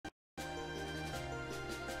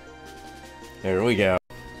There we go.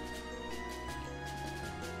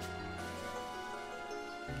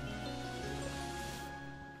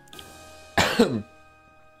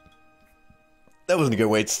 That wasn't a good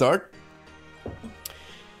way to start.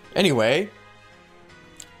 Anyway,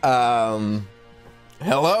 hello.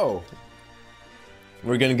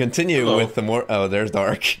 We're gonna continue with the more. Oh, there's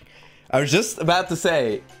Dark. I was just about to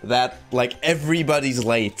say that, like, everybody's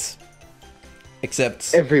late.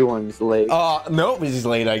 Except... Everyone's late. Nobody's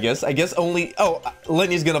late, I guess. I guess only... Oh,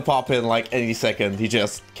 Lenny's gonna pop in, like, any second. He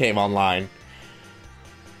just came online.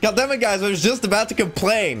 God damn it, guys, I was just about to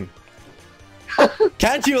complain.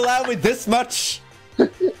 Can't you allow me this much?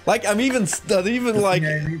 Like, I'm even like...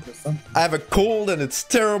 I have a cold and it's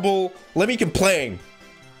terrible. Let me complain.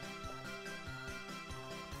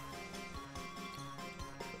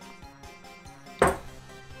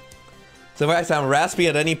 So if I sound raspy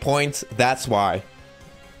at any point, that's why.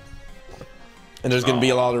 And there's gonna be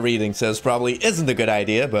a lot of reading, so this probably isn't a good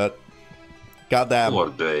idea, but... Goddamn. Poor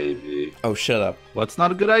baby. Oh, shut up. What's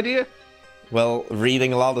not a good idea? Well,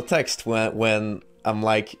 reading a lot of text when I'm,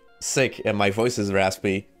 like, sick and my voice is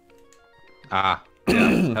raspy. Ah.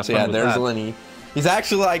 Yeah, so yeah, there's Lenny. He's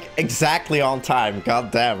actually, like, exactly on time. God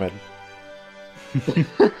damn it.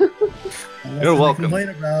 You're welcome. Complain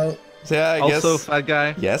about. So yeah, I also, guess... fat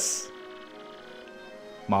guy. Yes?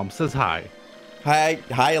 Mom says hi.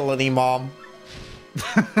 Hi, Lenny, Mom.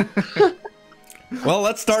 Well,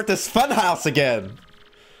 let's start this funhouse again.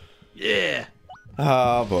 Yeah.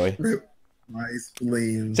 Oh boy. Nice,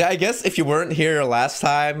 please. So I guess if you weren't here last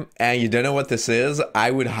time and you don't know what this is,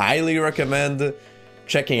 I would highly recommend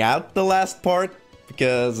checking out the last part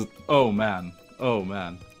because... Oh man. Oh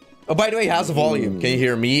man. Oh, by the way, how's the volume? Can you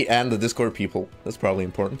hear me and the Discord people? That's probably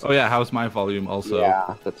important. Oh yeah, how's my volume also?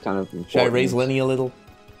 Yeah, that's kind of important. Should I raise Lenny a little?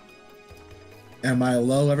 Am I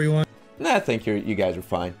low, everyone? Nah, I think you guys are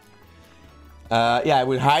fine. Yeah, I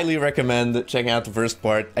would highly recommend checking out the first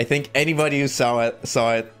part. I think anybody who saw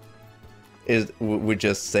it would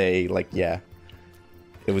just say, like, yeah,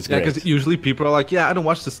 it was great. Yeah, because usually people are like, yeah, I don't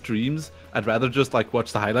watch the streams. I'd rather just like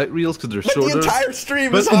watch the highlight reels because they're But shorter. the entire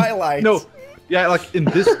stream is highlights. No, yeah, like in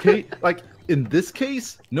this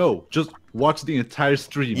case, no, just watch the entire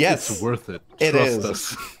stream. Yes, it's worth it. It Trust is.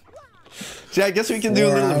 us. So I guess we can do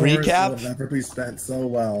a little recap. Will never be spent so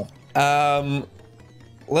well.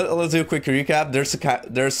 Let's do a quick recap.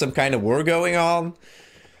 There's some kind of war going on.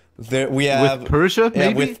 We have with Persia, maybe?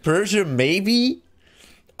 Yeah, with Persia, maybe.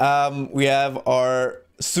 We have our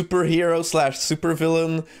superhero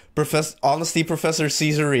 / supervillain, Honesty Professor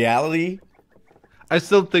Caesar Reality. I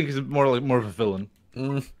still think he's more of a villain.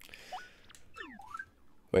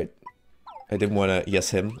 Wait, I didn't want to yes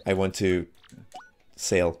him. I want to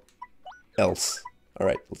sail else. All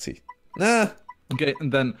right, let's see. Nah. Okay,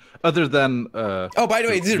 and then other than oh, by the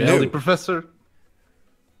way, these are reality new. Professor.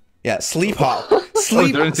 Yeah, sleep hop.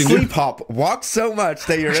 Sleep new? hop. Walk so much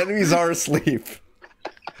that your enemies are asleep.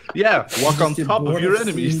 Yeah, walk on Just top of bored your seeing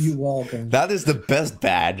enemies. You walking. That is the best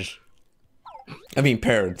badge. I mean,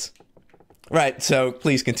 parents. Right, so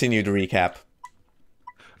please continue to recap.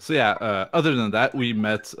 So yeah, other than that, we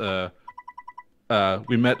met our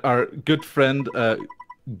good friend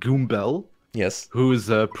Goombell. Yes. Who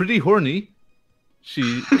is pretty horny.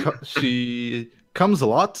 She comes a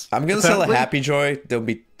lot. I'm gonna sell a Happy Joy. Don't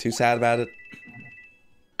be too sad about it.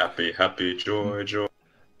 Happy, joy.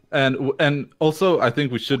 And also, I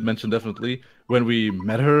think we should mention definitely, when we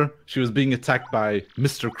met her, she was being attacked by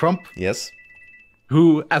Mr. Crump. Yes.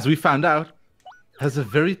 Who, as we found out, has a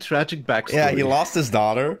very tragic backstory. Yeah, he lost his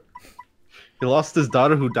daughter. He lost his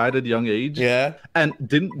daughter who died at a young age. Yeah. And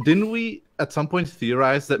didn't we at some point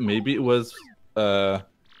theorize that maybe it was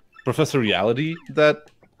Professor Reality that...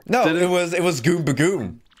 No, it was Goomba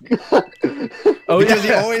Goom. Oh, because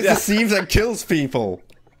he always deceives and kills people.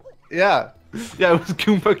 Yeah. Yeah, it was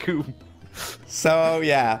Goomba Goom. So,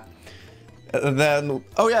 yeah. And then...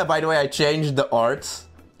 Oh, yeah, by the way, I changed the art.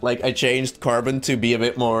 Like, I changed Carbon to be a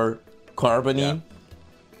bit more carbon-y.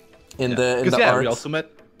 In the art. We also met...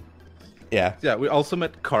 Yeah. Yeah, we also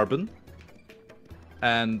met Carbon.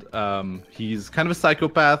 And he's kind of a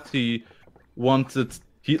psychopath. He wanted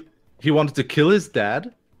to kill his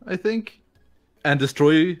dad, I think, and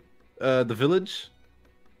destroy the village.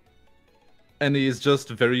 And he is just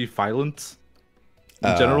very violent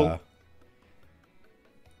in general.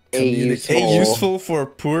 A useful for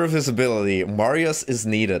poor visibility. Marius is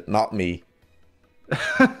needed, not me.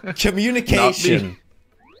 Communication. Not me.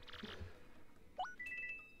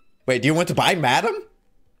 Wait, do you want to buy Madam?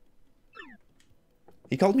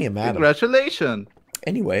 He called me a madam. Congratulations.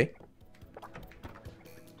 Anyway.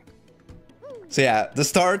 So yeah, the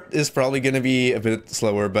start is probably going to be a bit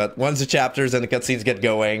slower, but once the chapters and the cutscenes get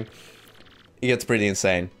going, it gets pretty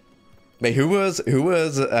insane. Wait, who was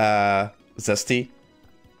Zesty?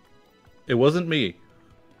 It wasn't me.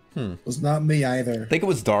 It was not me either. I think it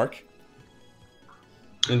was Dark.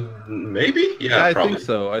 Maybe? Yeah, I probably. think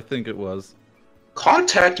so. I think it was.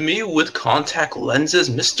 Contact me with contact lenses,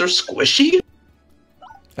 Mr. Squishy?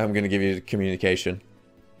 I'm going to give you the communication.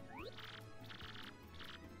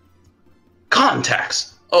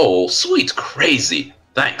 Contacts! Oh, sweet crazy.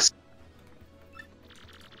 Thanks.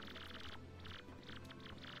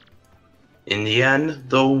 In the end,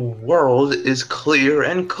 the world is clear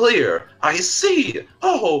and clear. I see.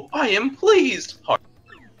 Oh, I am pleased. Oh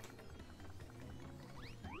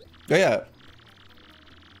yeah.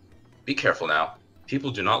 Be careful now.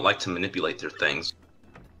 People do not like to manipulate their things.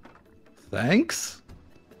 Thanks?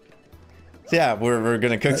 So yeah, we're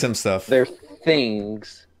going to cook some stuff. They're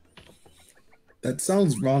things. That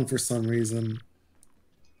sounds wrong for some reason.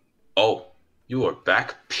 Oh, you are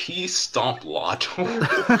back, P Stomp Lot.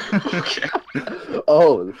 Okay.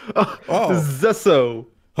 Oh, Oh. Zesso.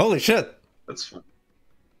 Holy shit. That's.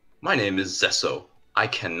 My name is Zesso. I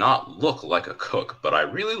cannot look like a cook, but I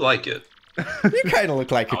really like it. You kind of look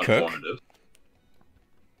like a How cook. informative.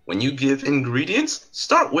 When you give ingredients,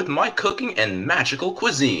 start with my cooking and magical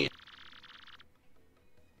cuisine.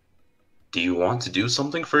 Do you want to do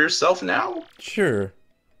something for yourself now? Sure.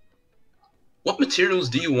 What materials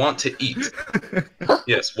do you want to eat?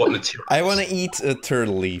 Yes, what materials? I want to eat a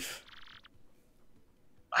turtle leaf.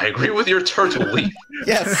 I agree with your turtle leaf.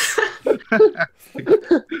 Yes.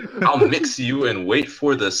 I'll mix you and wait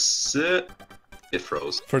for the It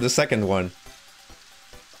froze. For the second one.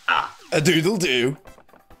 Ah. A doodle do.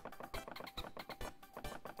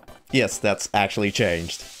 Yes, that's actually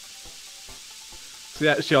changed. So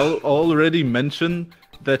yeah, she already mentioned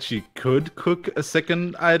that she could cook a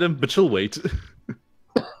second item, but she'll wait.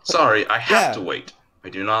 Sorry, I have Yeah. to wait. I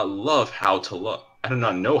do not love how to love. I do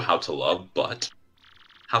not know how to love, but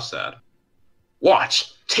how sad.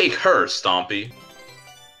 Watch, take her, Stompy.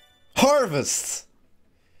 Harvest!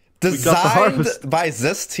 got the Designed harvest. by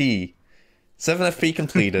Zesty. 7 FP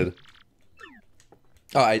completed.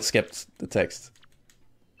 Oh, I skipped the text.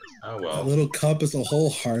 Oh A well, little cup is a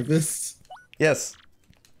whole harvest. Yes.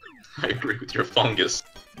 I agree with your fungus.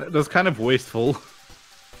 That's kind of wasteful.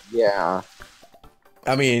 yeah.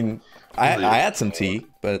 I mean, I had some tea,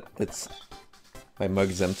 but it's... My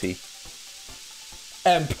mug's empty.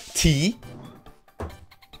 Empty?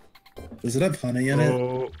 Does it have honey in it?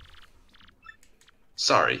 Oh,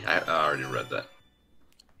 Sorry, I already read that.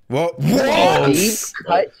 What? Deep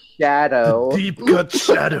cut shadow. deep cut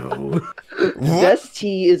shadow. What?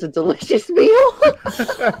 Zesty is a delicious meal.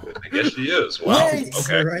 I guess she is. Wow. Wait,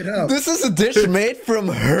 Okay. right up. This is a dish made from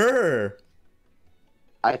her.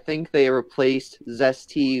 I think they replaced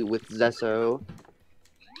Zesty with Zesso.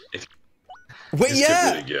 Wait, This could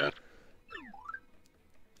yeah. be again.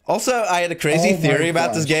 Also, I had a crazy Oh my theory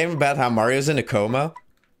about this gosh. game about how Mario's in a coma.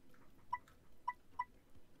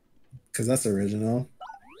 Because that's original.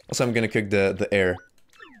 Also, I'm gonna cook the air.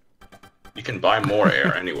 You can buy more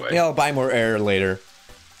air anyway. Yeah, I'll buy more air later.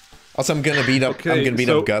 Also, I'm gonna beat up. I'm Okay, gonna beat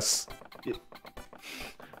so- up Gus.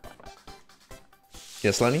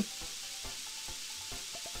 Yes, Lenny.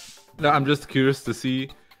 No, I'm just curious to see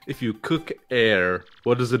if you cook air,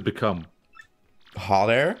 what does it become? Hot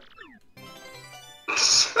air.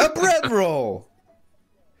 A bread roll.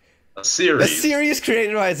 A A series. series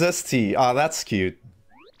created by Zesty. Oh, that's cute.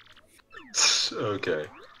 Okay.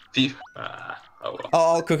 Oh well.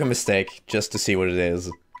 I'll cook a mistake just to see what it is.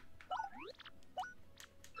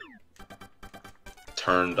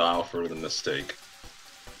 Turn dial for the mistake.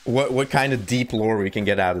 What kind of deep lore we can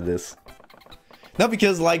get out of this? No,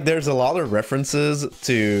 because like there's a lot of references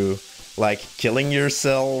to like killing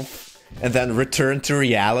yourself and then return to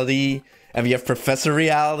reality, and we have Professor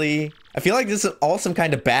Reality. I feel like this is all some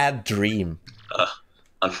kind of bad dream.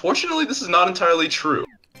 Unfortunately, this is not entirely true.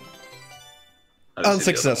 I didn't see the other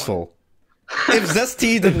Unsuccessful. If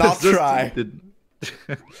Zesty did not Zesty try. didn't.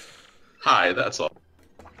 one. Hi, that's all.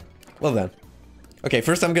 Well then. Okay,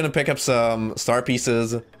 first I'm gonna pick up some star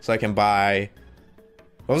pieces so I can buy...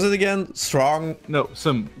 What was it again? Strong... No,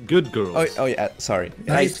 some good girls. Oh yeah, sorry.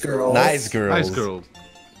 Nice girls. Nice girls. Nice girls.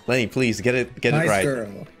 Lenny, please, get it Nice right.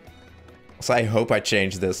 girl. So I hope I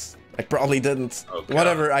changed this. I probably didn't. Oh, God.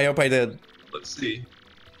 Whatever, I hope I did. Let's see.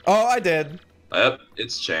 Oh, I did. Yep,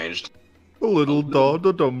 it's changed. A little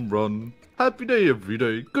da-da-dum run. Happy day every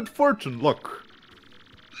day. Good fortune, luck.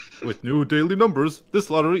 With new daily numbers, this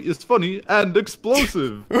lottery is funny and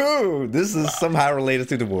explosive. Ooh, this is somehow related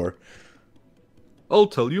to the war. I'll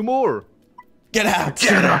tell you more. Get out!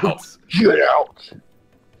 Get out! Get out!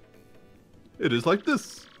 It is like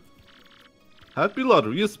this. Happy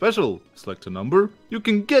Lottery is special. Select a number you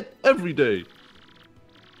can get every day.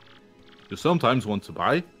 You sometimes want to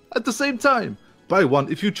buy at the same time. Buy one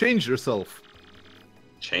if you change yourself.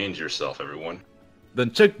 Change yourself, everyone.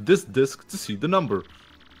 Then check this disc to see the number.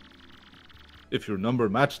 If your number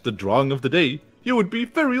matched the drawing of the day, you would be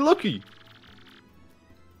very lucky.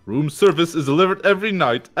 Room service is delivered every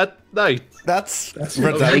night at night. That's That's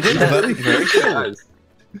redundant, but very cool.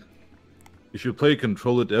 If you play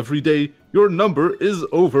Control It every day, your number is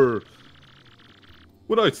over.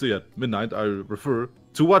 When I say at midnight, I refer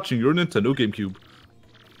to watching your Nintendo GameCube.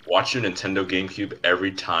 Watch your Nintendo GameCube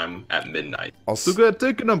every time at midnight. So Also, go ahead,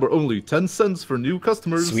 take a number. Only 10 cents for new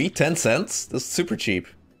customers. sweet 10 cents? That's super cheap.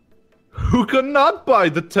 Who cannot buy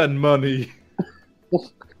the 10 money?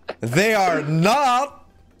 They are not!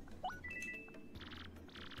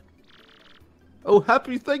 Oh,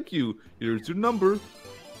 happy thank you. Here's your number.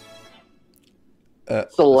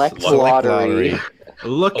 Select lottery. A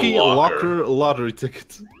lucky A locker. locker lottery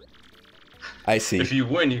ticket. I see. If you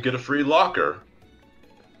win, you get a free locker.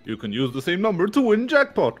 You can use the same number to win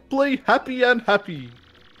jackpot. Play happy and happy.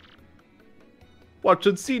 Watch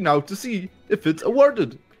and see now to see if it's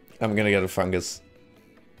awarded. I'm gonna get a fungus.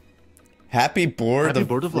 Happy board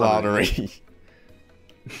of lottery.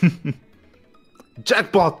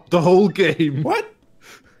 Jackpot the whole game. What?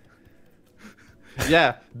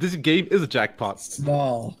 Yeah, this game is a jackpot.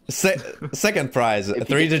 Small. Second prize, a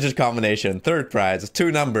 3-digit combination. Third prize,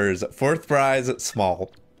 2 numbers. Fourth prize,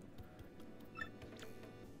 small.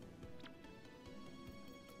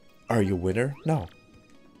 Are you a winner? No.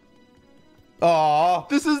 Aww.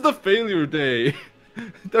 This is the failure day.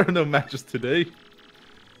 There are no matches today.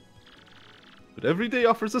 But every day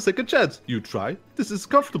offers a second chance. You try. This is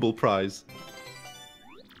comfortable prize.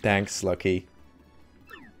 Thanks, Lucky.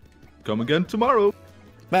 Come again tomorrow.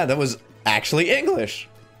 Man, that was actually English.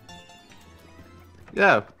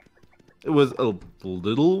 Yeah. It was a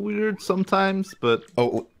little weird sometimes, but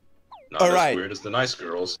Oh, Not All as right. weird as the nice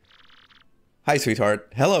girls. hi,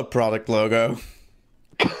 sweetheart. Hello, product logo.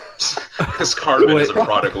 Because Carbon is a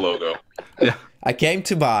product logo. yeah. I came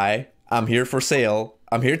to buy. I'm here for sale.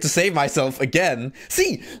 I'm here to save myself again.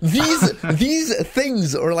 See, these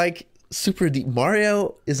things are like super deep.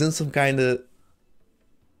 Mario is in some kind of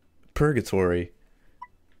purgatory.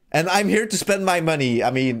 And I'm here to spend my money. I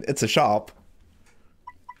mean, it's a shop.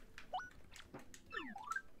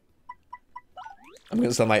 I'm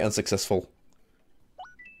gonna sell my unsuccessful.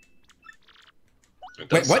 It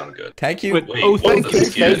does Wait, sound what? good. Thank you. Wait, Wait, oh, what thank the you.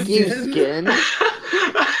 skin? Thank you, skin.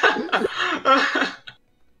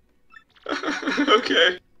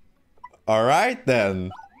 Okay. All right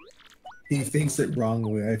then. He thinks it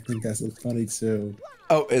wrongly. I think that's funny too.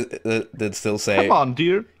 Oh, it did still say. Come on,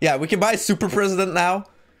 dear. Yeah, we can buy Super President now.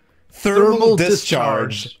 Thermal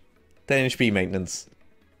discharge. 10 HP maintenance.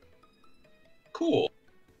 Cool.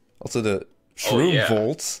 Also, the Oh, Shroom yeah.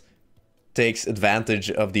 Volt takes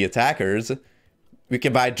advantage of the attackers. We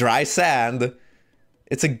can buy dry sand.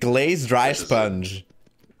 It's a glazed dry This is a- sponge.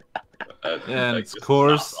 And like, of this is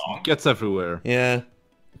course, not wrong. gets everywhere. Yeah.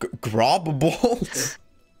 Grob Bolt.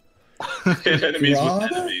 Hit enemies Rob?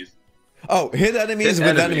 with enemies. Oh, hit enemies Hit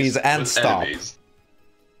with enemies and with stop. enemies.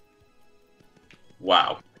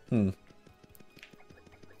 Wow.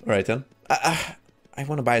 Alright then. I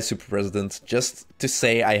want to buy a Super President just to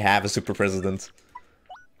say I have a Super President.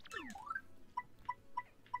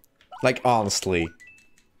 Like, honestly.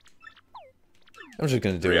 I'm just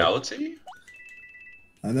gonna do it. Reality?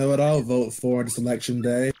 I know what I'll vote for this election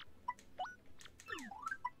day.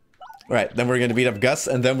 Right, then we're gonna beat up Gus,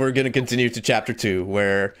 and then we're gonna continue to chapter 2,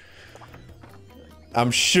 where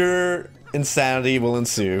I'm sure insanity will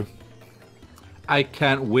ensue. I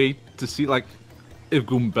can't wait to see, like, if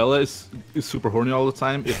Goombella is super horny all the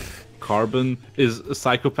time, if Carbon is a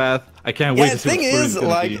psychopath. I can't wait Yeah, to the see thing what Spurry's is, gonna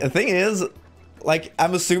like, be. the thing is, like,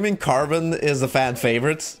 I'm assuming Carbon is a fan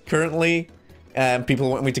favorite currently, and people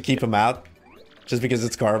want me to keep him out just because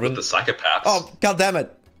it's Carbon. With the psychopaths? Oh, god damn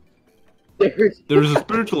it! There's a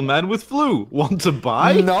spiritual man with flu. Want to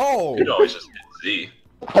buy? No! You could always just hit Z.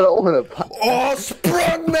 I don't want to. Oh,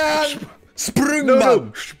 Sprungman! Sprungman! No,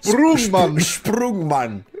 Sprungman.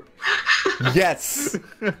 Sprungman! Yes!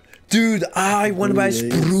 Dude, I want to buy Yes.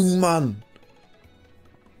 Sprungman!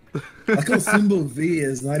 Like how symbol V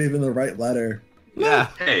is not even the right letter. Yeah.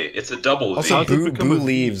 Hey, it's a double Also, How's it Boo, become Boo a V?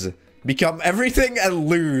 leaves. Become everything and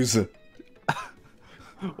lose.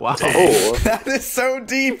 Wow. Oh, That is so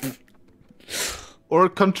deep! Or a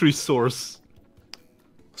country source.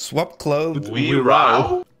 Swap clothes. We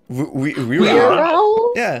row? We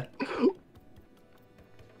weirdo. Yeah.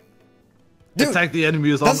 Dude, attack the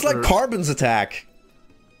enemies on That's like Earth. Carbon's attack.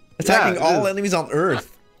 Attacking it all is. enemies on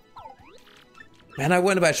Earth. Man, I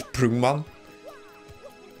went about Sprungman.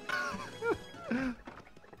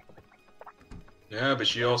 Yeah,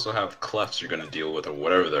 but you also have clefts you're gonna deal with, or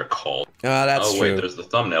whatever they're called. Ah, that's oh, true. wait, there's the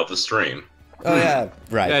thumbnail of the stream. Oh, yeah,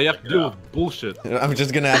 right. Yeah, you have to deal with bullshit. I'm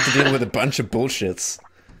just gonna have to deal with a bunch of bullshits.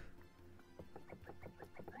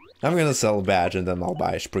 I'm gonna sell a badge and then I'll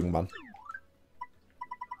buy a Sprungman.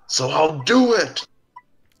 So I'll do it!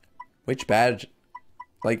 Which badge?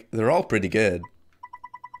 Like, they're all pretty good.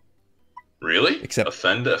 Really? Except-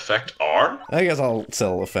 Offend Effect R? I guess I'll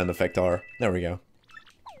sell Offend Effect R. There we go.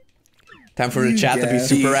 Time for the You chat to be guess.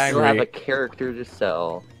 super You have a angry. character to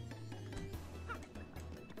sell.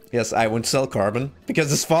 Yes, I won't sell Carbon. Because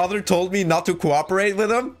his father told me not to cooperate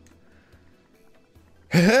with him?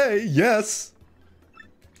 Hey, yes!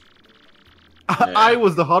 I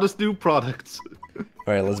was the hottest new product.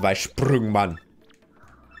 Alright, let's buy Sprungman.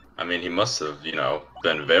 I mean, he must have, you know,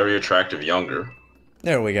 been very attractive younger.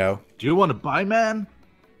 There we go. Do you want to buy, man?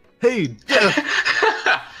 Hey, death!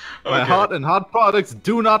 My Okay. hot and hot products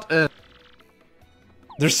do not end.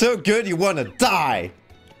 They're so good you wanna die!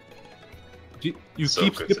 You So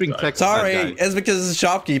keep good to skipping die. text. Sorry, that guy. it's because it's a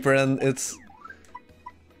shopkeeper and it's...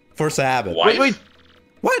 Force a habit. Wife? Wait,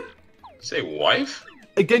 What? Say wife?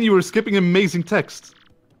 again, you were skipping amazing text.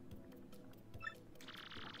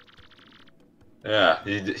 Yeah,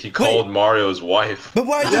 he called Mario's wife. But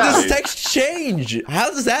why did Yeah. this text change? How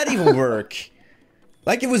does that even work?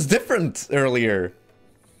 Like it was different earlier.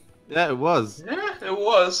 Yeah, it was. Yeah, it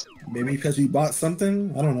was. Maybe because we bought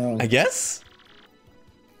something? I don't know. I guess?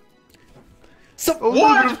 So, Oh, What?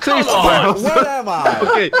 little bit of Come taste on! files. what am I?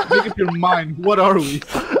 Okay, make up your mind. What are we?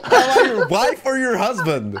 Am I your wife or your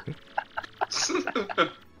husband?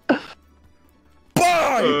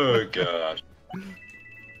 Bye! Oh gosh.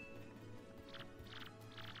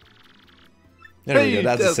 There we go, Hey,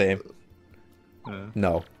 that's the Death. same. Uh,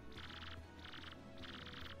 No.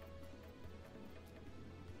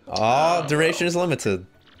 Oh, duration is limited.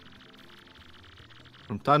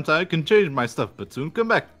 From time to time, I can change my stuff, but soon come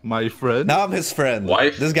back, my friend. Now I'm his friend.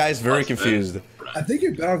 Wife, This guy's very husband. confused. I think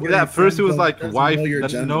you're better. Yeah, at first it was like wife. Know your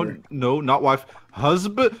then- no, gender. no, not wife.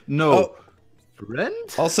 Husband. No. Oh. Friend.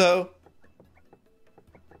 Also,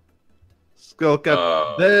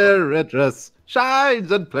 Skullcat, their address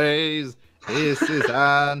shines and plays. This is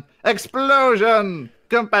an explosion.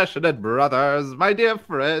 Compassionate brothers, my dear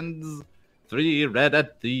friends. 3 red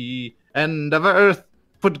at the end of earth.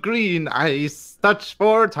 Put green ice, touch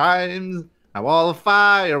 4 times. Now all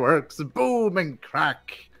fireworks boom and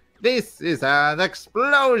crack. This is an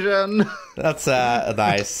explosion. that's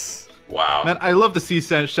nice. Wow. Man, I love the sea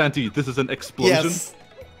shanty. This is an explosion. Yes.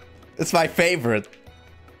 It's my favorite.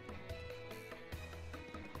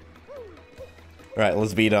 Alright,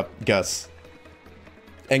 let's beat up Gus.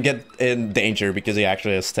 And get in danger because he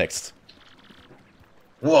actually has text.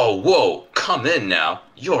 Whoa, whoa, come in now.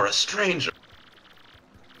 You're a stranger.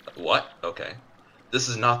 What? Okay. This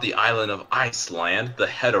is not the island of Iceland, the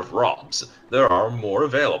head of Robs. There are more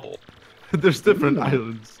available. There's different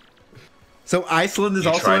islands. So Iceland is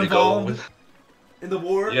You also try to go involved with... in the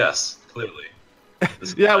war? Yes, clearly.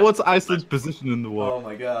 This Yeah, guy- what's Iceland's position in the war? Oh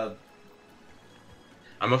my god.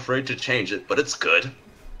 I'm afraid to change it, but it's good.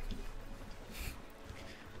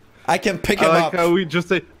 I can pick I him like up. how we just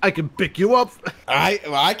say, I can pick you up.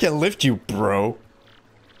 I can lift you, bro.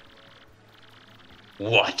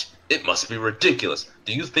 What? It must be ridiculous.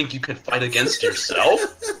 Do you think you can fight against yourself?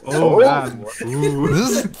 Oh, man. Ooh.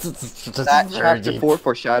 This is That very chapter deep. 4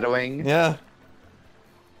 foreshadowing. Yeah.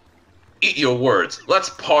 Eat your words. Let's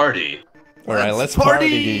party. Alright, let's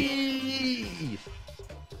party.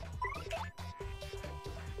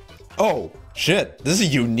 Oh, shit. This is a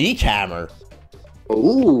unique hammer.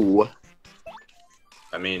 Ooh.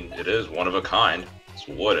 I mean, it is one of a kind. It's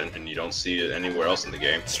wooden, and you don't see it anywhere else in the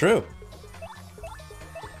game. It's true.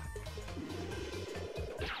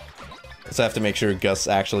 So I have to make sure Gus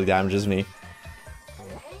actually damages me.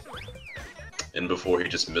 And before he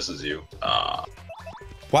just misses you.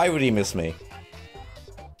 Why would he miss me?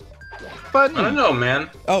 I don't know, man.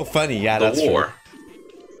 Oh, funny. Yeah, The that's war. true.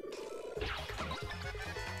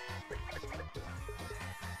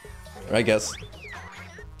 I guess.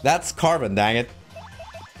 That's Carbon, dang it.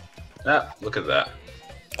 Ah, look at that.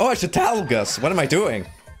 Oh, I should tell Gus. What am I doing?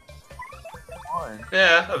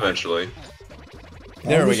 Yeah, eventually.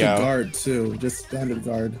 There we go. Guard too, just standard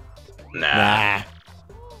guard. Nah. Nah.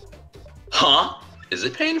 Huh? Is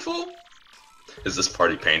it painful? Is this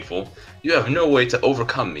party painful? You have no way to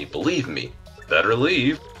overcome me, believe me. Better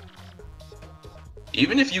leave.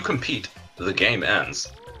 Even if you compete, the game ends.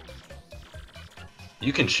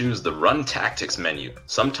 You can choose the Run Tactics menu.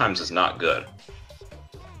 Sometimes it's not good.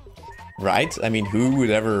 Right? I mean, who would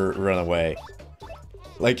ever run away?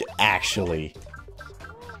 Like, actually.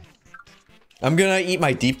 I'm gonna eat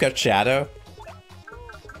my deep cut shadow.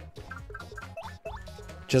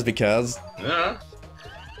 Just because. Yeah.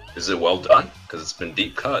 Is it well done? Because it's been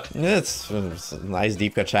deep cut. It's a nice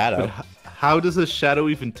deep cut shadow. But how does a shadow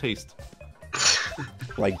even taste?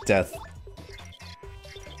 Like death.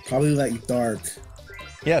 Probably like dark.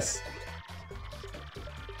 Yes.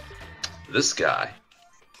 This guy.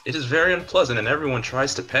 It is very unpleasant and everyone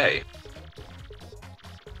tries to pay.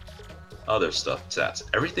 Other stuff stats.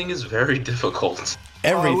 Everything is very difficult.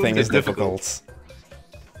 Everything Oh, is difficult.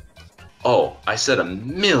 Oh, I said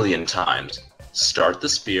 1,000,000 times. Start the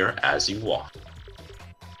spear as you walk.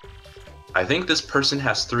 I think this person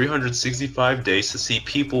has 365 days to see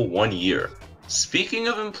people 1 year. Speaking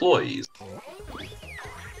of employees.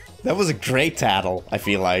 That was a great tattle, I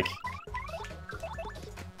feel like.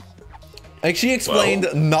 Like, she explained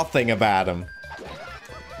nothing about him.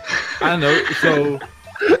 I know, so...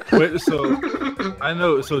 Wait, so... I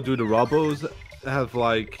know, so do the Robos have,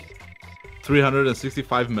 like,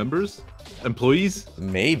 365 members? Employees?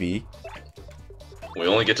 Maybe. We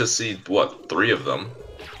only get to see, what, 3 of them?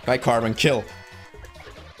 Right, Carbon, kill.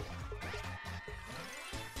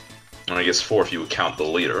 And I guess 4 if you would count the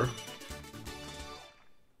leader.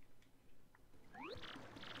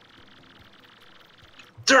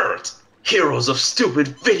 Dirt! Heroes of stupid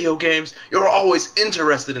video games, you're always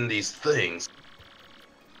interested in these things.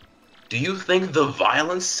 Do you think the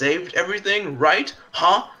violence saved everything, right?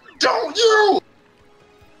 Huh? Don't you?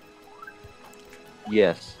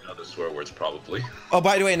 Yes. Other swear words, probably. Oh,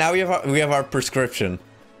 by the way, now we have our prescription.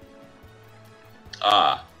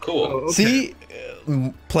 Ah, cool. Oh, okay. See?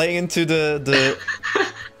 Playing into the...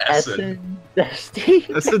 Essen. Dusty.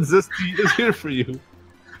 Essen Zesty is here for you.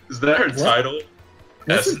 Is that her What? title?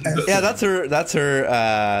 What's Essen. an Essen? Yeah,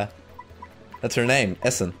 that's her name,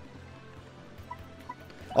 Essen.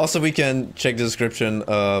 Also, we can check the description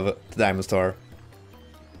of the Diamond Star.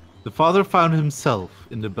 The father found himself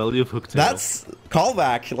in the belly of Hooktail. That's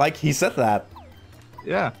callback, like he said that.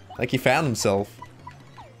 Yeah. Like he found himself.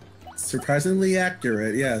 Surprisingly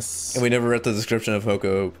accurate, yes. And we never read the description of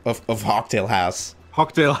Hawktail House.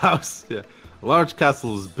 Hawktail House. Yeah. A large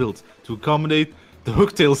castle is built to accommodate the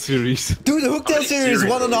Hooktail series. Dude, the Hooktail many series series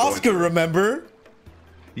won are an we going Oscar, through? remember?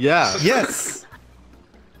 Yeah. Yes.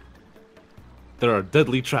 There are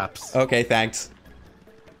deadly traps. Okay, thanks.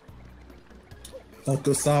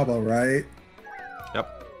 Okosaba, right?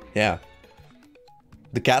 Yep. Yeah.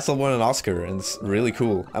 The castle won an Oscar, and it's really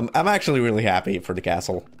cool. I'm actually really happy for the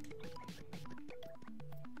castle.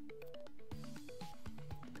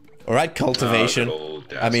 Alright, cultivation. Good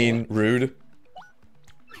old I mean, rude.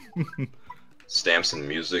 Stamps and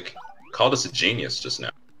music. Called us a genius just now.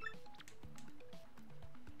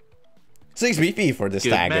 6 BP for this Good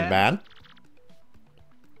staggered man.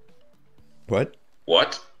 What?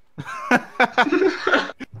 What?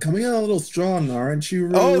 Coming in a little strong, aren't you,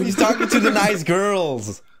 Rude? Oh, he's talking to the nice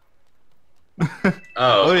girls.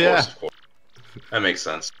 Oh, yeah. of course. That makes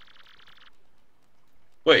sense.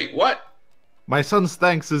 Wait, what? My son's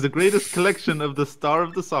thanks is the greatest collection of the star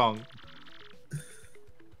of the song.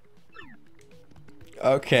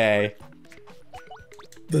 Okay.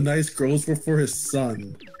 The nice girls were for his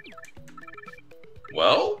son.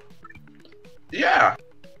 Well? Yeah.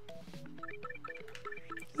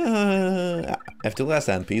 I have 2 last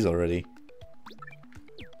MPs already.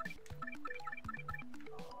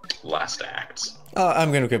 Last acts.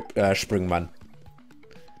 I'm gonna get Sprungman.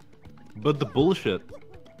 But the bullshit.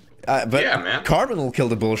 But Yeah, man. Carbon will kill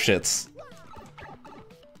the bullshits.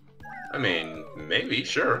 I mean, maybe,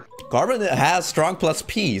 sure. Carbon has strong plus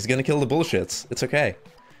P. He's gonna kill the bullshits. It's okay.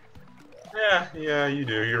 Yeah, you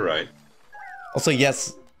do. You're right. Also,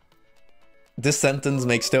 yes, this sentence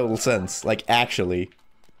makes total sense. Like, actually.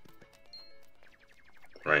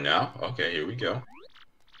 Right now? Okay, here we go.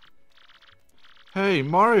 Hey,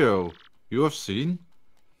 Mario. You have seen?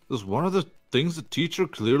 This is one of the things the teacher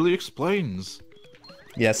clearly explains.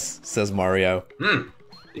 Yes, says Mario.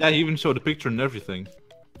 Yeah, he even showed a picture and everything.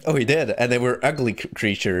 Oh, he did, and they were ugly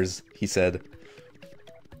creatures, he said.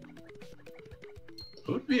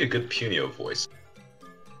 Who would be a good Punio voice?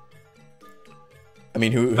 I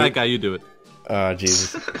mean, who? That guy, you do it. Oh,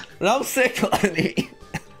 Jesus. No, I'm sick, Lenny.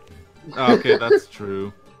 Oh, okay, that's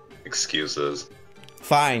true. Excuses.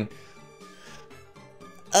 Fine.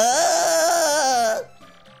 That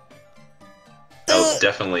was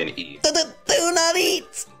definitely an E. Do not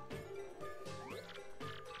eat.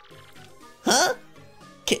 Huh?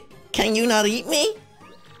 Can you not eat me?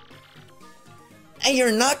 And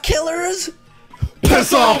you're not killers?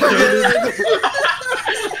 Piss off, dude!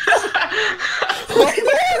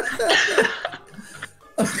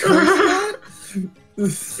 Of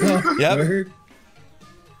course not. Yep.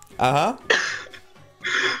 Uh-huh.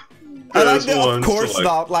 I like the of course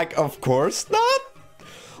not, like, of course not?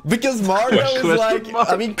 Because Mario is like,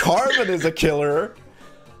 I mean, Carbon is a killer.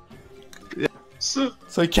 Yeah. So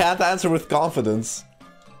he can't answer with confidence.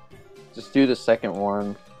 Just do the second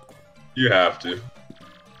one. You have to.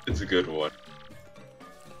 It's a good one.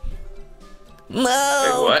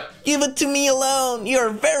 No! Wait, what? Give it to me alone! You're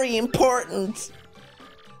very important!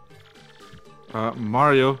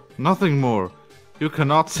 Mario, nothing more. You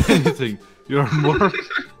cannot say anything. You're more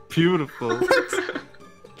beautiful.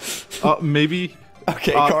 Maybe...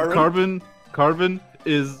 Okay, Carbon. Carbon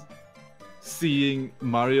is seeing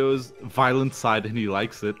Mario's violent side and he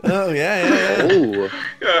likes it. Oh, yeah. Oh.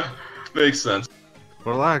 Yeah, makes sense.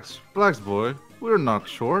 Relax, boy. We're not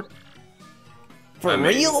short. For I mean-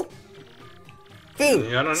 real? Phew,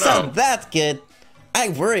 I don't know. so that's good. I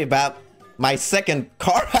worry about my second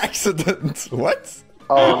car accident. What?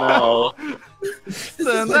 Oh no.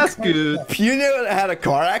 Then that's good. Punio had a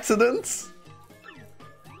car accident?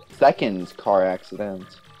 Second car accident.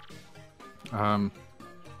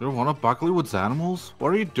 You're one of Buckleywood's animals? What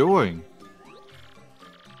are you doing?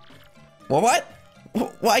 Well, what?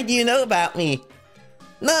 Why do you know about me?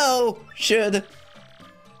 No, should.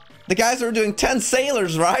 The guys who are doing 10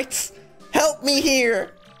 sailors, right? Help me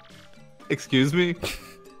here! Excuse me?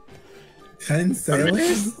 10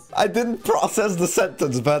 sailors? I didn't process the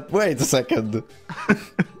sentence, but wait a second.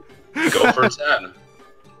 Go for 10.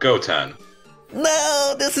 Go 10.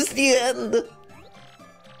 No, this is the end.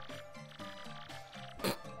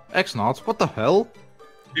 X-Nauts, what the hell?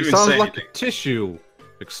 You Even sound say like anything. a tissue.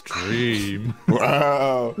 Extreme.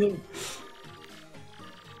 Wow.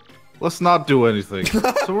 Let's not do anything.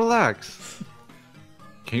 So relax.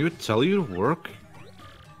 Can you tell you to work?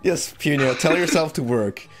 Yes, Punio, tell yourself to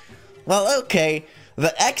work. Well, okay,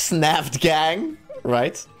 the ex-Naft gang,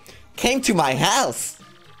 right, came to my house.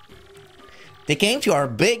 They came to our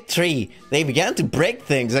big tree. They began to break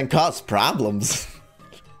things and cause problems.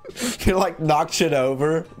 They like knocked shit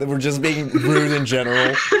over. They were just being rude in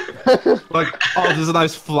general. Like, oh, there's a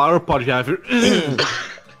nice flower pot you have here.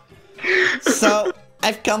 So,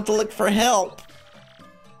 I've come to look for help.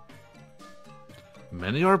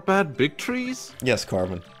 Many are bad big trees? Yes,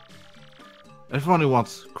 Carbon. Everyone who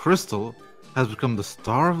wants Crystal has become the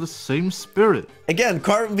star of the same spirit. Again,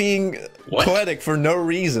 Carbon being What? poetic for no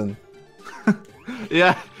reason.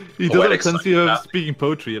 Yeah, he does have a Poetic tendency of psychopath. speaking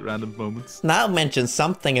poetry at random moments. Now mention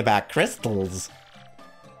something about crystals.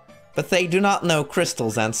 But they do not know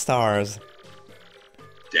crystals and stars.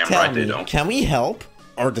 Damn Tell right they me, don't. can we help?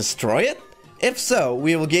 Or destroy it? If so,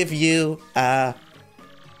 we will give you,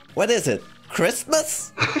 what is it?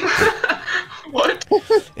 Christmas? What?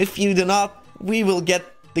 If you do not, we will get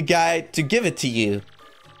the guy to give it to you.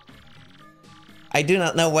 I do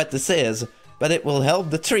not know what this is, but it will help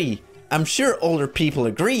the tree. I'm sure older people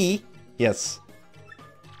agree. Yes.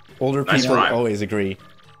 Older Nice people rhyme. always agree.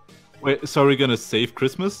 Wait, so are we gonna save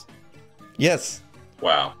Christmas? Yes.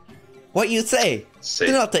 Wow. What you say? Say-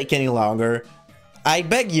 Do not take any longer. I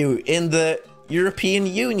beg you, in the European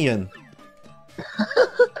Union.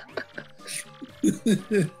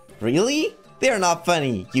 Really? They're not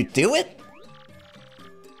funny. You do it?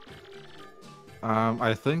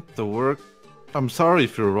 I think the work... I'm sorry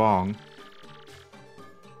if you're wrong.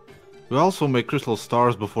 We also make crystal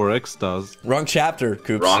stars before X does. Wrong chapter,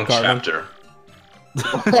 Coops. Wrong Carbon. chapter.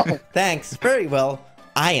 Thanks. Very well.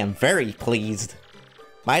 I am very pleased.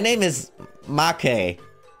 My name is Make.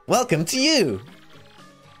 Welcome to you.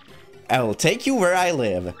 I will take you where I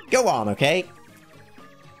live. Go on, okay?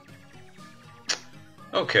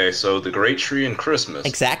 Okay, so the great tree and Christmas.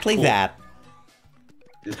 Exactly Cool. that.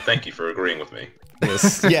 Thank you for agreeing with me.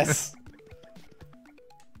 Yes. Yes.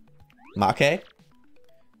 Make?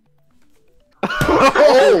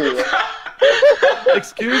 Oh!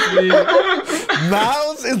 Excuse me.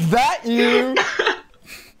 Mouse, is that you?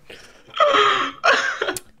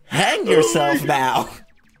 Hang yourself now.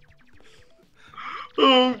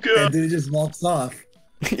 Oh And god. then he just walks off.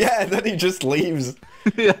 Yeah, and then he just leaves.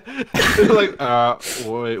 Yeah. Like,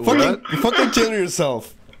 wait, what? Fucking kill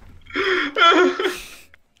yourself.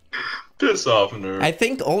 Piss off, nerd. I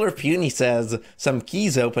think older Puny says some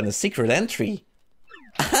keys open a secret entry.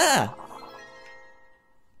 Aha!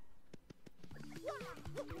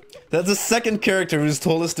 That's the second character who's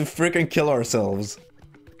told us to freaking kill ourselves.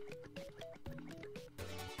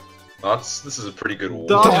 This is a pretty good war.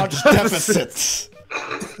 Dodge. Dodge deficits.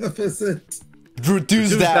 Deficit.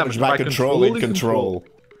 Reduce damage by controlling control.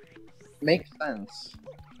 Makes sense.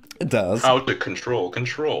 It does. How to control.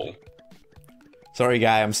 Sorry,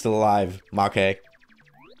 guy, I'm still alive. Make.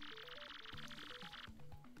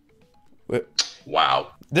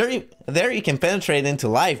 Wow. There you can penetrate into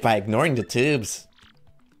life by ignoring the tubes.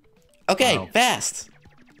 Okay, Wow. fast.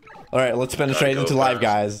 All right, let's penetrate go into life, fast.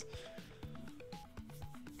 guys.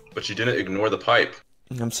 But you didn't ignore the pipe.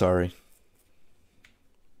 I'm sorry.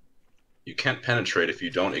 You can't penetrate if you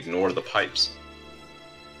don't ignore the pipes.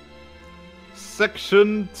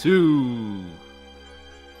 Section 2.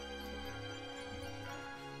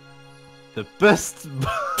 The best.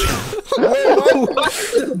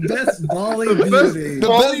 The best bowling beauty. The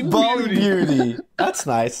best ball beauty. That's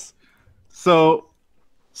nice. So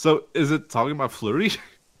is it talking about Flurry?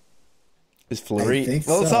 Is Flurry? I think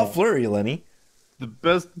Well, it's so. not Flurry, Lenny. The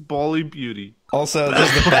best Bali beauty. Also,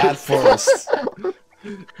 there's the bad forest.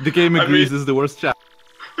 The game agrees mean- this is the worst chat.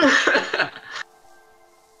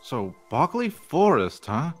 So, Bogly Forest,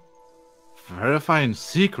 huh? Verifying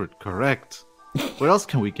secret, correct. What else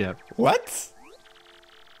can we get? What?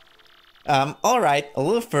 Alright, a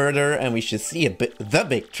little further and we should see the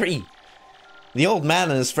big tree. The old man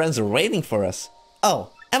and his friends are waiting for us.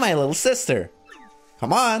 Oh, and my little sister.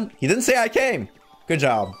 Come on, he didn't say I came. Good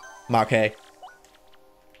job, Make.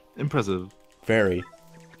 Impressive. Very.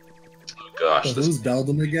 Oh gosh, So this who's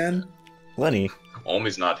Beldam again? Lenny.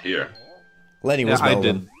 Omi's not here. Lenny Yeah, was I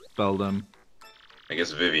Beldam. did spell them. I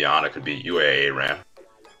guess Viviana could be UAA Ram.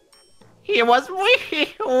 He was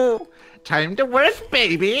me. Oh, time to work,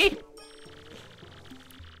 baby.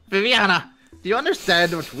 Viviana, do you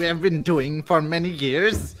understand what we have been doing for many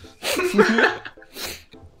years?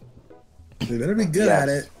 They better be good at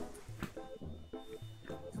it.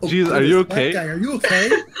 Oh, Jeez, are goodness, you that okay? guy, are you okay?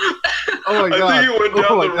 Oh my god. I think he went down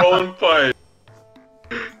Oh my the God. wrong pipe.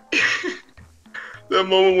 That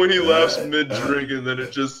moment when he laughs mid-drink and then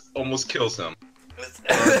it just almost kills him.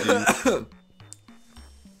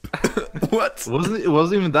 What? It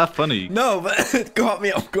wasn't even that funny. No, but it caught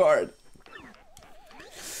me off guard.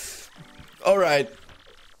 Alright,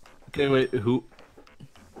 Okay, wait, who's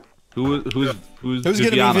who's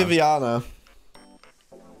Viviana? gonna be Viviana?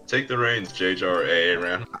 Take the reins, JJRA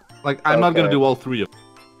Ram. Like, I'm not gonna Okay. do all three of them.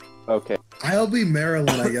 Okay. I'll be Marilyn,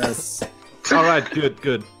 I guess. Alright,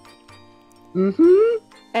 good. Mm-hmm.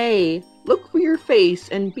 A, look for your face,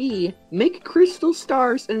 and B, make crystal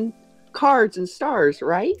stars and cards and stars,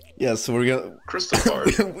 right? Yeah, so we're gonna... Crystal card.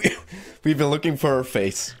 We've been looking for her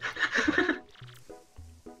face.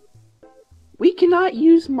 We cannot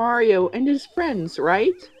use Mario and his friends,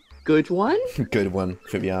 right? Good one? Good one,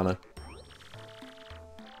 Viviana.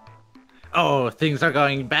 Oh, things are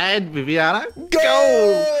going bad, Viviana.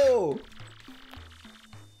 Go!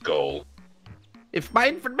 Goal. If my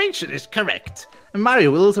information is correct,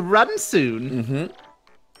 Mario will run soon. Mm-hmm.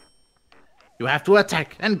 You have to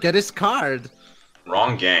attack and get his card.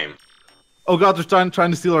 Wrong game. Oh god, they're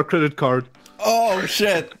trying to steal our credit card. Oh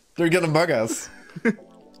shit! They're gonna bug us.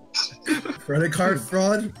 Credit card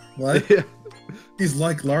fraud? What? Yeah. He's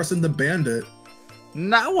like Larson the Bandit.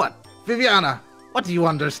 Now what? Viviana, what do you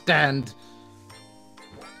understand?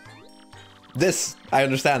 This. I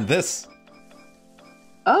understand this.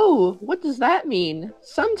 Oh, what does that mean?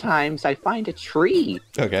 Sometimes I find a tree.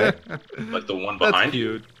 Okay. Like the one That's behind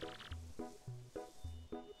you. cute.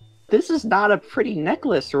 This is not a pretty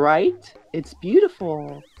necklace, right? It's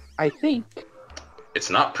beautiful, I think. It's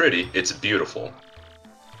not pretty, it's beautiful.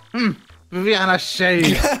 Viviana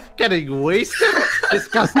shade. Getting wasted?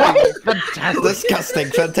 Disgusting. Fantastic. Disgusting.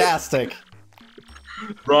 Fantastic.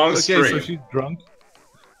 Wrong Okay, stream. so she's drunk.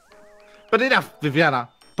 But enough, Viviana.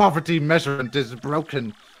 Poverty measurement is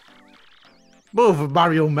broken. Move,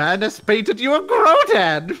 Mario Man has painted you a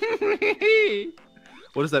Grodan.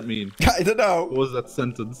 What does that mean? I don't know. What was that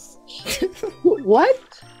sentence?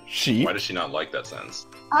 What? Sheep? Why does she not like that sentence?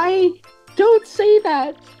 I don't say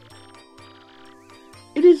that.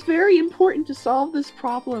 It is very important to solve this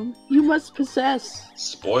problem. You must possess.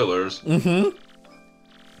 Spoilers. Mm-hmm.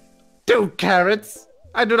 2 carrots.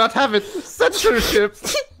 I do not have it. Censorship.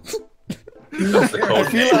 That's the I code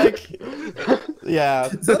feel name. like... Yeah,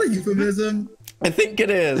 Is that a euphemism? I think it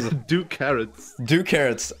is. Do carrots. Do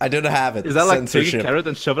carrots. I don't have it. Is that like take a Censorship. carrot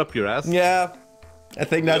and shove it up your ass? Yeah. I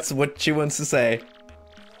think that's what she wants to say.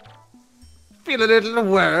 Feel a little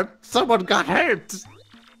worm. Someone got hurt.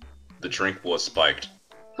 The drink was spiked.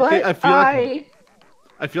 But Okay,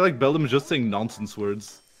 I feel like Beldam is just saying nonsense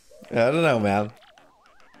words. I don't know, man.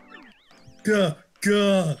 Gah,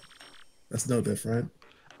 gah. That's no different.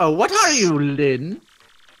 Oh, what are you, Lynn?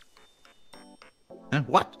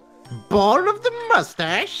 What? Ball of the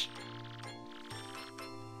mustache?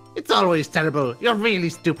 It's always terrible. You're really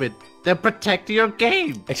stupid. Then protect your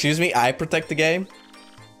game. Excuse me, I protect the game?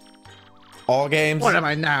 All games? What am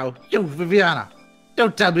I now? You, Viviana.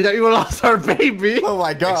 Don't tell me that you lost our baby. Oh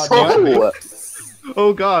my god, Excuse what? Oh,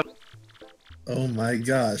 Oh god. Oh my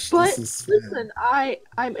gosh, but this is sad. listen,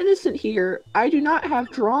 I'm innocent here. I do not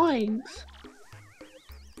have drawings.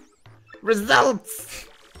 Results.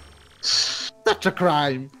 Such a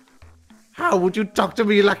crime. How would you talk to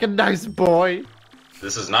me like a nice boy?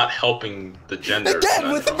 This is not helping the gender.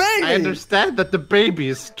 Again with the baby! I understand that the baby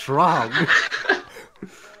is strong.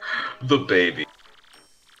 The baby.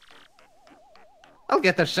 I'll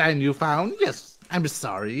get the shine you found. Yes, I'm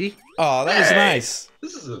sorry. Oh, that was Hey. nice.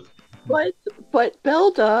 This is a. But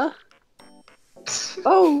Belda.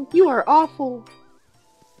 Oh, you are awful.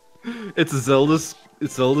 It's Zelda's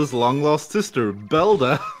long lost sister,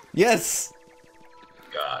 Belda. Yes!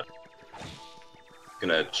 God.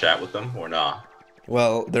 Gonna chat with them or not?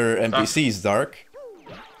 Well, they're NPCs, Dark.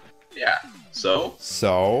 Yeah. So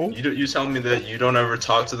So? you telling me that you don't ever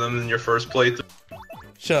talk to them in your first playthrough?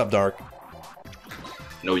 Shut up, Dark.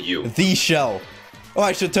 No, you. The shell. Oh,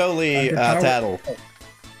 I should totally tattle.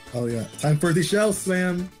 Oh yeah, time for the shell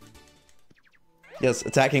slam. Yes,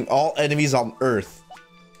 attacking all enemies on Earth.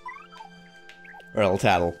 Or I'll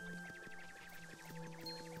tattle.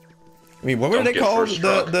 I mean, what were Don't they get called? first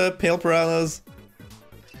struck. The pale piranhas?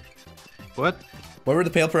 What? What were the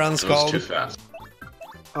pale piranhas It was called? too fast.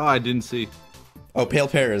 Oh, I didn't see. Oh, pale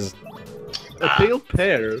pears. A pale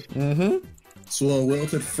pear. Mm-hmm. So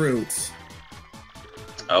wilted fruits.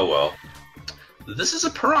 Oh well. This is a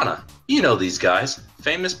piranha. You know these guys.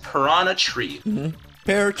 Famous piranha tree.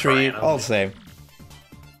 Pear tree, Piranha. all the same.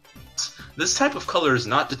 This type of color is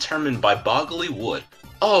not determined by boggly wood.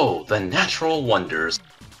 Oh, the natural wonders.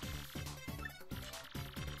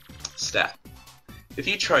 Stat. If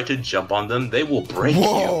you try to jump on them, they will break you.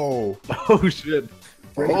 Whoa! Oh shit.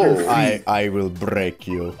 Break your feet. I will break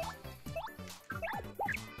you.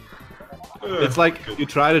 It's like you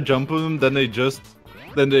try to jump on them, then they just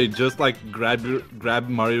like grab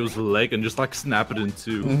Mario's leg and just like snap it in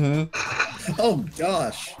two. Mm-hmm. Oh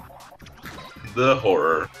gosh. The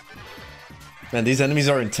horror. Man, these enemies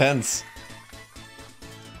are intense.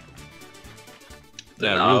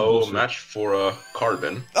 Yeah, real Now bullshit. match for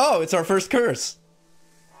Carbon. Oh, it's our first curse.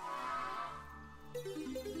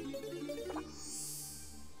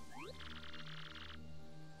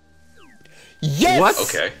 Yes! What?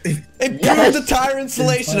 Okay. Improve the tire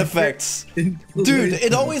installation effects. Dude,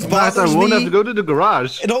 it always Nice, I bothers won't have me. to go to the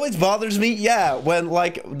garage. It always bothers me, yeah, when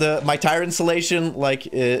like my tire installation like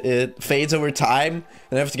it fades over time,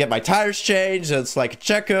 and I have to get my tires changed. And it's like a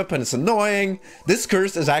checkup, and it's annoying. This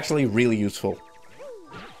curse is actually really useful.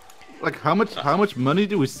 Like how much money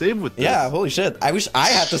do we save with this? Yeah, holy shit! I wish I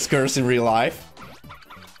had this curse in real life.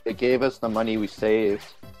 It gave us the money we saved.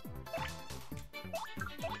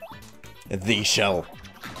 The shell.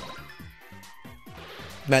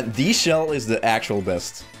 Man, the shell is the actual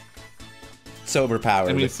best. So overpowered.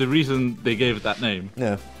 I mean, it's the reason they gave it that name.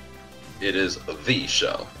 yeah. It is the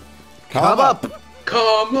shell. Come up.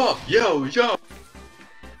 Come up, yo, yo.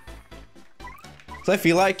 So I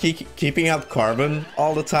feel like keeping up Carbon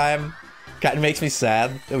all the time kind of makes me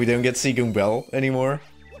sad that we don't get to see Goombell anymore.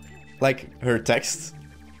 Like, her text.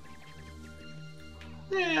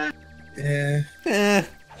 Yeah. Eh.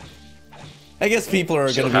 I guess people are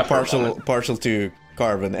She'll gonna be have her moment. partial to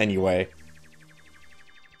Carbon anyway.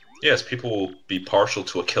 Yes, people will be partial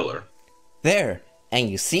to a killer. There, and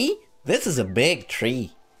you see? This is a big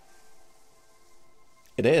tree.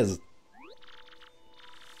 It is.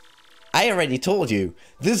 I already told you,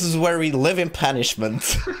 this is where we live in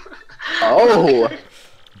punishment. Oh,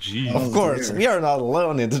 Jeez. Of course, dear. we are not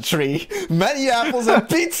alone in the tree. Many apples and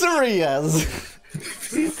pizzerias.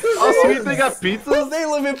 Oh, sweet, they got Well, pizzas? they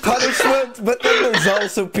live in punishment, but then there's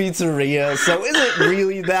also pizzerias, so is it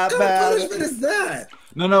really that What bad? punishment is that?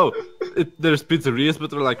 No. There's pizzerias, but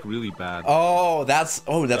they're like really bad. Oh, that's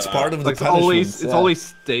part of the Like, punishment. it's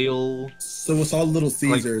always stale. So it's all Little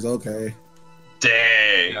Caesars, okay.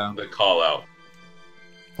 Dang, Yeah. the call out.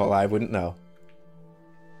 Well, I wouldn't know.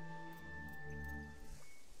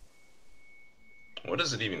 What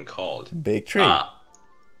is it even called? Big tree. Ah.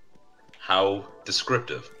 How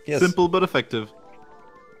descriptive. Yes. Simple but effective.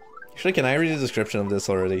 Actually, can I read the description of this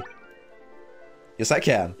already? Yes, I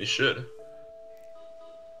can. You should.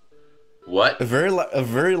 What? A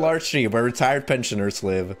very large tree where retired pensioners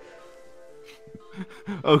live.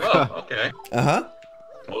 Oh god. Oh, okay. Uh-huh.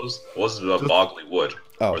 What was the boggly wood?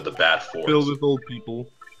 Oh. Or the bad forest? Filled with old people.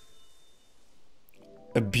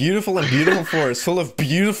 A beautiful and beautiful forest full of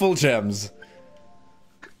beautiful gems.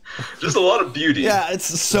 Just a lot of beauty. Yeah, it's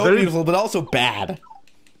so Very- beautiful, but also bad.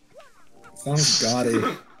 Sounds gaudy.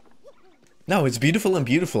 No, it's beautiful and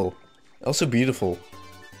beautiful. Also beautiful.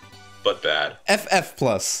 But bad. FF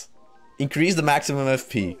plus. Increase the maximum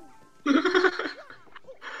FP.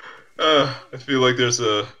 I feel like there's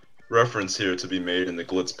a reference here to be made in the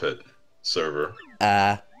Glitz Pit server.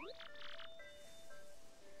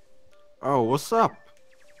 Oh, what's up?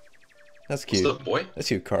 That's cute. What's up, boy? That's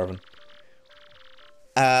cute, Carbon.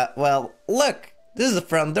 Well, look! This is the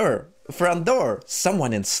front door. Front door.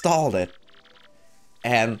 Someone installed it.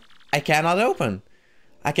 And I cannot open.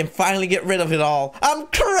 I can finally get rid of it all. I'm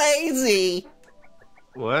crazy! He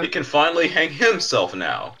What? can finally hang himself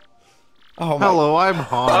now. Oh my... Hello, I'm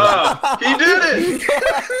Han. Ah, he did it!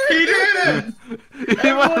 He did it! He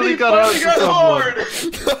finally got out to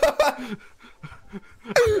someone.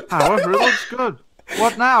 However, it looks good.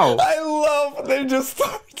 What now? I love they just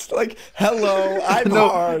start like, hello, I'm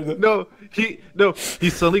hard. No, he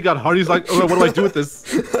suddenly got hard. He's like, oh, what do I do with this?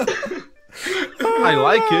 I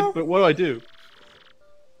like it, but what do I do?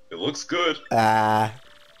 It looks good.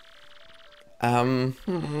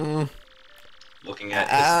 Looking at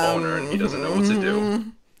his owner and he doesn't know what to do.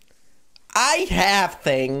 I have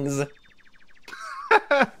things.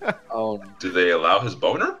 Oh, no. Do they allow his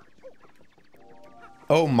boner?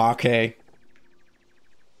 Oh, Make.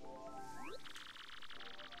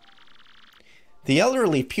 The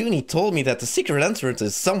elderly puny told me that the secret entrance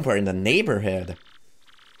is somewhere in the neighborhood.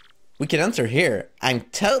 We can enter here, I'm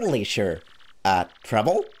totally sure.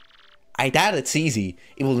 Trouble? I doubt it's easy.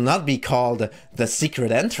 It will not be called the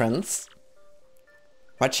secret entrance.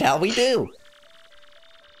 What shall we do?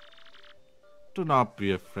 Do not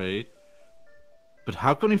be afraid. But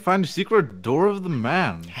how can we find the secret door of the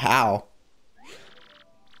man? How?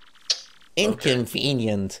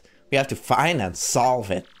 Inconvenient. We have to find and solve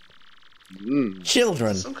it.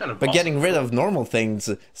 Children, Some kind of but boss. getting rid of normal things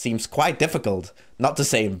seems quite difficult, not to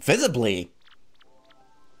say invisibly.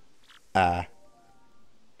 Got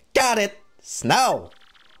it! Snow!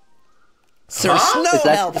 Sir Huh? Snow Is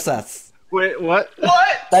that- helps us! Wait, what?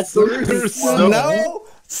 What? That's Snow?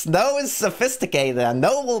 Snow is sophisticated, a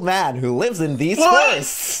noble man who lives in these What?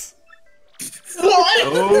 forests. What?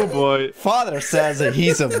 Oh boy. Father says that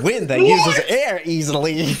he's a wind that uses air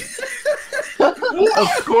easily.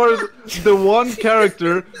 Of course, the one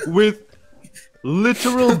character with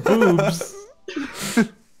literal boobs.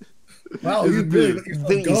 Wow, you really let Do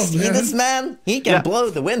yourself you go, see man. this man? He can Yeah. blow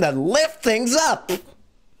the wind and lift things up.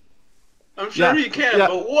 I'm sure Yeah, he can, yeah.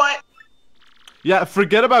 but what? Yeah,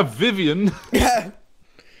 forget about Vivian.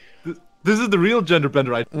 This is the real gender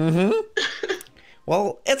bender, right?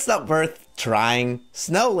 Well, it's not worth trying.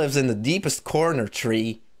 Snow lives in the deepest corner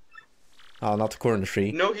tree. Oh, not the corner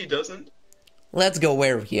tree. No, he doesn't. Let's go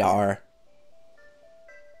where we are.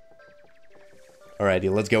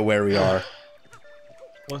 Alrighty, let's go where we are.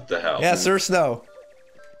 What the hell? Yeah, Sir Snow.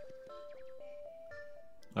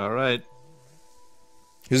 All right.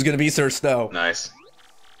 Who's gonna be Sir Snow? Nice.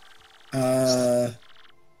 I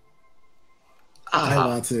Ah.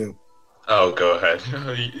 want to. Oh, go ahead.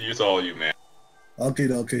 It's all you, man.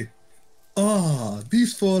 Okay. Ah,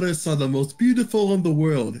 these forests are the most beautiful in the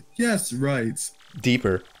world. Yes, right.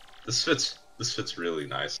 Deeper. This fits really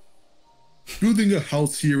nice. Building a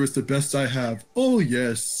house here is the best I have. Oh,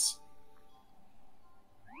 yes.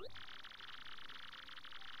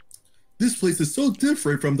 This place is so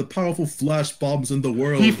different from the powerful flash bombs in the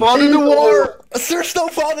world. He fought in the war. Sir Snow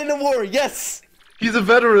fought in the war, yes! He's a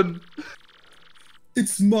veteran.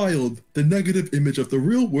 It's mild. The negative image of the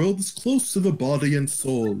real world is close to the body and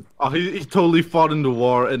soul. Oh, he totally fought in the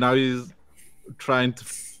war, and now he's trying to.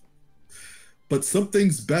 But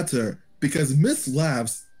something's better, because Miss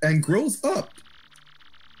laughs and grows up.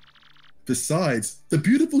 Besides, the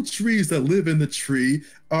beautiful trees that live in the tree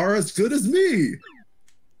are as good as me.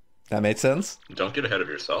 That made sense? Don't get ahead of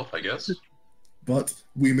yourself, I guess. But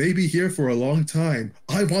we may be here for a long time.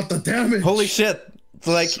 I want the damage. Holy shit. It's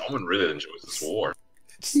like, Someone really enjoys this war.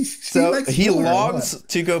 so likes he war a lot. longs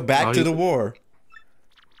to go back Oh, to he- the war.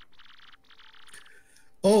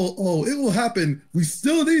 Oh, it will happen. We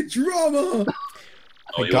still need drama.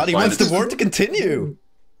 Oh, God, he you'll wants find the war to continue.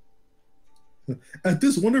 At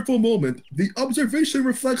this wonderful moment, the observation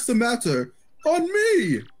reflects the matter on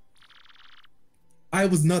me. I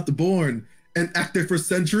was not born and active for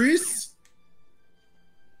centuries.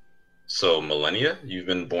 So, millennia? You've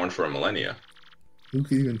been born for a millennia. Who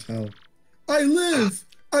can even tell? I live.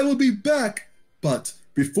 I will be back. But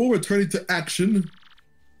before returning to action,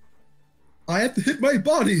 I have to hit my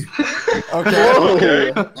body. Okay.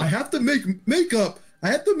 Okay. I have to make makeup. I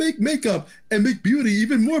have to make makeup and make beauty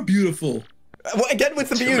even more beautiful. Well, again with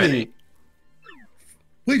the Too beauty. many.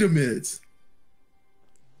 Wait a minute.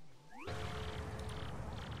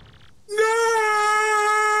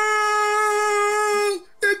 No!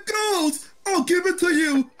 It goes! I'll give it to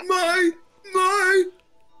you! My!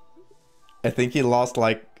 I think he lost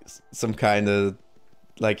like some kind of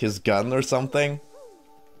like his gun or something.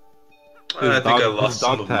 I think I his lost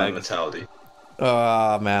some dog of my tags. mentality.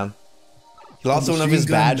 Oh man. He lost A one of his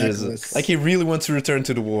machine gun badges. necklace. Like he really wants to return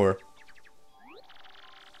to the war.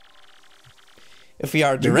 If we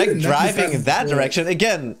are direct necklace driving has in that bullets. direction,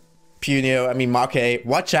 again, Punio, I mean Make,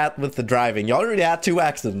 watch out with the driving. You already had 2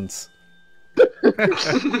 accidents.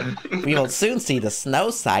 We will soon see the snow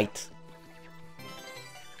sight.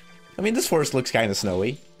 I mean, this forest looks kind of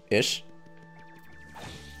snowy-ish.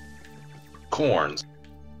 Corns.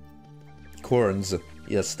 Corns.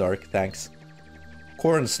 Yes, Stark, thanks.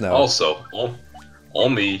 Corn snow. Also,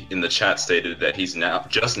 Olmi in the chat stated that he's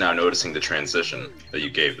just now noticing the transition that you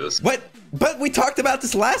gave this. What? But we talked about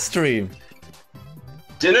this last stream.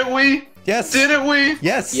 Didn't we? Yes. Didn't we?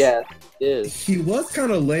 Yes. Yes, it is. He was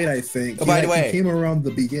kind of late, I think. Oh, by the way, he came around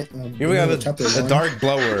the beginning. Here we have chapter a 1. dark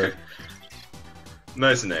blower.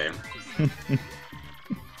 Nice name. I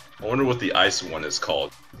wonder what the ice one is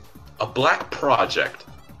called. A black project.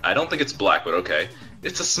 I don't think it's black, but okay.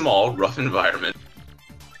 It's a small, rough environment.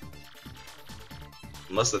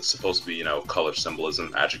 Unless that's supposed to be, you know, color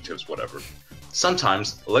symbolism, adjectives, whatever.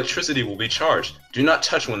 Sometimes, electricity will be charged. Do not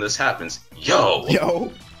touch when this happens. Yo!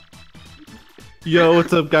 Yo. Yo,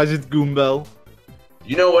 what's up, guys? It's Goombell.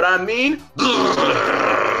 You know what I mean?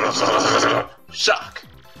 Shock!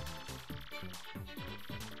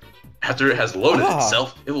 After it has loaded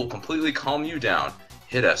itself, it will completely calm you down.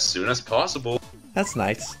 Hit as soon as possible. That's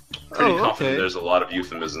nice. Pretty Oh, confident okay. there's a lot of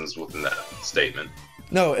euphemisms within that statement.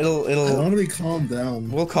 No, it'll I want to be calmed down.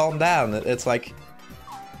 we'll calm down. It's like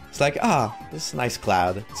this is a nice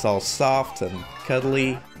cloud. It's all soft and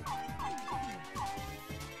cuddly.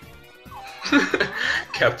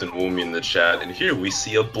 Captain Woomy in the chat, and here we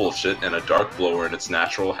see a bullshit and a dark blower in its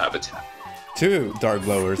natural habitat. 2 dark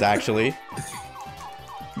blowers actually.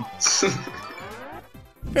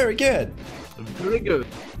 Very good. Very good.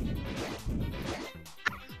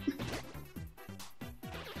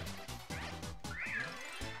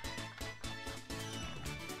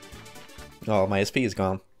 Oh, my SP is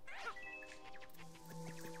gone.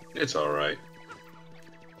 It's alright.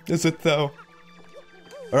 Is it though?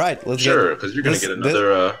 All right, let's Sure, because you're gonna this- get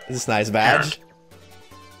another, this nice badge. parent.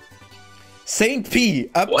 Saint P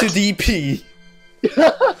up to What? DP.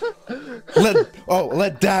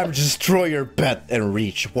 let damage destroy your bet and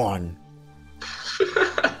reach 1.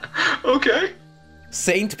 Okay.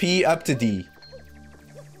 Saint P up to D.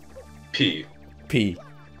 P. P.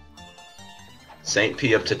 Saint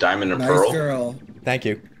P up to Diamond and Nice Pearl. girl. Thank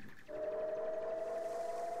you.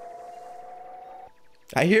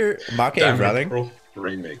 I hear Make Diamond running. and Pearl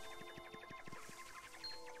remake.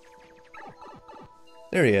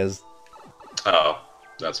 There he is. Oh,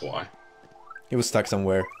 that's why. He was stuck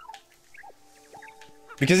somewhere.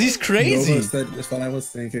 Because he's crazy. Nova said that's what I was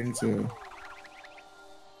thinking too.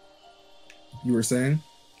 You were saying?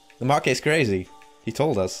 The Make's crazy. He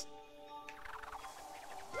told us.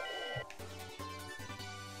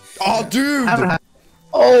 Oh, dude!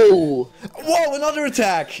 Oh! Whoa, another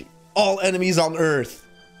attack! All enemies on Earth.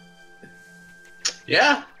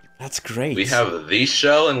 Yeah, That's great. we have the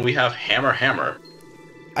shell and we have Hammer Hammer.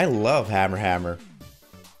 I love Hammer Hammer.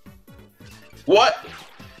 What?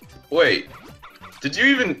 Wait. Did you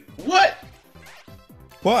even... What?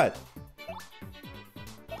 What?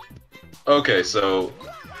 Okay, so...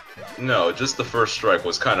 No, just the first strike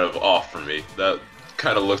was kind of off for me. That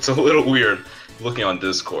kind of looked a little weird looking on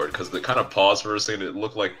Discord, because it kind of paused for a second. It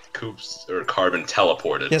looked like Coops or Carbon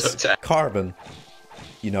teleported. Yes, to- Carbon.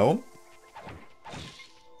 You know?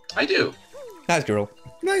 I do. Nice girl.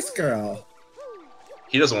 Nice girl.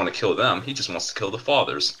 He doesn't want to kill them, he just wants to kill the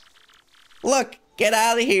fathers. Look, get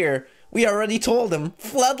out of here. We already told him.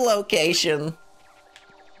 Flood location.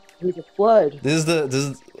 There's a flood. This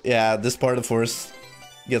part of the forest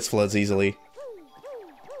gets floods easily.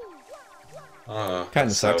 Kinda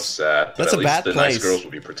That's sucks. So sad. But That's at a least bad the place. nice girls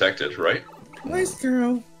will be protected, right? Nice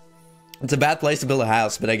girl. It's a bad place to build a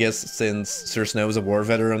house, but I guess since Sir Snow is a war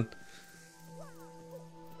veteran,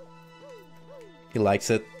 he likes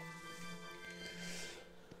it.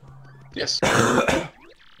 Yes.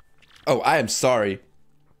 Oh, I am sorry.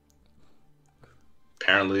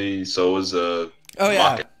 Apparently, so is Oh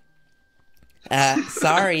yeah. Maka.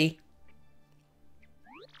 Sorry.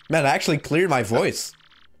 Man, I actually cleared my voice.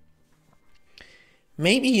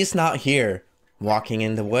 Maybe he's not here. Walking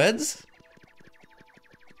in the woods?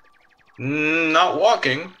 Not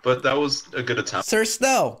walking, but that was a good attempt. Sir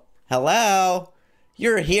Snow, hello?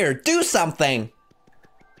 You're here. Do something.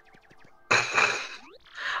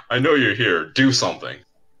 I know you're here. Do something.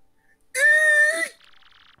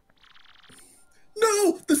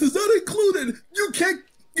 No, this is not included.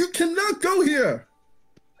 You cannot go here.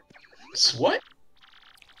 What?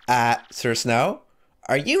 Sir Snow,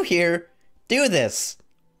 are you here? Do this.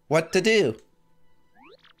 What to do?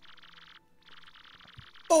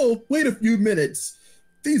 Oh, wait a few minutes.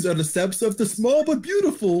 These are the steps of the small but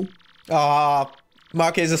beautiful.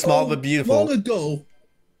 Marquez is small but beautiful. Long ago.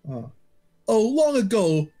 Long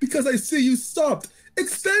ago, because I see you stopped.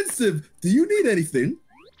 Expensive. Do you need anything?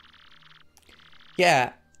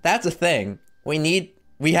 Yeah, that's a thing. We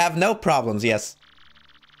have no problems, yes.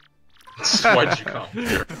 Why did you come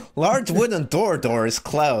here? Large wooden door is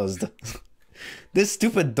closed. This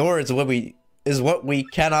stupid door is what we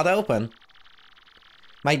cannot open.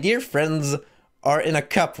 My dear friends are in a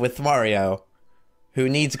cup with Mario, who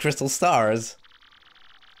needs crystal stars.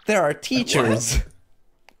 There are teachers.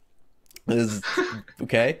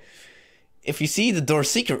 Okay. If you see the door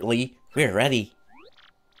secretly, we're ready.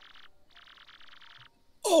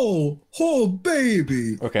 Oh,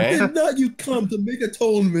 baby. Okay. Did not you come to make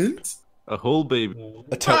atonement? A whole baby.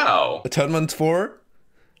 Wow. Atonement for?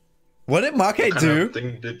 What did Make do?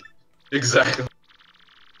 Exactly.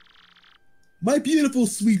 My beautiful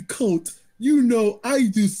sweet coat, you know I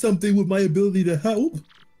do something with my ability to help.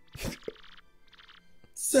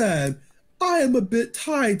 Sad, I am a bit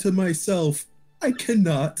tied to myself. I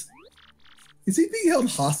cannot. Is he being held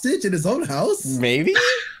hostage in his own house? Maybe?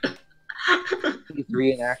 He's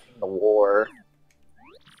reenacting the war.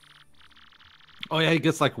 Oh yeah, he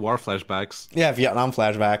gets like war flashbacks. Yeah, Vietnam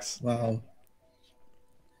flashbacks. Wow.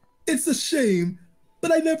 It's a shame,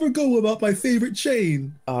 but I never go about my favorite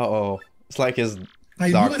chain. Uh-oh. It's like his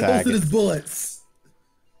I dog knew it tag. hosted his bullets.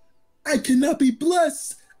 I cannot be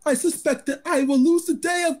blessed. I suspect that I will lose the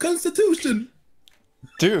day of Constitution.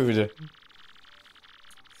 Dude.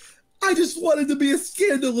 I just wanted to be a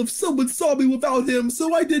scandal if someone saw me without him,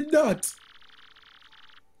 so I did not.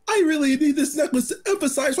 I really need this necklace to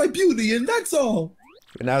emphasize my beauty, and that's all.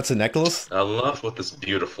 And now it's a necklace? I love with this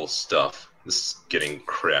beautiful stuff. This is getting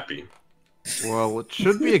crappy. Well, it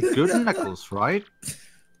should be a good necklace, right?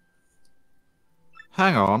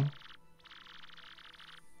 Hang on.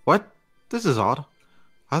 What? This is odd.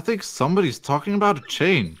 I think somebody's talking about a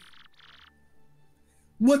chain.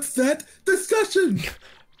 What's that? Discussion!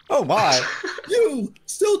 Oh my. You,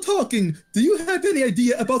 still talking. Do you have any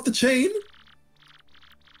idea about the chain?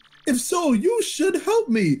 If so, you should help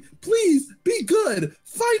me. Please, be good.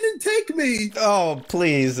 Find and take me. Oh,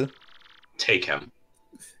 please. Take him.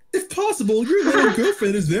 If possible, your little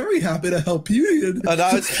girlfriend is very happy to help you. Oh,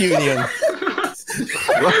 now it's Punion.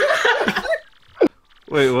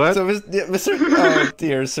 Wait, what? So, Mr. Oh,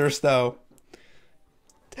 dear, Sir Snow.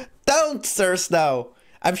 Don't, Sir Snow.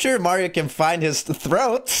 I'm sure Mario can find his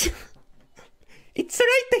throat. It's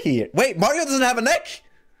right here. Wait, Mario doesn't have a neck?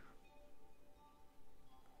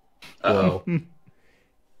 Uh-oh.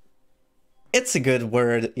 It's a good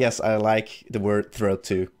word. Yes, I like the word throat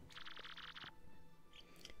too.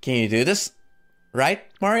 Can you do this? Right,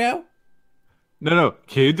 Mario? No.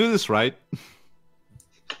 Can you do this right?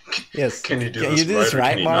 Yes. Can you do Can this you do this right, or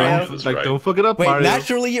can you Mario? not do this Like, right? don't fuck it up, Wait, Mario.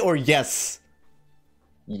 naturally or yes?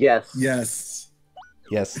 Yes. Yes.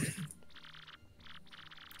 Yes.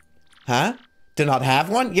 Huh? Do not have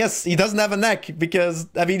one? Yes, he doesn't have a neck because,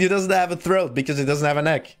 I mean, he doesn't have a throat because he doesn't have a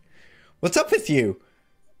neck. What's up with you?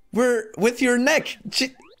 We're with your neck.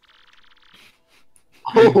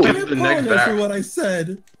 Oh, Give the neck Apologize for back. what I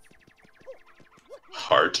said.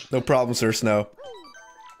 Heart. No problem, Sir Snow.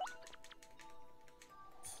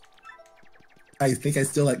 I think I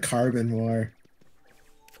still like Carbon more.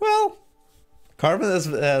 Well, Carbon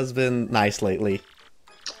has been nice lately.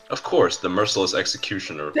 Of course, the merciless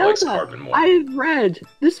executioner likes Zelda, Carbon more. I've read.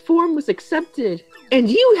 This form was accepted, and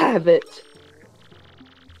you have it.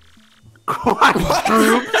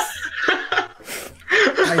 I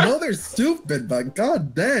know they're stupid, but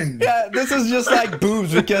god dang. Yeah, this is just like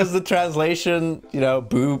boobs because the translation, you know,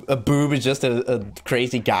 a boob is just a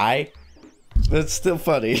crazy guy. It's still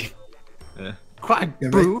funny. Quite Yeah,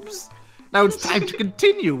 boobs. Now it's time to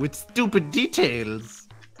continue with stupid details.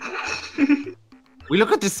 We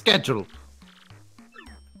look at the schedule.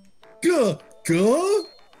 Go.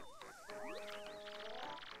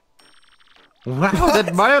 Wow,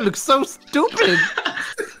 that Mario looks so stupid.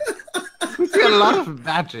 He's got a lot of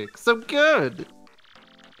magic. So good.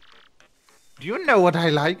 Do you know what I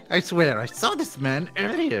like? I swear, I saw this man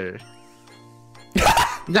earlier.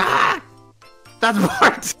 Ah! That's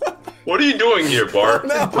Bart. What are you doing here, Bart?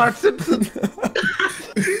 No. Bart Simpson.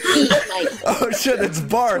 Oh shit, it's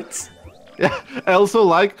Bart. Yeah, I also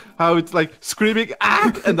like how it's like screaming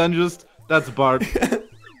ah, and then just that's Bart.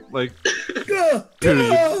 Like,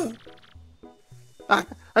 period.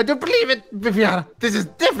 I don't believe it, Viviana. This is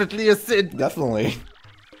definitely a sin. Definitely.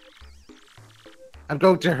 I'm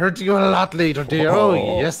going to hurt you a lot later, dear. Oh.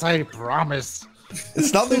 Oh, yes, I promise.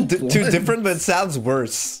 It's not too different, but it sounds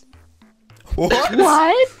worse. What?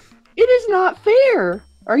 What? It is not fair.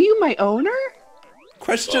 Are you my owner?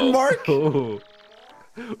 Question mark? Oh.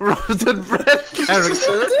 Roasted bread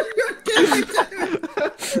character.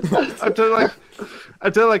 I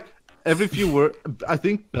tell like every few words. I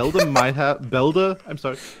think Belda might have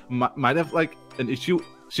might have like an issue.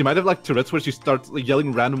 She might have like Tourette's where she starts like,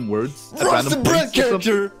 yelling random words at random Roasted bread points or something.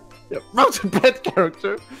 character! Yeah, roasted bread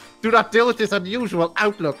character. Do not deal with this unusual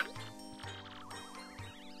outlook.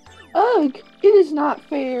 Ugh, it is not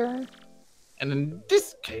fair. And in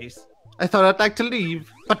this case, I thought I'd like to leave,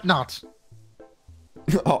 but not.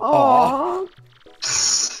 Aw.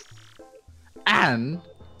 Aww. And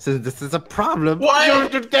since this is a problem, Why? you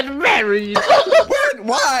should get married.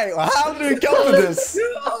 Why? How did we come to this?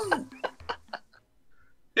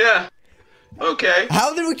 Yeah. Okay.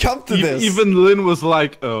 How did we come to this? Even Lynn was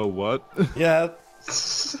like, "Oh, what?" Yeah.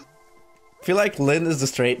 I feel like Lynn is the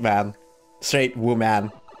straight man. Straight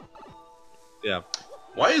woman. Yeah.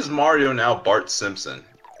 Why is Mario now Bart Simpson?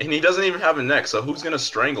 And he doesn't even have a neck, so who's gonna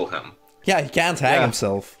strangle him? Yeah, he can't hang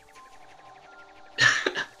himself.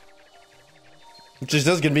 Which is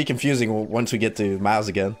just gonna be confusing once we get to Miles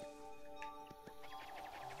again.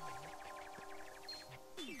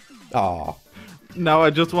 Aw. Now I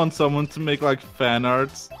just want someone to make like fan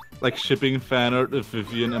arts, like shipping fan art of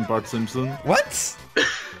Vivian and Bart Simpson, What?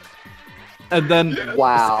 and then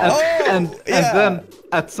Wow. and yeah. then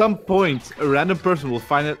at some point a random person will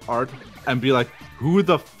find that art and be like, "Who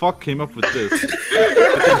the fuck came up with this?"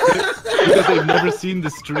 Because they've never seen the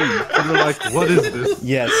stream, and they're like, "What is this?"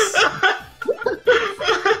 Yes.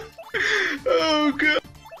 Oh god.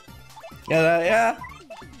 Yeah.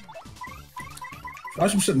 I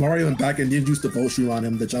should put Mario in back and then use the vote shoe on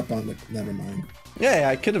him to jump on. Like, never mind. Yeah,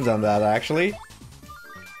 I could have done that actually.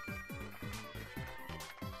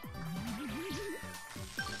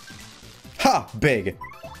 Ha! Big.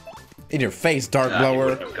 In your face, Dark He Blower.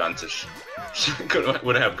 wouldn't have gone to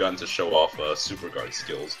wouldn't have gone to show off super guard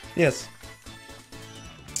skills. Yes.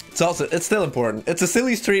 It's still important. It's a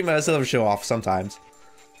silly stream, but I still have to show off sometimes.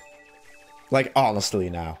 Like, honestly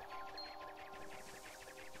now.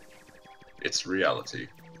 It's reality.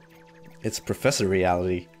 It's Professor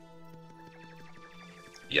Reality.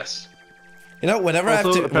 Yes. You know, whenever I have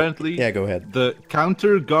Also, to... apparently, Yeah, go ahead. the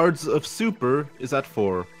counter guards of Super is at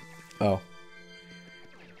 4. Oh.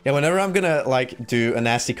 Yeah, whenever I'm gonna, like, do a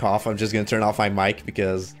nasty cough, I'm just gonna turn off my mic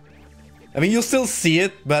because... I mean, you'll still see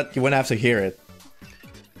it, but you won't have to hear it.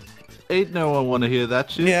 Ain't no one wanna hear that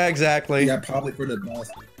shit. Yeah, exactly. Yeah, probably for the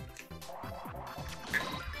best.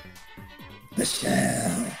 The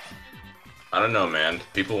shell. I don't know, man.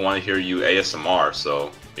 People want to hear you ASMR,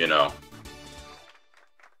 so, you know.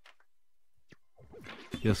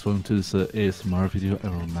 Yes, welcome to this ASMR video. I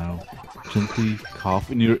will now gently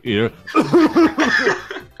cough in your ear.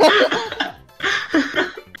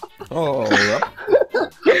 Oh,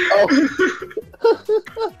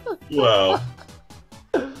 Wow.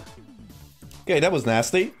 okay, that was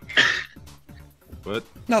nasty. What?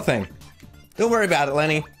 Nothing. Don't worry about it,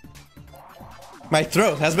 Lenny. My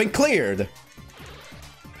throat has been cleared.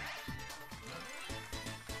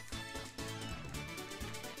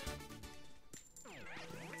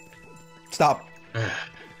 Stop.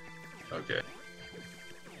 Okay.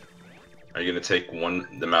 Are you gonna take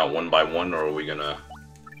them out one by one, or are we gonna...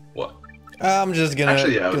 What? I'm just gonna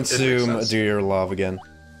Actually, yeah, it makes consume sense. Do Your Love again.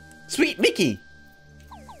 Sweet Mickey!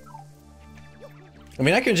 I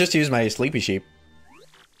mean, I can just use my Sleepy Sheep.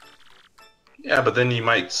 Yeah, but then you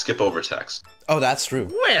might skip over text. Oh, that's true.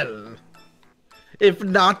 Well, if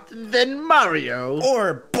not, then Mario.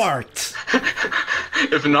 Or Bart!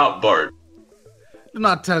 If not Bart. Do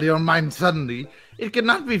not tell your mind suddenly. It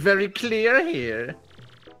cannot be very clear here.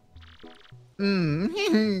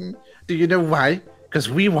 Do you know why? Because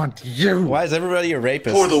we want you. Why is everybody a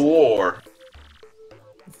rapist? For the war.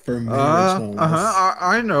 For marriage, no less.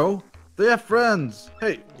 I know. They are friends.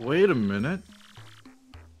 Hey, wait a minute.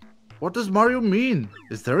 What does Mario mean?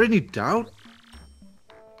 Is there any doubt?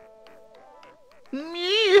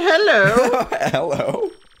 Hello. Hello?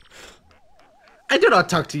 I do not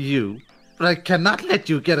talk to you, but I cannot let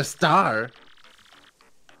you get a star.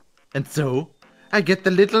 And so, I get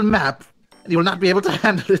the little map, and you will not be able to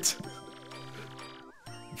handle it.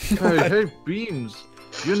 Hey, Beans.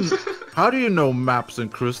 How do you know maps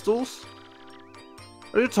and crystals?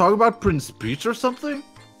 Are you talking about Prince Peach or something?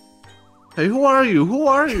 Hey, who are you? Who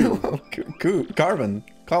are you? Carbon,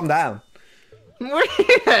 calm down.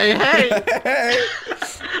 Hey! Hey.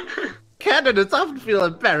 Candidates often feel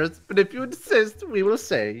embarrassed, but if you insist, we will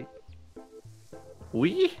say.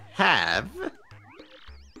 We have.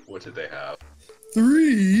 What did they have?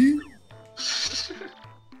 3.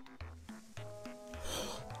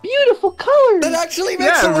 Beautiful colors. That actually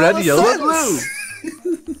makes a lot red, of yellow, sense.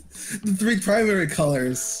 blue. The 3 primary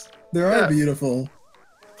colors. They are Yeah. beautiful.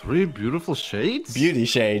 3 beautiful shades? Beauty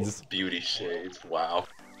shades. Beauty shades. Wow.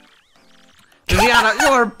 Viviana,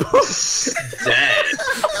 you're Dead.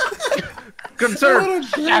 concerned.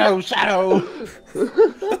 Shadow.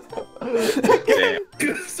 Damn.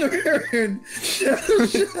 Concern.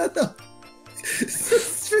 Shadow.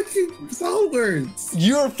 It's freaking solid words.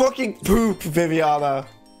 You're fucking poop, Viviana.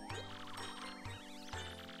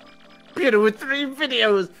 Peter with 3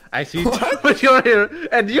 videos. I see but you're here,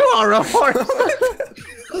 and you are a horse.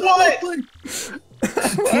 What?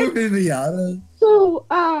 Poor Viviana. So,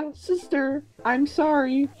 sister, I'm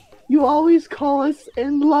sorry. You always call us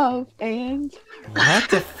in love, and What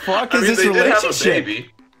the fuck I is mean, this they did have a relationship?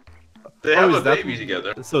 baby. They have is a that- baby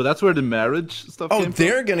together. So that's where the marriage stuff Oh, came from?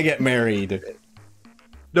 they're gonna get married.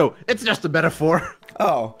 No. It's just a metaphor.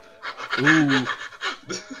 Oh. Ooh.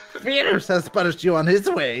 Peters has punished you on his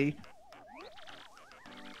way.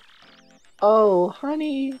 oh,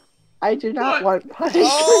 honey, I do not What? want punishment.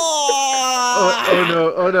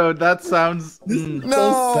 Oh, Oh no, that sounds... This is mm.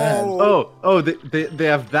 so sad. Oh, they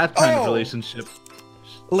have that kind of Oh. relationship.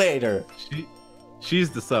 Later. She's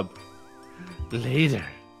the sub. Later.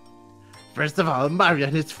 First of all, Mario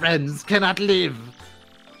and his friends cannot live.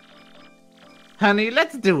 Honey,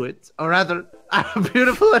 let's do it. Or rather, I'm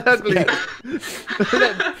beautiful and ugly.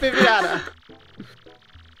 Viviana.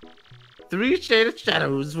 3 shaded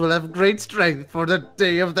shadows will have great strength for the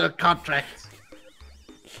day of their contract.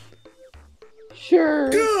 Sure.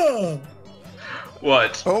 Gah!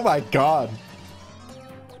 What? Oh my god.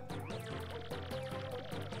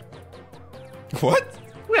 What?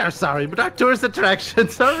 We are sorry, but our tourist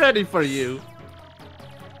attractions are ready for you.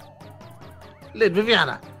 Lid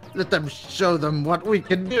Viviana, let them show them what we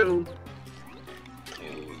can do.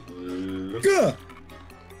 Gah!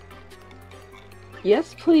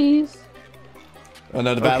 Yes, please. Oh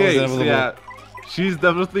no, the battle is Okay, so inevitable. yeah. She's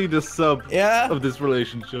definitely the sub Yeah. of this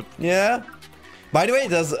relationship. Yeah. By the way,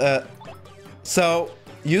 does so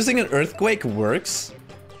using an earthquake works,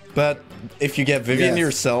 but if you get Vivian Yes.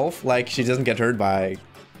 yourself, like she doesn't get hurt by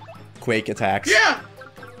quake attacks. Yeah.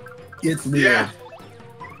 It's weird. Yeah.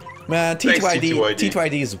 Man, Thanks, TTYD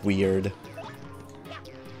TTYD. is weird.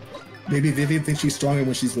 Maybe Vivian thinks she's stronger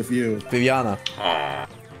when she's with you. Viviana. Aw.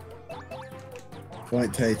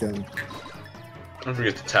 Point taken. Don't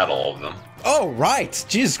forget to tattle all of them. Oh right,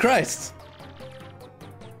 Jesus Christ.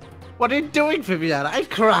 What are you doing, Viviana? I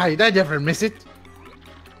cried. I never miss it.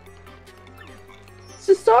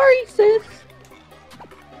 So sorry, sis.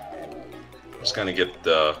 Just gonna get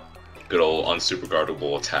the good old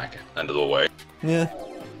unsuperguardable attack out of the way. Yeah.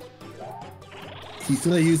 He's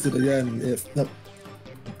gonna use it again if no,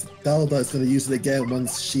 Dalda's gonna use it again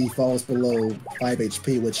once she falls below 5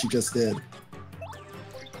 HP, which she just did.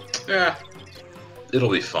 Yeah. It'll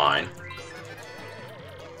be fine.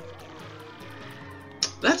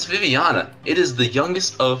 That's Viviana. It is the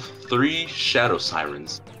youngest of 3 Shadow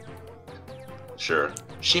Sirens. Sure.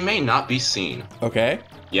 She may not be seen. Okay.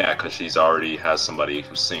 Yeah, because she's already has somebody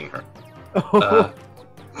who's seeing her. Oh,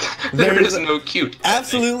 There There's is no cute.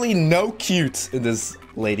 absolutely no cute in this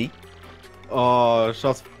lady. oh,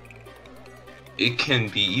 shots. It can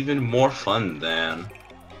be even more fun than...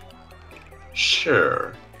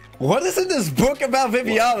 Sure. What is in this book about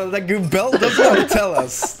Viviana that Goombell doesn't want to tell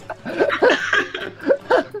us?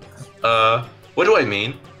 What do I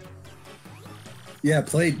mean? Yeah,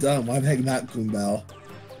 play dumb. Why the heck not, Goombell?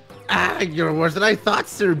 Ah, you're worse than I thought,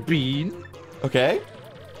 Sir Bean. Okay.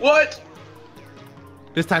 What?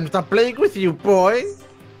 It's time to stop playing with you, boy.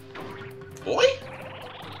 Boy?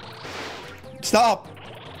 Stop.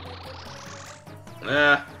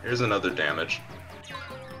 Here's another damage.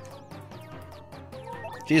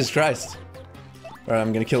 Jesus Christ. Alright,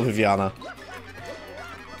 I'm gonna kill Viviana.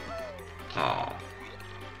 Aw.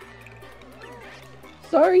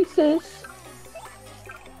 Sorry, sis.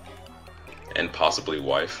 And possibly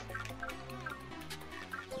wife.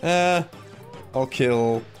 I'll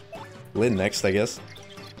kill Lynn next, I guess.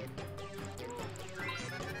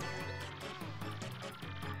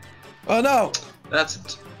 Oh no!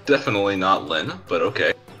 That's definitely not Lynn, but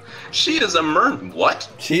okay. She is a mermaid. What?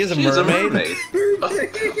 She is a She is a mermaid.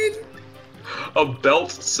 mermaid. A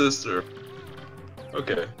belt sister.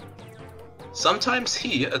 Okay. Sometimes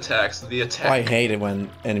he attacks the Oh, attack. I hate it when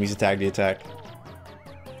enemies attack the attack.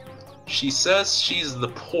 She says she's the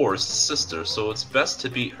poorest sister, so it's best to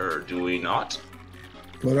beat her, do we not?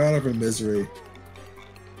 Put her out of her misery.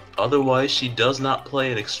 Otherwise, she does not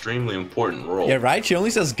play an extremely important role. Yeah, right? She only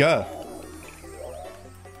says "guh."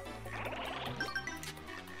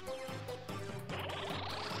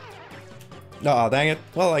 Oh, dang it.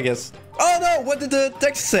 Well, I guess. Oh no! What did the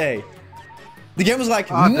text say? The game was like,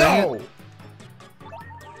 Oh, dang no!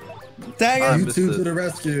 Dang it! You missed two it. to the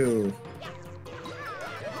rescue.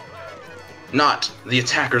 Not. The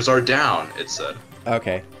attackers are down, it said.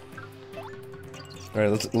 Okay.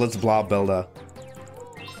 Alright, let's blob Belda.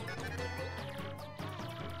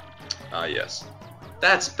 Ah, yes.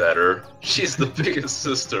 That's better. She's the biggest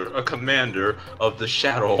sister, a commander of the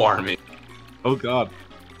Shadow Army. Oh god.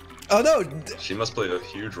 Oh no! She must play a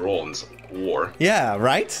huge role in this war. Yeah,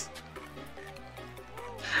 right?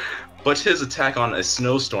 But his attack on a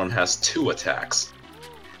snowstorm has 2 attacks.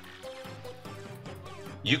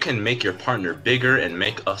 You can make your partner bigger and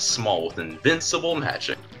make us small with invincible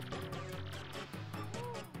magic.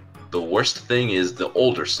 The worst thing is the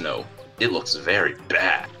older snow. It looks very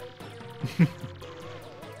bad.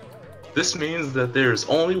 This means that there's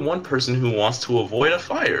only one person who wants to avoid a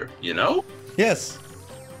fire, you know? Yes.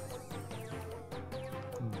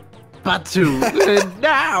 Batu,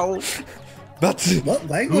 now! But What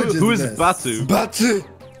language Who is is this? Batu?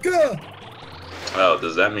 Gah! Oh,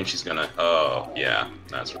 does that mean she's gonna... Oh, yeah,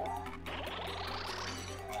 that's right.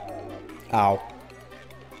 Ow.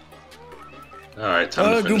 Alright, time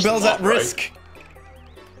Oh, to finish Goombell's them at off, right? risk.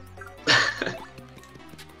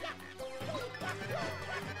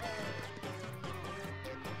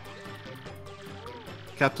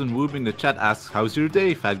 Captain Woob in the chat asks, "How's your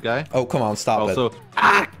day, fat guy?" Oh, come on, stop Also, it.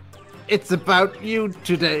 Ah! It's about you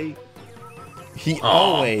today. He Aw.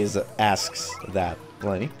 always asks that,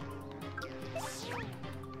 Lenny.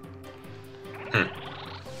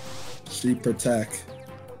 She protect.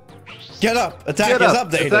 Get up! Attack get is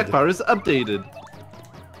up! updated! Attack power is updated.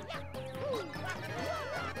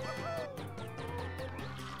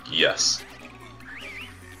 Yes.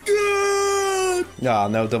 Good! No,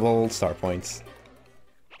 no double star points.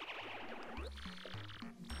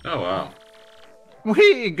 Oh, wow.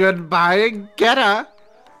 We goodbye, get her.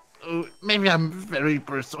 Oh, maybe I'm very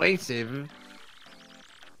persuasive.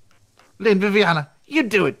 Lynn, Viviana, you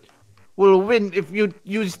do it. We'll win if you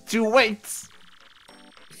use 2 weights.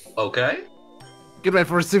 Okay. Get ready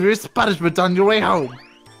for a serious punishment on your way home.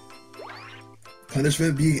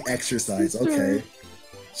 Punishment being exercise. Okay.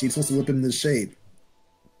 She's supposed to whip into shape.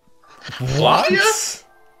 Flavia?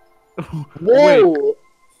 Whoa!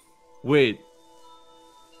 Wait.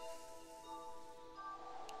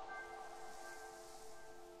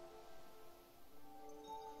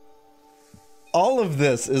 All of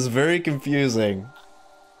this is very confusing.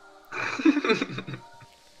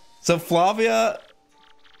 So Flavia...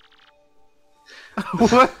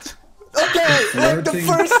 What? Okay, like the Flirting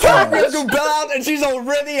first time we touch. go out and she's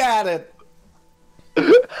already at it.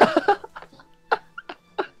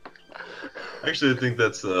 Actually, I think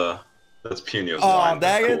that's Punio's Aw, line.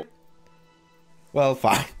 dang Cool. it. Well,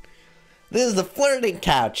 fine. This is the flirting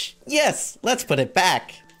couch. Yes, let's put it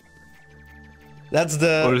back. That's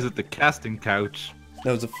the... Or is it the casting couch?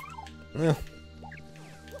 No, it's a... yeah.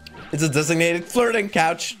 It's a designated flirting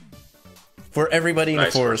couch. For everybody in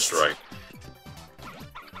Nice the forest. first strike.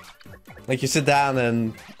 Like, you sit down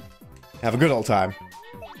and... have a good old time.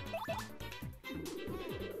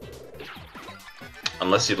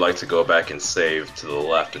 Unless you'd like to go back and save to the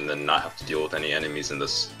left and then not have to deal with any enemies in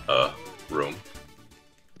this room.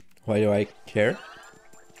 Why do I care?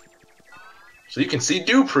 So you can see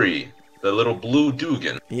Dupree, the little blue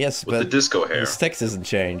Dugan Yes, with the but disco hair. his text isn't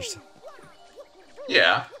changed.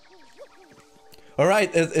 Yeah.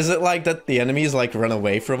 Alright, is it like that the enemies, like, run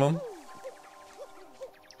away from him?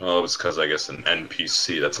 Oh, it's because I guess an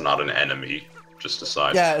NPC that's not an enemy. Just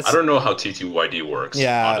aside. Yeah, it's- I don't know how TTYD works.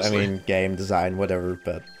 Yeah, honestly. I mean, game design, whatever,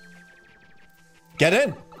 but... Get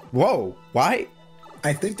in! Whoa, why?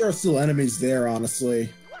 I think there are still enemies there, honestly.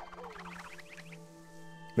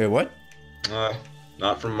 Wait, what?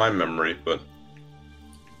 Not from my memory, but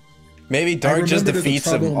Maybe Dark just remember there's a defeats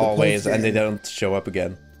trouble him in the always, and they post-game. don't show up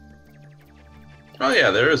again. oh yeah,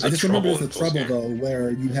 there is a I just trouble. remember in there's a trouble post-game. though, where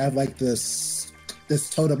you have like this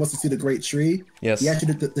toad that wants to see the great tree. Yes. He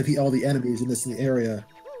actually defeat all the enemies in this area.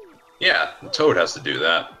 Yeah, Toad has to do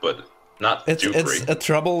that, but not It's Dupree. a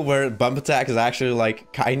trouble where bump attack is actually,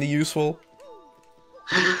 like, kinda useful.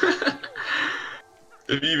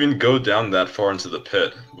 If you even go down that far into the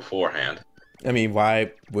pit beforehand. I mean,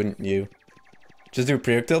 why wouldn't you? Just do a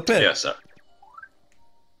projectile pit. Yes, sir.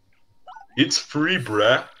 It's free,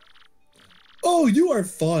 bruh. Oh, you are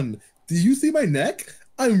fun. Do you see my neck?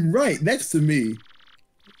 I'm right next to me.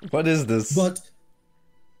 What is this?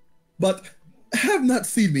 But have not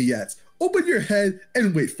seen me yet. Open your head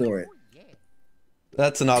and wait for it.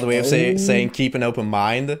 That's another way of saying keep an open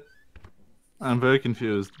mind. I'm very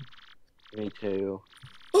confused. Me too.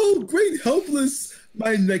 Oh, great helpless.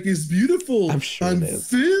 My neck is beautiful. I'm sure I'm it is.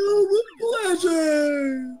 filled with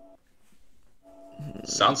pleasure.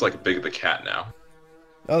 Sounds like Big the Cat now.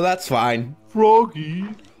 Oh, that's fine. Froggy.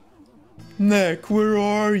 Neck, where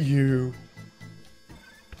are you?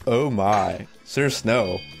 Oh my. Sir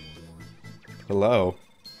Snow. Hello.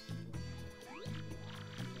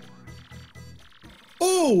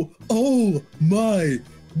 Oh my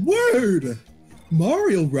word.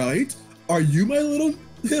 Mario, right? Are you my little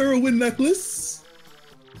heroine necklace?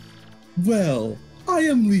 Well, I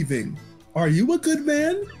am leaving. Are you a good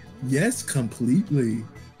man? Yes, completely.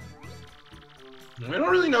 We don't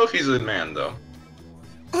really know if he's a man, though.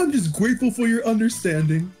 I'm just grateful for your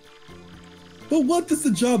understanding. But what does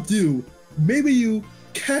the job do? Maybe you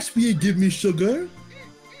catch me and give me sugar?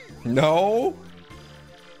 No?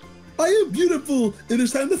 I am beautiful. It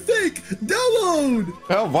is time to think. Download.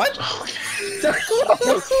 Oh, what?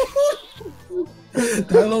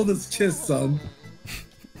 Download this kiss, son.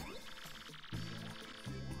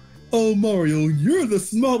 Oh, Mario, you're the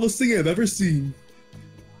smallest thing I've ever seen.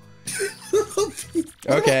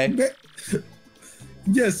 Okay.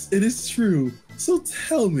 Yes, it is true. So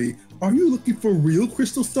tell me, are you looking for real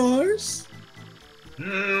crystal stars?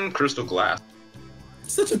 Crystal glass.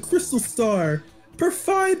 Such a crystal star.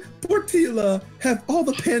 Perfide Portilla have all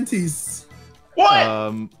the panties.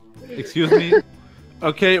 What? Excuse me.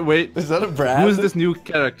 Okay, wait. Is that a Brad? Who is this new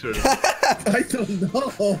character? I don't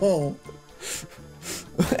know.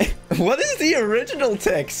 What is the original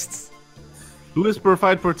text? Who is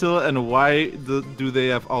Perfide Portilla and why do they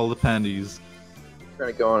have all the panties?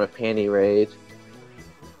 Trying to go on a panty raid.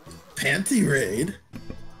 Panty raid?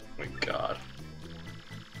 Oh my god.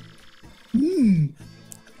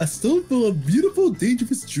 A stone full of beautiful,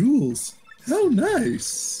 dangerous jewels. How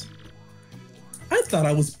nice. I thought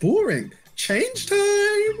I was boring. Change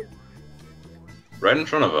time! Right in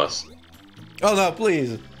front of us. Oh no,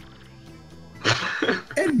 please.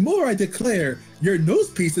 And more I declare, your nose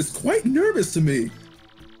piece is quite nervous to me.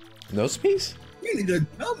 Nose piece? You need a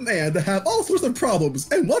dumb man to have all sorts of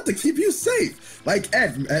problems and want to keep you safe, like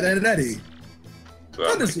Ed and Eddie. Oh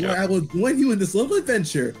That my is why God. I will join you in this little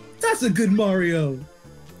adventure. That's a good Mario.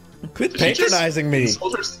 Quit Did he just patronizing me.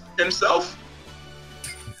 insult himself?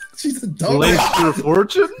 She's a dumb Blaze man. your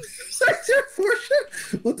fortune?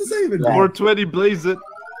 What does that even mean? 420, blaze it.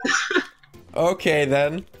 Okay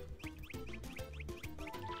then.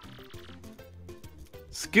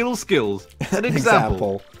 Skills. An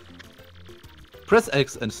example. Press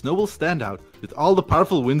X and Snow will stand out with all the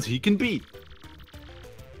powerful winds he can beat.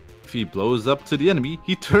 If he blows up to the enemy,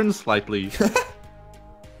 he turns slightly.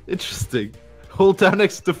 Interesting. Hold down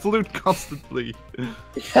X to flute constantly.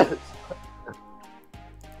 Yes.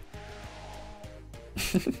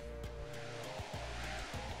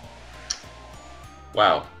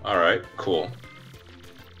 Wow. Alright, cool.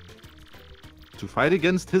 To fight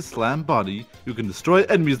against his slam body, you can destroy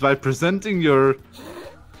enemies by presenting your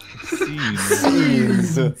scenes.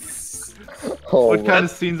 Oh, What kind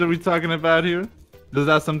of scenes are we talking about here? Does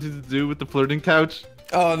that have something to do with the flirting couch?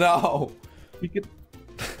 Oh no.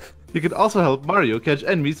 You could also help Mario catch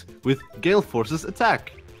enemies with Gale Force's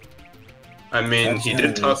attack. I mean, he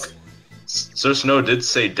did talk. Sir Snow did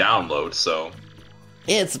say download, so.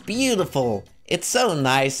 It's beautiful. It's so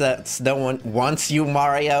nice that no one wants you,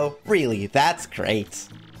 Mario. Really, that's great.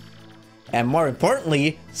 And more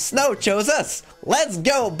importantly, Snow chose us. Let's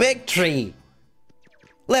go, Big Tree.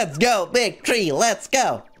 Let's go, Big Tree. Let's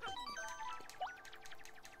go.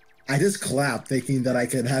 I just clapped thinking that I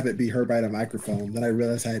could have it be heard by the microphone. Then I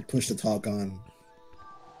realized I had pushed the talk on.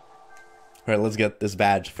 Alright, let's get this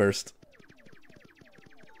badge first.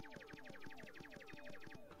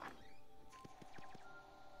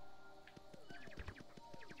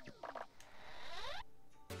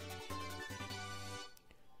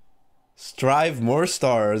 Strive more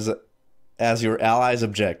stars as your allies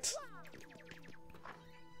object.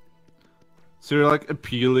 So you're like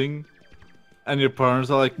appealing, and your partners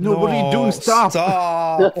are like, "No, what are you doing? Stop!"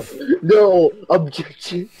 Stop! No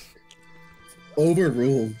objection.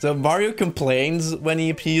 Overruled. So Mario complains when he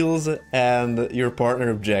appeals, and your partner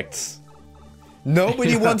objects.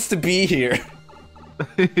 Nobody Yeah. wants to be here.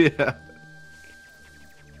 Yeah.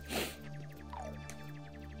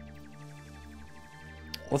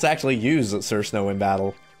 Let's actually use Sir Snow in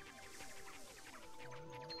battle.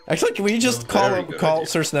 Actually, can we just call idea.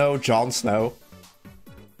 Sir Snow Jon Snow?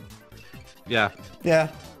 Yeah. Yeah.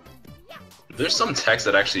 There's some text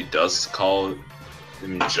that actually does call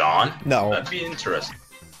him John. No. That'd be interesting.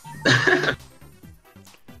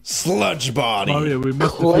 Sludge body. Mario, we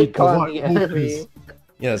must Click defeat the on White the Wolf. enemy.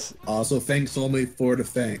 Yes. Also, thanks only for the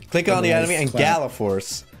thank. Click on the enemy and Otherwise,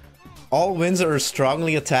 Galaforce. All winds are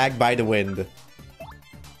strongly attacked by the wind.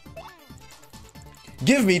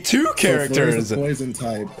 Give me 2 So characters. Flurry's a poison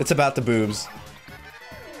type. It's about the boobs.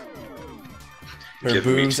 Her Give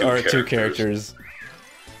me boobs 2 are 2 characters. characters.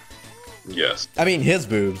 Yes. I mean, his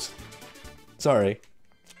boobs. Sorry.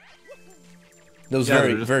 That was Yeah, they're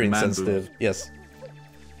very, just very man insensitive. Yes.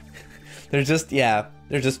 They're just, yeah,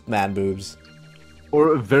 they're just man boobs.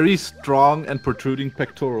 Or very strong and protruding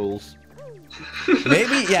pectorals.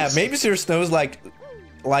 Maybe, yeah, maybe Sir Snow's like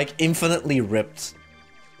infinitely ripped.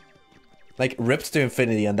 Like, ripped to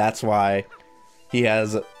infinity, and that's why he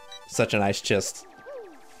has such a nice chest.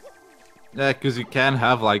 Yeah, because you can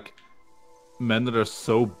have like men that are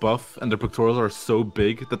so buff and their pectorals are so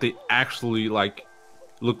big that they actually like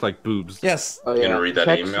look like boobs. Yes. Oh You yeah. gonna read that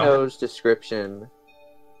Check email? Snow's description.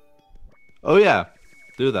 Oh yeah,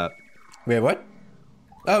 do that. Wait, what?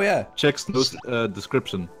 Oh, yeah. Check Snow's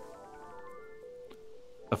description.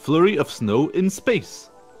 A flurry of snow in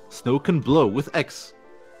space. Snow can blow with X.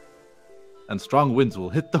 And strong winds will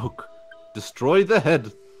hit the hook. Destroy the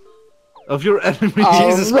head of your enemy.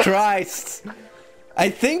 Jesus Christ! I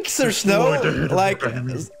think Sir Snow, like,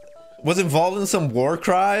 was involved in some war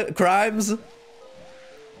crimes.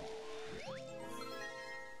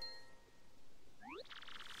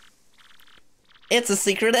 It's a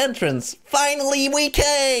secret entrance! Finally we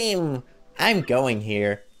came! I'm going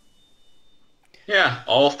here. Yeah,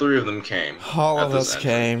 all 3 of them came. All at of this us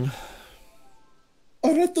entrance. came.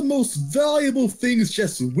 Are not the most valuable things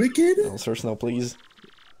just wicked? Oh, Sir Snow, please.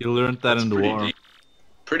 You learned that That's in the pretty war. deep.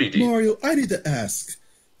 Pretty deep. Mario, I need to ask.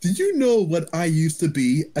 Did you know what I used to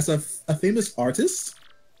be as a famous artist?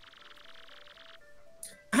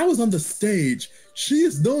 I was on the stage. She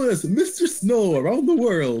is known as Mr. Snow around the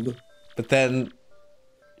world. But then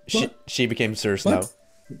she became Sir Snow.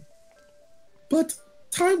 But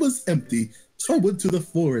time was empty, so I went to the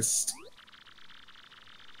forest.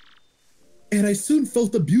 And I soon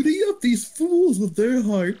felt the beauty of these fools with their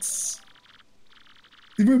hearts.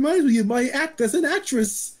 It reminds me of my act as an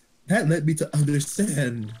actress. That led me to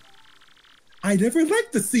understand. I never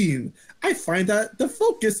liked the scene. I find that the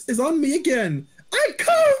focus is on me again. I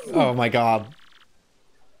come! Oh my god.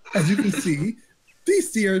 As you can see,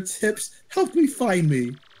 these dear tips helped me find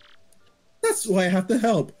me. That's why I have to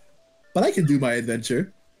help. But I can do my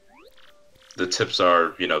adventure. The tips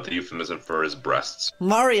are, you know, the euphemism for his breasts.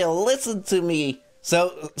 Mario, listen to me.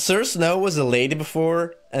 So, Sir Snow was a lady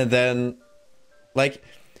before, and then, like,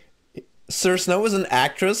 Sir Snow was an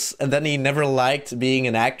actress, and then he never liked being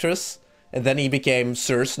an actress, and then he became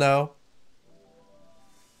Sir Snow.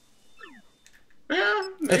 Yeah,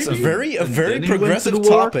 maybe. It's a very then he went to progressive the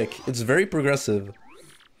war? topic. It's very progressive.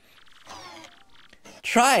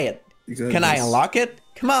 Try it. Because Can I unlock it?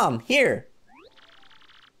 Come on, here.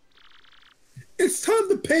 It's time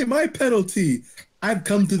to pay my penalty. I've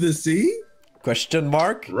come to the sea. Question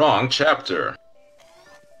mark? Wrong chapter.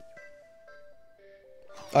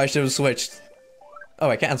 Oh, I should have switched. Oh,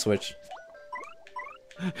 I can't switch.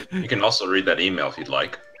 You can also read that email if you'd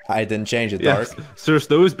like. I didn't change it, Yes, Dark. Sir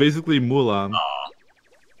Snow is basically Mulan.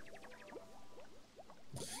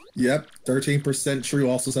 Yep, 13% true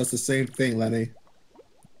also says the same thing, Lenny.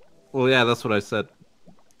 Well, yeah, that's what I said.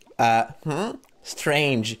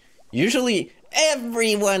 Strange. Usually,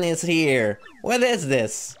 everyone is here. What is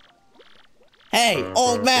this? Hey,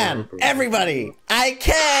 old man! Everybody! I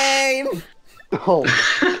came! Oh, We're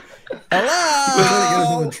trying to get us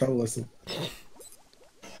Hello! in trouble, listen.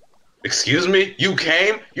 Excuse me? You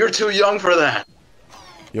came? You're too young for that.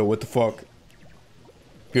 Yo, what the fuck?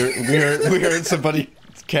 We heard somebody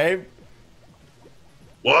came?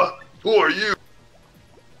 What? Who are you?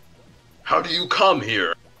 How do you come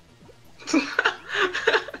here?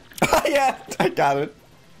 Yeah, I got it.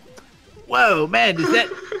 Whoa, man,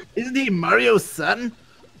 isn't he Mario's son?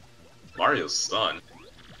 Mario's son.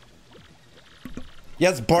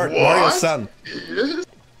 Yes, Bart, What? Mario's son. Yes?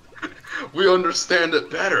 We understand it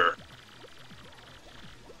better.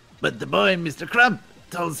 But the boy, Mr. Crump,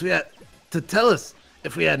 told us to tell us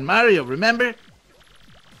if we had Mario, remember?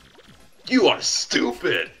 You are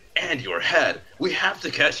stupid. And your head. We have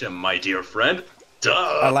to catch him, my dear friend.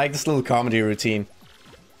 Duh. I like this little comedy routine.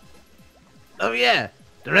 Oh yeah,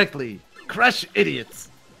 directly. Crush idiots.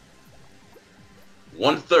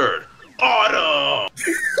 1/3. Autumn!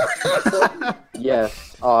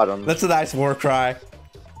 Yes, autumn. That's a nice war cry.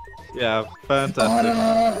 Yeah, fantastic.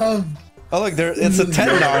 Autumn! Oh look, there it's a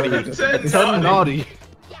 10 naughty. 10 naughty.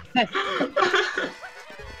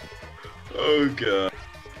 Oh god.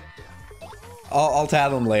 I'll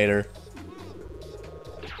tab him later.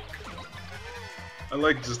 I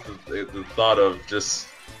like just the thought of just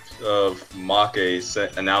Make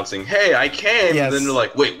announcing, "Hey, I came," Yes. and then they're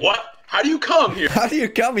like, "Wait, what? How do you come here?" How do you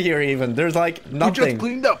come here even? There's like We just nothing.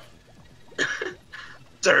 cleaned up.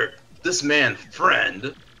 Sir, this man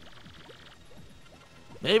friend.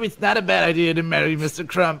 Maybe it's not a bad idea to marry Mr.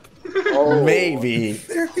 Crump. Oh, Maybe.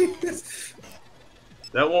 There he is.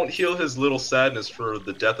 That won't heal his little sadness for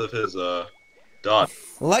the death of his daughter.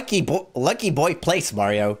 Lucky boy place,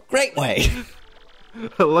 Mario. Great way.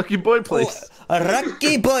 Lucky boy place. A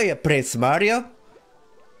lucky boy place, Mario.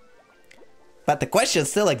 But the question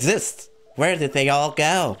still exists. Where did they all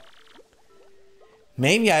go?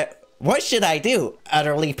 What should I do?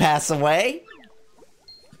 Utterly pass away?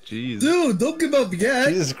 Jeez. Dude, don't give up yet.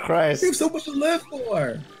 Jesus Christ. You have so much to live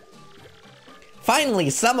for. Finally,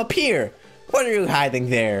 some appear. What are you hiding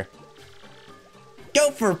there? Go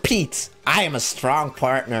for Pete. I am a strong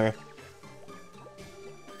partner.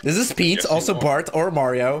 Is this Pete, Yes, you also are. Bart, or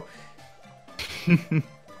Mario?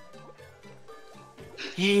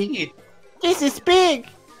 Hey, This is big.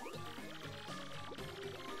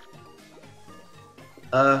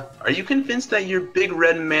 are you convinced that your big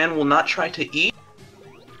red man will not try to eat?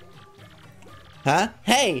 Huh?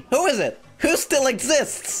 Hey, who is it? Who still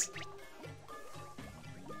exists?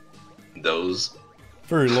 Those.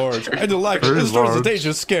 Very large. I don't like Very it. This story's a large.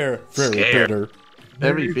 dangerous scare. Very Scare. bitter.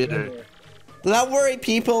 Very bitter. Do not worry,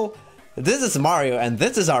 people. This is Mario, and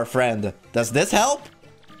this is our friend. Does this help?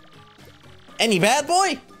 Any bad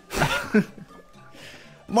boy?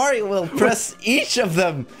 Mario will press each of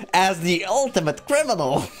them as the ultimate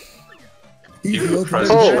criminal. He's You the ultimate press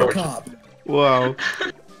bad charge. cop. Wow.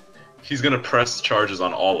 He's gonna press charges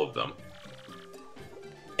on all of them.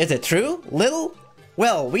 Is it true, Little?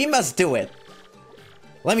 Well, we must do it.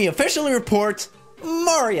 Let me officially report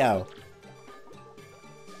Mario.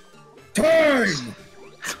 Time!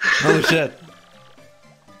 Holy shit.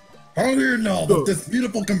 How do you know that this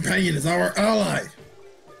beautiful companion is our ally?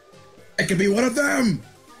 It could be one of them!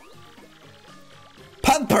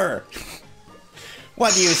 Pumper!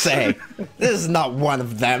 What do you say? This is not one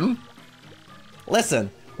of them.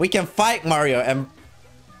 Listen, we can fight Mario and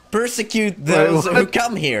persecute those Wait, who what?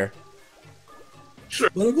 come here.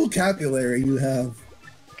 What a vocabulary you have.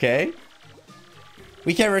 Okay?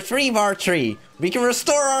 We can retrieve our tree. We can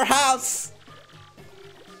restore our house.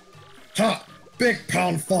 Ha! Big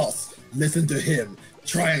pound false. Listen to him,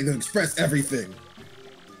 trying to express everything.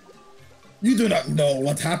 You do not know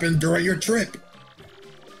what happened during your trip.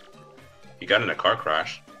 He got in a car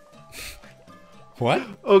crash. What?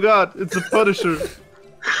 Oh god, it's a Punisher.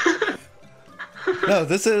 No,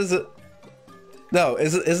 this is... No,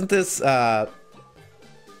 isn't this,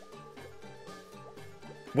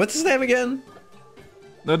 What's his name again?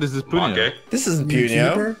 No, this is Punio. Make. This isn't You Punio.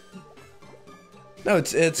 keeper? No,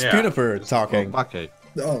 it's Yeah. Puniper talking. Make.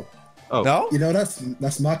 Oh, Oh. No? you know that's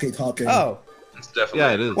Make talking. Oh, It's definitely.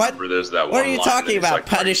 Yeah, it is. What? Remember, there's that what one are you line talking that he's about, like,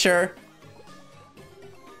 Punisher?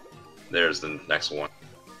 There's the next one.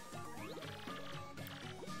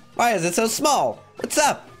 Why is it so small? What's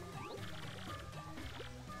up?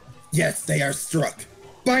 Yes, they are struck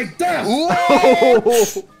by death.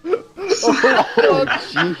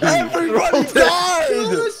 Everybody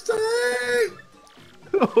died! Mistake!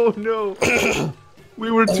 Oh no.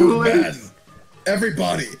 We were too Old late. men,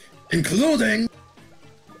 everybody, including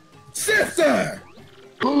sister.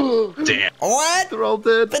 Damn. What? They're all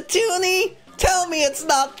dead. Petuni? Tell me it's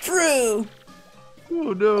not true!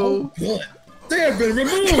 Oh no. Oh, good. They have been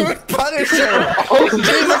removed. Punisher!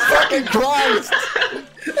 Jesus fucking Christ!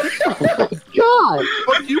 God!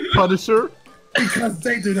 Fuck you, Punisher. Because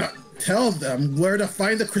they do not tell them where to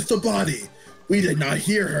find the crystal body. We did not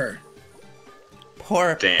hear her.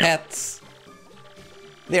 Poor Damn. pets.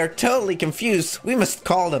 They are totally confused. We must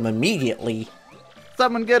call them immediately.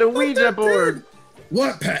 Someone get a Ouija board.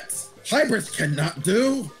 What pets? Hybrids cannot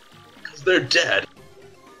do. 'Cause they're dead.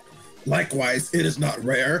 Likewise, it is not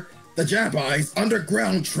rare. The Jabai's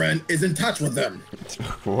underground trend is in touch with them.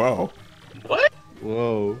 Whoa. What?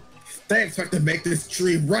 Whoa. They expect to make this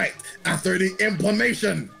tree right after the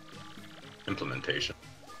implementation. Implementation.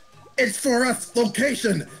 It's for us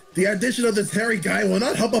location. The addition of this hairy guy will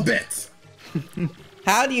not help a bit.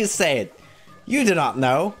 How do you say it? You do not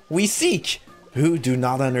know. We seek. Who do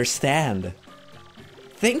not understand.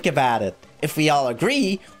 think about it. If we all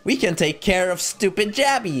agree, we can take care of stupid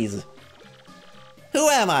jabbies. Who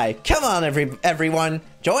am I? Come on, everyone.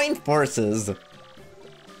 Join forces.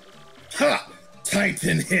 Ha!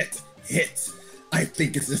 Titan hit. Hit. I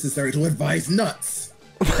think it's necessary to advise nuts.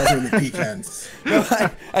 Other than pecans. No,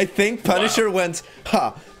 I think Punisher went,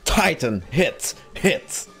 ha, Titan, hit.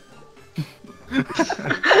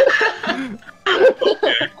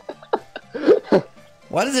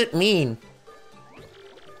 What does it mean?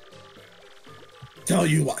 Tell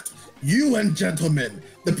you what, you and gentlemen,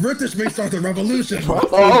 the British may start the revolution.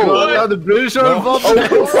 Oh, now the British are involved.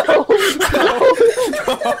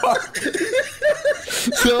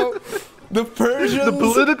 So, the Persians... The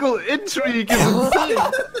political intrigue is insane.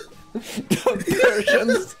 The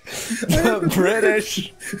Persians, the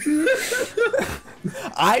British,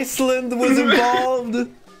 Iceland was involved.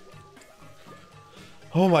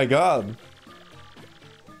 Oh my god.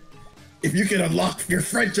 If you can unlock your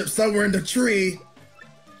friendship somewhere in the tree,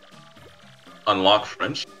 Unlock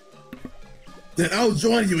French? then I'll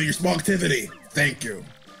join you in your small activity. Thank you.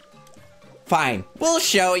 Fine, we'll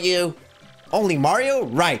show you. Only Mario?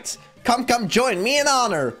 Right. Come join me in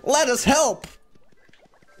honor. Let us help.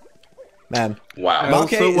 Man, Wow.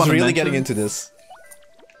 Monkey also is wanna really mention- getting into this.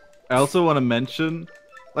 I also want to mention,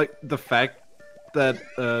 like, the fact that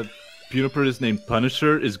Juniper is named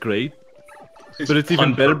Punisher is great, but it's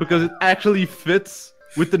even better because it actually fits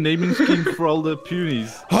with the naming scheme for all the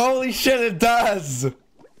punies. Holy shit, it does!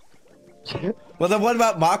 Well then what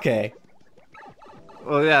about Make?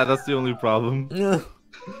 Well, yeah, that's the only problem.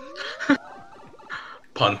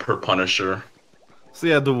 Pun per Punisher. So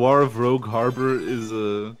yeah, the War of Rogue Harbor is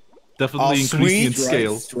definitely Oh, increasing in sweet.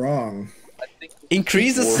 scale. Strong.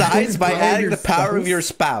 Increase the size by Power of adding your the power of spouse? your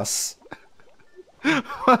spouse.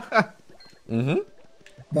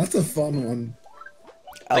 That's a fun one.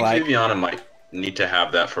 I Like like. Viviana might need to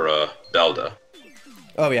have that for Belda.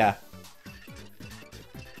 Oh yeah.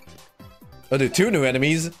 Oh dude, 2 new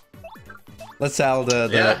enemies. Let's sell the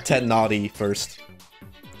Yeah. 10 naughty first.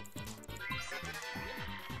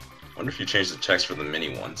 Wonder if you changed the text for the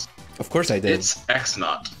mini ones. Of course I did. It's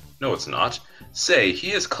X-Not. No, it's not. Say,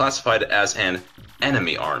 he is classified as an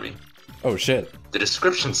enemy army. Oh shit. The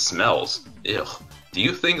description smells. Ew. Do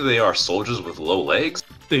you think they are soldiers with low legs?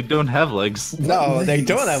 They don't have legs. No, they legs?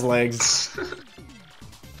 don't have legs.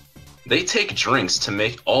 They take drinks to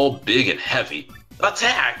make all big and heavy.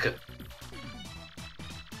 Attack!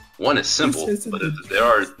 One is simple, This isn't but a- if there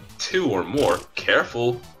are 2 or more,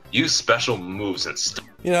 careful. Use special moves and stuff.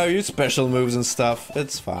 You know, use special moves and stuff.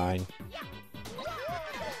 It's fine.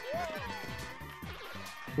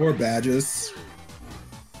 Or badges.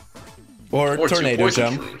 Or, Or 2 tornado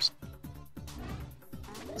poison jump. shrooms.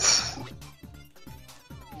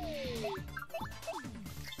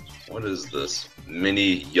 What is this?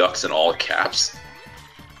 Mini yucks in all caps?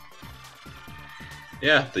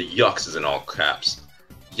 Yeah, the yucks is in all caps.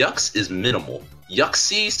 Yucks is minimal.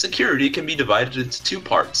 Yuxie security can be divided into 2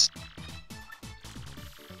 parts.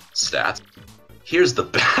 Stats. Here's the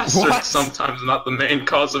bastard, What? sometimes not the main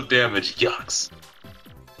cause of damage. Yucks.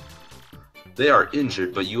 They are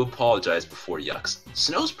injured, but you apologize before yucks.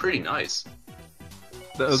 Snow's pretty nice.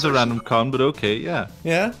 That was a random con, but okay, yeah.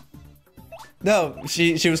 Yeah? No,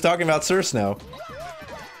 she was talking about Sir Snow.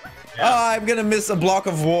 Oh, I'm gonna miss a block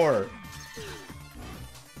of war.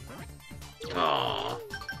 Aww.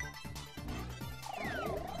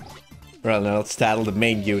 Well, no, let's tattle the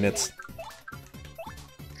main units.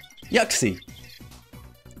 Yuxie.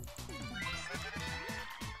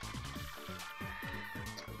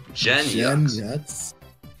 Gen Gen yucks. Nuts.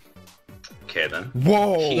 Okay then.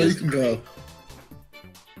 Whoa! There you can go.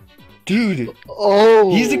 Dude,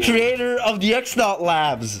 Oh, he's the creator of the X-Naut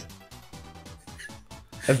Labs.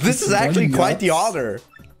 And this is It's actually running quite the nuts. honor.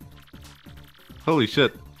 Holy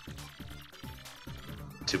shit.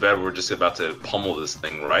 Too bad we're just about to pummel this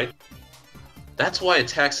thing, right? That's why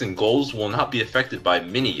attacks and goals will not be affected by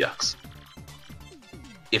mini yucks.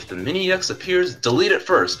 If the mini yucks appears, delete it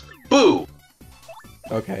first. Boo!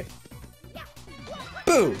 Okay.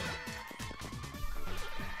 Boo!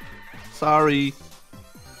 Sorry.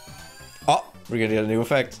 Oh, we're gonna get a new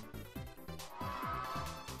effect.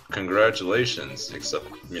 Congratulations, except,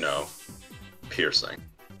 you know, piercing.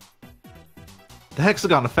 The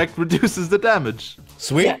hexagon effect reduces the damage.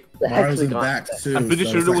 Sweet. yeah, the Mario's in the hexagon. back too. I'm pretty so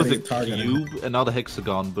sure it's there not was a gonna get targeted. cube and not a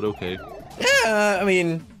hexagon, but okay. Yeah, I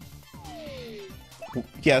mean...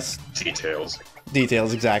 Yes, Details.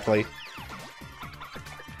 details, exactly.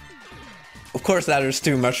 Of course that there's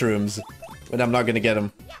 2 mushrooms, but I'm not gonna get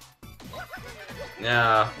them.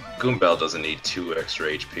 Nah, Goombell doesn't need 2 extra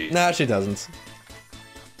HP. Nah, she doesn't.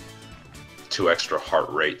 2 extra heart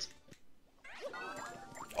rates.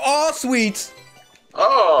 Oh, sweet!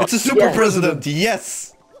 Oh! It's a super Yes. president,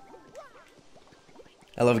 yes!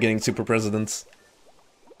 I love getting super presidents.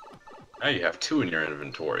 Now you have 2 in your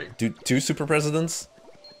inventory. Two super presidents?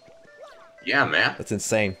 Yeah, man. That's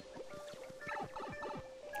insane.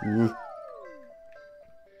 Ooh.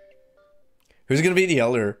 Who's gonna be the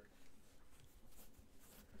elder?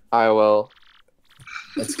 I will.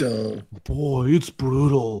 Let's go. Boy, it's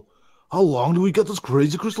brutal. How long do we get this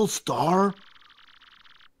crazy crystal star?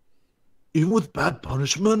 Even with bad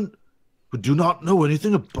punishment, we do not know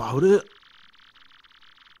anything about it.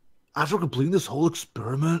 After completing this whole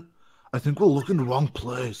experiment, I think we'll look in the wrong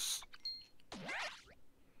place.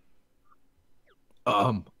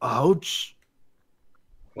 Ouch.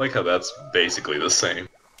 Like how that's basically the same.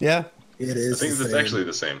 Yeah. It I is. think the it's same. actually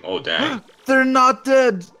the same. Oh, dang. They're not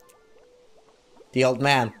dead. The old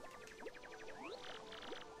man.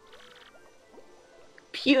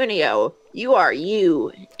 Punio, you are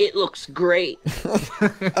you. It looks great.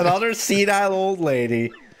 Another senile old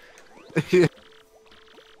lady.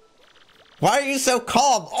 Why are you so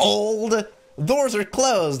calm, old? Doors are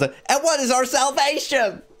closed. And what is our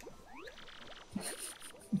salvation?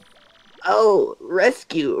 Oh,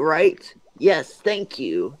 rescue, right? Yes, thank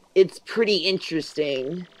you. It's pretty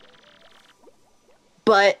interesting.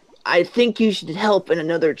 But I think you should help in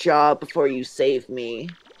another job before you save me.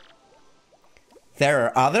 There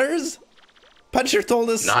are others? Puncher told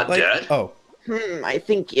us. Not dead? Oh. I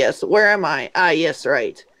think yes. Where am I? Ah, yes,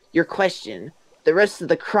 right. Your question. The rest of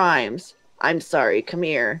the crimes. I'm sorry, come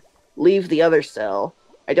here. Leave the other cell.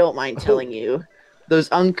 I don't mind telling you.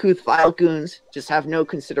 Those uncouth vile goons just have no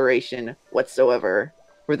consideration whatsoever.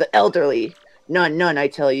 For the elderly. None, I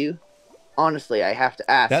tell you. Honestly, I have to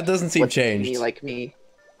ask. That doesn't seem what's changed. Me like me.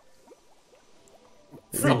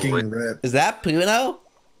 Freaking rip. Is that Puno?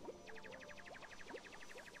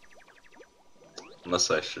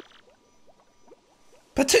 Unless I should.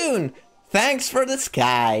 Platoon, thanks for the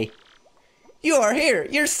sky. You are here.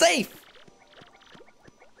 You're safe.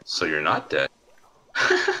 So you're not dead.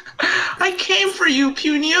 I came for you,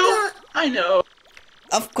 Punio! I know.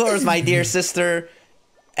 Of course, my dear sister.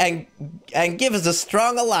 And give us a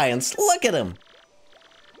strong alliance. Look at him.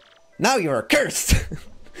 Now you are cursed.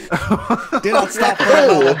 Do not stop for a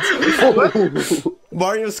moment.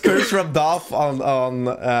 Mario's curse rubbed off on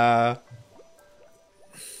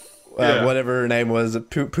Yeah. whatever her name was.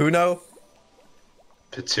 Puno?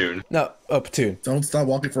 Platoon. No, Platoon. Don't stop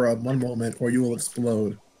walking for one moment or you will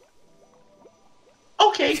explode.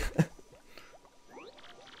 Okay.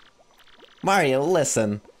 Mario,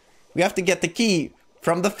 listen. We have to get the key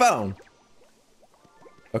from the phone.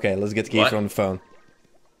 Okay, let's get the key What? from the phone.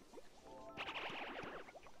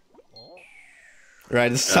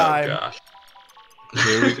 Right, it's Oh, time. gosh.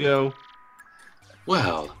 Here we go.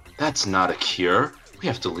 Well, that's not a cure. We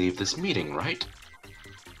have to leave this meeting, right?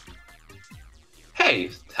 Hey,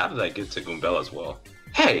 how did I get to Goombell as well?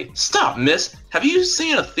 Hey, stop, miss! Have you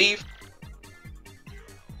seen a thief?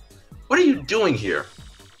 What are you doing here?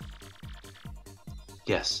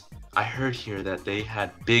 Yes, I heard here that they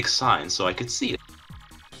had big signs so I could see it.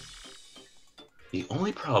 The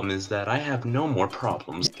only problem is that I have no more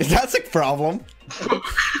problems. That's a problem.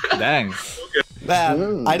 Dang.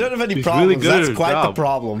 Man, I don't have any She's problems. really good at That's her quite the job.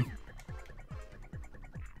 problem.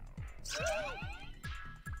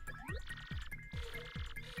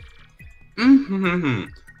 Mm-hmm.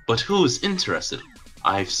 But who's interested?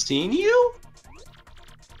 I've seen you?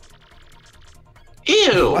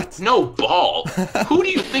 Ew! What? No ball! Who do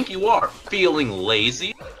you think you are? Feeling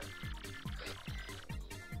lazy?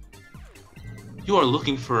 You are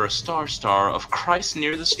looking for a star of Christ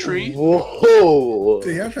near this tree? Whoa!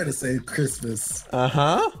 Dude, I'm trying to say Christmas.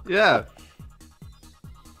 Uh-huh. Yeah.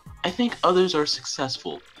 I think others are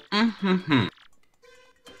successful. Mm-hmm.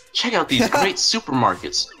 Check out these great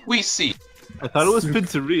supermarkets. We see. I thought it was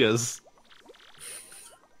pizzerias.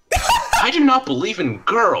 I do not believe in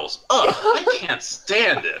girls. Ugh, I can't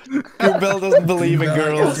stand it. Goombell doesn't believe in No, I guess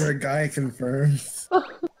girls. you're a guy confirmed.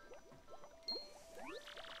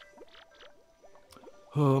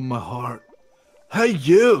 Oh, my heart. Hey,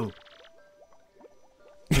 you!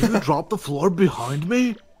 Did you drop the floor behind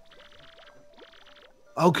me?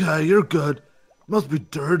 Okay, you're good. Must be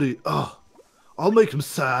dirty. Ugh. I'll make him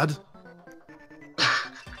sad.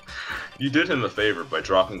 You did him a favor by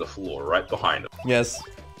dropping the floor right behind him. Yes.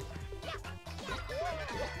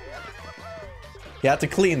 You have to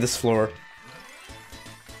clean this floor.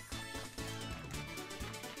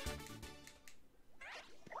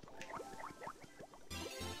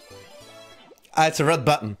 Ah, it's a red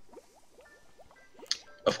button.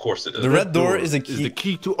 Of course it is. The red door is a Is key. the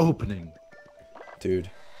key to opening. dude.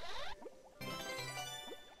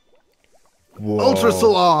 Whoa. Ultra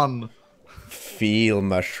Salon! Feel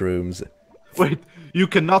mushrooms. Wait, you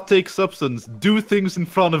cannot take substance. Do things in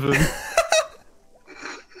front of him.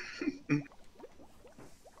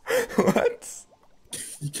 What?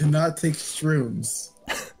 You cannot take shrooms.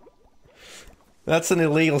 That's an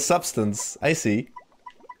illegal substance. I see.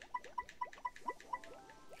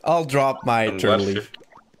 I'll drop my turtle leaf.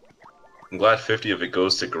 I'm glad 50 of it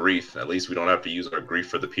goes to grief. At least we don't have to use our grief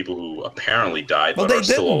for the people who apparently died Well, but they are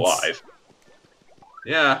still didn't. alive.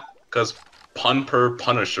 Yeah, because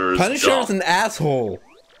Punisher is Punisher's dumb. an asshole.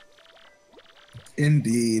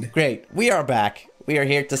 Indeed. Great, we are back. We are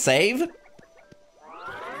here to save.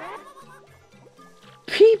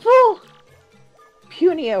 People!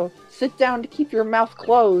 Punio, sit down to keep your mouth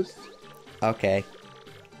closed. Okay.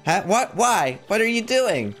 What? Why? What are you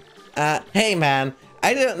doing? Hey man,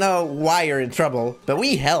 I don't know why you're in trouble, but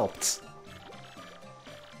we helped.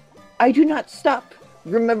 I do not stop.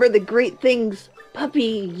 Remember the great things,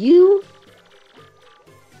 puppy, you?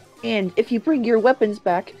 And if you bring your weapons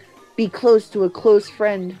back, be close to a close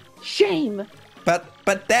friend. Shame!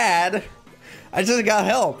 But Dad, I just got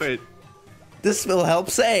help. Wait, This will help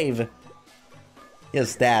save.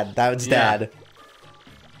 Yes, Dad. That was Yeah. Dad.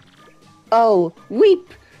 Oh, weep!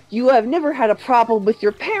 You have never had a problem with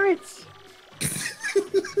your parents!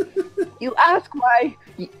 You ask why?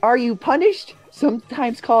 Are you punished?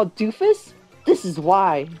 Sometimes called doofus? This is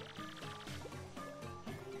why.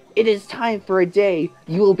 It is time for a day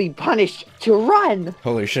you will be punished to run!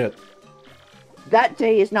 Holy shit. That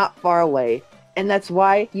day is not far away, and that's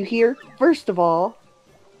why you hear, first of all,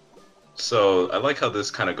 So, I like how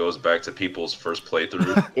this kind of goes back to people's first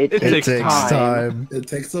playthrough. it, It takes takes time. It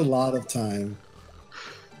takes a lot of time.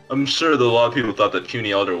 I'm sure that a lot of people thought that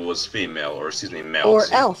Puny Elder was female, or excuse me, male. Or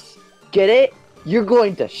else, get it? You're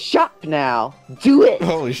going to shop now. Do it!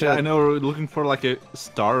 Holy shit. I know we're looking for like a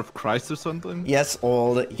Star of Christ or something. Yes,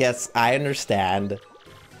 old. Yes, I understand.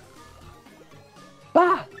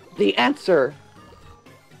 Bah! The answer.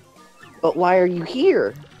 But why are you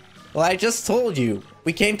here? Well, I just told you.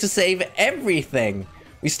 We came to save everything.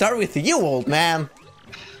 We start with you, old man.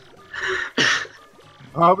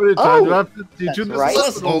 How many times do I have to teach you that's this right.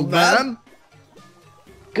 lesson, Old old man?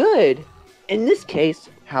 Good. In this case,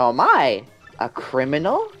 how am I? A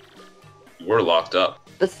criminal? We're locked up.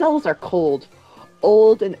 The cells are cold,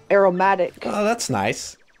 old and aromatic. Oh, that's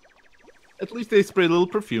nice. At least they spray a little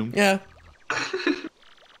perfume. Yeah.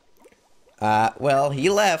 Well, he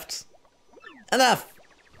left. Enough.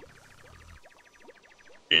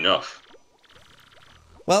 Enough.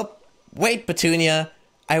 Well, wait, Petunia.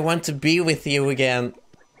 I want to be with you again.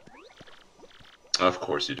 Of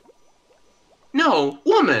course you do. No,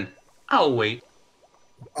 woman! I'll wait.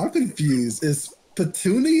 I'm confused. Is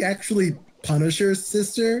Petuni actually Punisher's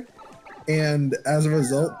sister? And as a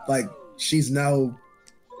result, like, she's now...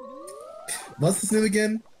 What's his name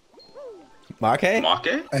again? Make? Make?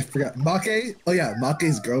 I forgot. Make? Oh yeah,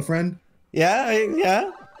 Make's girlfriend. Yeah,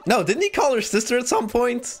 yeah. No, didn't he call her sister at some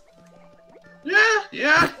point?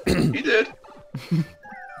 Yeah, he did.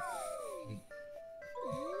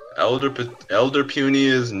 Elder Puny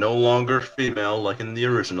is no longer female like in the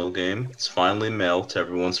original game. It's finally male to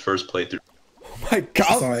everyone's first playthrough. Oh my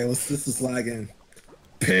god. Sorry, this is lagging.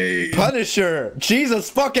 Pain. Punisher! Jesus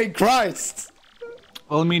fucking Christ!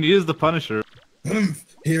 Well, I mean, he is the Punisher.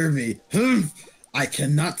 Hear me. I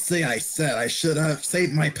cannot say I said I should have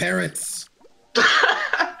saved my parents.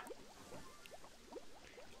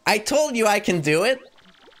 I told you I can do it.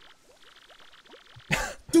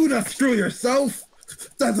 Do not screw yourself.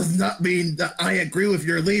 That does not mean that I agree with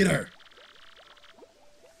your leader.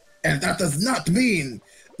 And that does not mean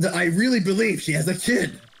that I really believe she has a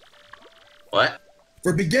kid. What?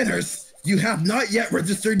 For beginners, you have not yet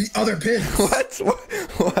registered the other pins.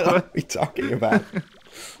 What are we talking about?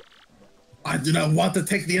 I do not want to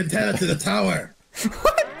take the antenna to the tower.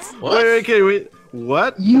 What? Wait, okay, wait.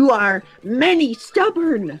 What? You are many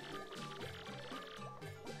stubborn.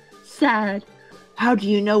 Sad. How do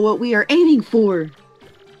you know what we are aiming for?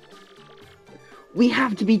 We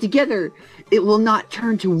have to be together. It will not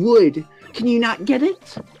turn to wood. Can you not get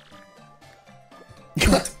it?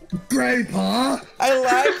 Grandpa! I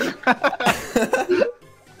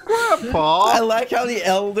like how the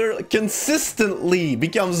elder consistently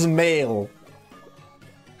becomes male.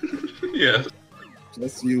 Yes.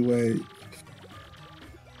 Just you wait.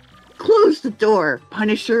 Close the door,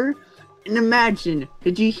 Punisher. And imagine,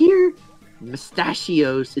 did you hear?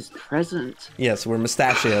 Mustachios is present. Yes, we're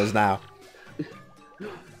mustachios now.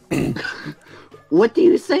 What do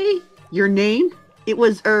you say? Your name? It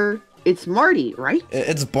was, it's Marty, right?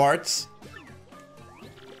 It's Bart's.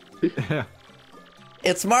 Yeah.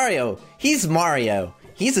 It's Mario. He's Mario.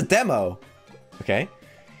 He's a demo. Okay?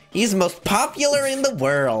 He's the most popular in the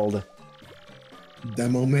world.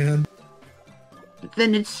 Demo man.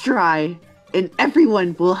 Then it's dry, and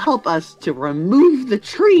everyone will help us to remove the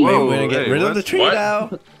tree. Wait, Whoa, we're gonna get hey, rid of what? the tree What?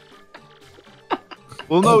 now?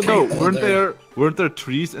 Well, no, Okay, no. Older. Weren't there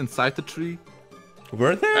trees inside the tree?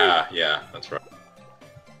 Were there? Ah, yeah, that's right.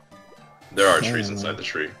 There are trees inside the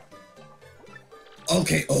tree.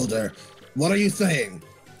 Okay, Older. What are you saying?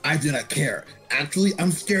 I do not care. Actually,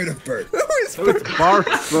 I'm scared of Bert. Who is Oh, it's Bart.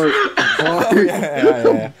 Oh,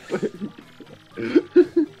 yeah.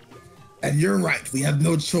 And you're right. We have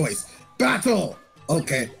no choice. Battle!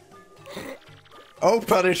 Okay. Oh,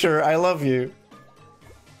 Punisher, I love you.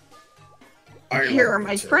 I Here love are you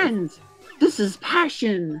my too. friends. This is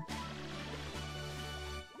passion.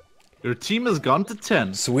 Your team has gone to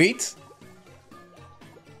 10. Sweet.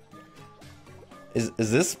 Is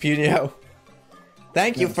this Punio?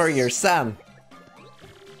 Thank you for Yes. your son.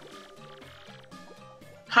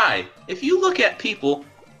 Hi, if you look at people,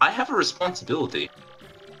 I have a responsibility.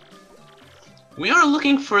 We are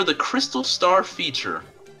looking for the Crystal Star feature.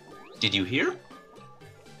 Did you hear?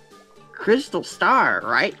 Crystal Star,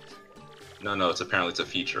 right? No, it's apparently it's a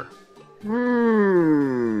feature.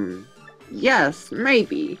 Yes,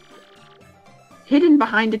 maybe. Hidden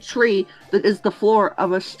behind a tree that is the floor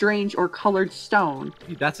of a strange or colored stone.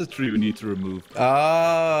 That's a tree we need to remove.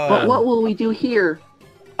 Oh. But what will we do here?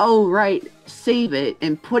 Oh, right. Save it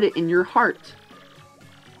and put it in your heart.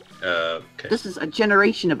 Okay. This is a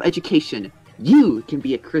generation of education. You can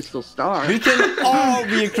be a crystal star. We can all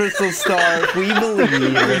be a crystal star if we We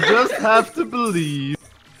believe. just have to believe.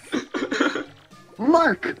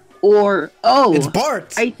 Mark! Or, oh, It's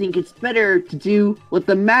Bart! I think it's better to do what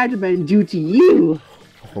the madmen do to you.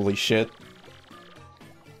 Holy shit.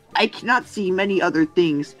 I cannot see many other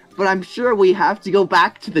things, but I'm sure we have to go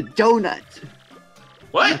back to the donut.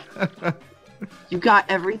 What? You got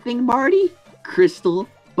everything, Marty? Crystal,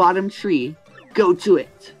 bottom tree. Go to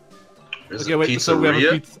it. There's Okay, a wait. So we have a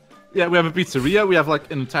pizzeria? pizza. Yeah, we have a pizzeria. We have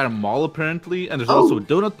like an entire mall apparently, and there's Oh. also a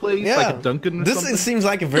donut place, Yeah. like a Dunkin' or This something. seems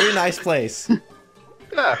like a very nice place.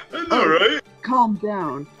 Yeah. I know, right? Calm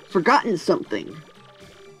down. Forgotten something.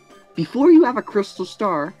 Before you have a crystal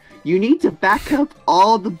star, you need to back up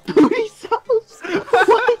all the booty cells.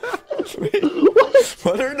 What?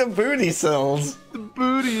 What are the booty cells? The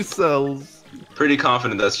booty cells. Pretty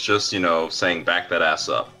confident that's just, saying back that ass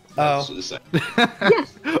up. That's Oh. just saying.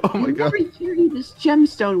 Yes. Oh my You god. never carry this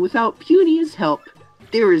gemstone without Punia's help.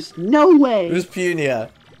 There is no way. Who's Punia?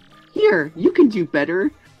 Here, you can do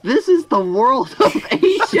better. This is the world of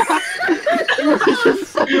Asia. This is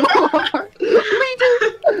so hard.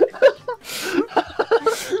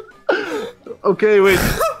 Okay, wait.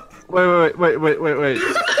 Wait.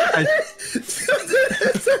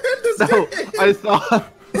 No,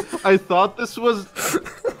 I thought this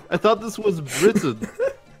was Britain.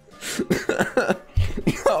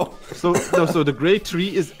 No. So the Great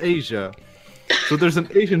Tree is Asia. So there's an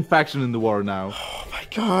Asian faction in the war now. Oh my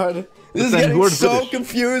god. This is then getting who are so British?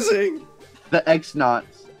 confusing. The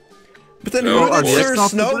X-Knots. But then No, who are did the Sir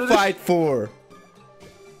X-Knots the Snow British? fight for?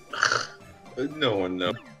 No one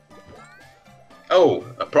knows. Oh,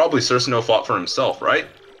 probably Sir Snow fought for himself, right?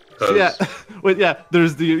 'Cause- Yeah, wait, yeah.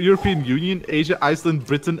 There's the European Union, Asia, Iceland,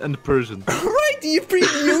 Britain, and Persian. Right, the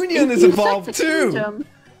European Union If is you involved set the too. kingdom,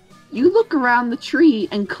 you look around the tree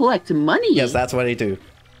and collect money. Yes, that's what I do.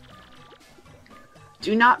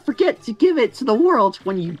 Do not forget to give it to the world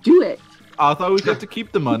when you do it. I thought we got to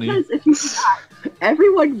keep the money. Because if you forgot,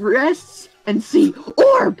 everyone rests and see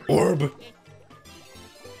orb. Orb.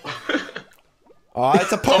 Oh,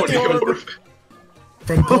 it's a Oh, pony no. orb.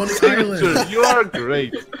 From Pony Island. Signature, you are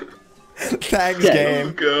great. Thanks, Yeah. Oh,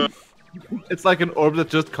 game. God. It's like an orb that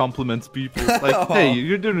just compliments people. Like, hey,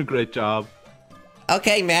 you're doing a great job.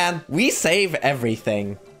 Okay, man, we save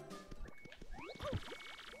everything.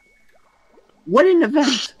 What an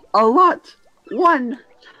event. A lot. One.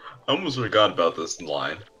 I almost forgot about this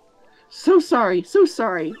line. So sorry, so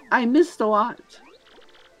sorry. I missed a lot.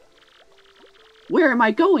 Where am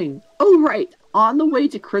I going? Oh, right. On the way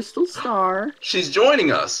to Crystal Star. She's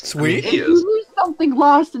joining us. Sweet. He If you is. lose something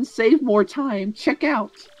lost and save more time, check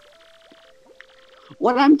out.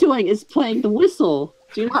 What I'm doing is playing the whistle.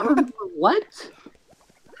 Do you not remember what?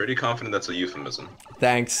 Pretty confident that's a euphemism.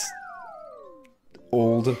 Thanks.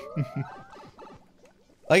 Old.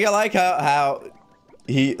 I like how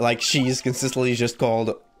he she's consistently just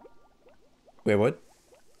called. Wait, what?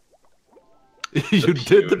 You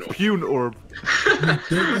did the Pune Pune orb.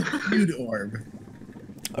 Huge orb.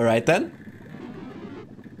 All right then.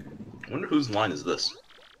 I wonder whose line is this.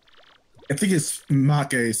 I think it's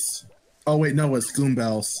Make's. Oh wait, no, it's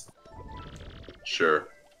Goombell's. Sure.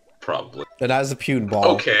 Probably. It has a Pune ball.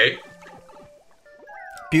 Okay.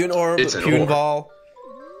 Pune orb, It's an Pune orb. ball.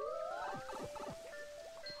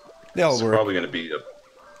 They all It's work. probably going to be a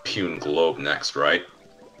Pune globe next, right?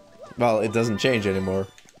 Well, it doesn't change anymore.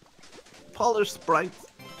 Polar sprites.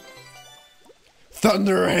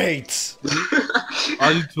 Thunder hates!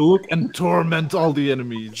 I need to look and torment all the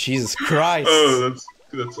enemies. Jesus Christ! Oh,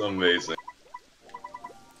 that's amazing.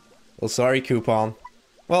 Well, sorry, Coupon.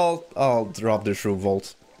 Well, I'll drop the Shroom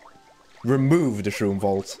Vault. Remove the Shroom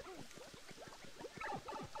Vault.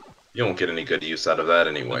 You won't get any good use out of that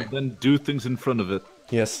anyway. And then do things in front of it.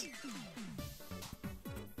 Yes.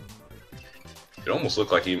 It almost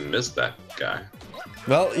looked like you missed that guy.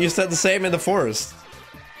 Well, you said the same in the forest.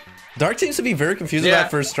 Dark seems to be very confused Yeah.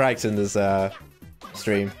 about first strikes in this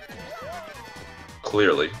stream.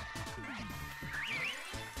 Clearly.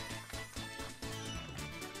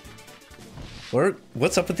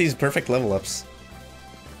 What's up with these perfect level ups?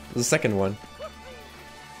 The second one.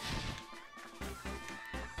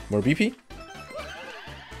 More BP?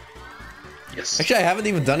 Yes. Actually, I haven't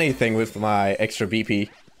even done anything with my extra BP.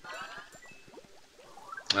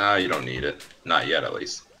 Ah, you don't need it. Not yet, at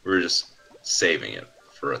least. We're just saving it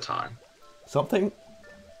for a time. Something?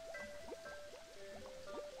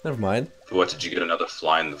 Never mind. What, did you get another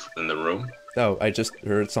fly in the room? Oh, I just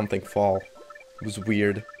heard something fall. It was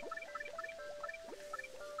weird.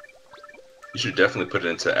 You should definitely put it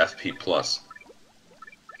into FP+.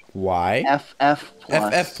 Why? FF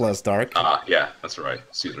plus. FF plus, Dark. Ah, yeah, that's right.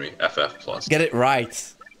 Excuse me, FF+. Get it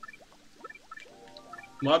right.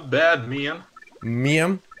 My bad, man.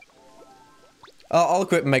 Miam. I'll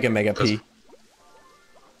equip Mega Mega P.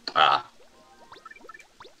 Ah,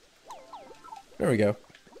 There we go.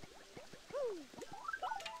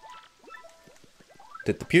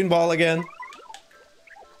 Did the Pune Ball again.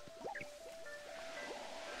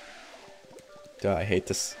 Duh, I hate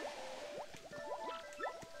this.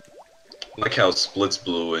 I like how Splits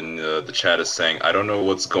Blue in the chat is saying, I don't know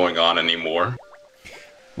what's going on anymore.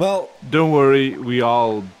 Well, Don't worry, we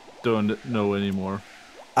all don't know anymore.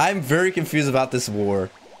 I'm very confused about this war.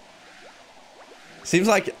 Seems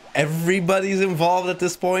like everybody's involved at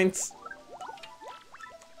this point.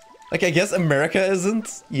 Like, I guess America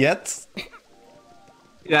isn't yet.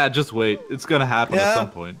 Yeah, just wait. It's gonna happen Yeah. at some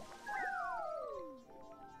point.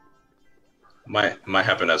 Might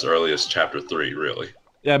happen as early as chapter 3, really.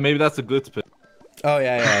 Yeah, maybe that's a good spin. Oh,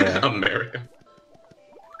 yeah. America.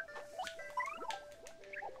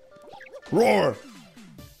 Roar!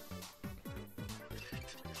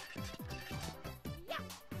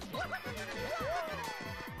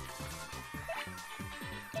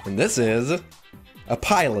 And this is a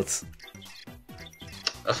pilot.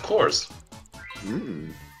 Of course.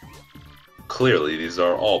 Clearly, these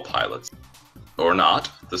are all pilots. Or not.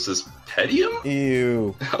 This is Pedium?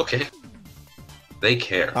 Ew. Okay. They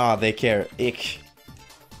care. Ah, they care. Ick.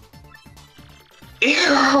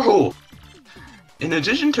 Ew! In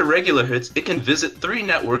addition to regular hits, it can visit 3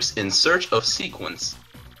 networks in search of sequence.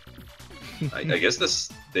 I guess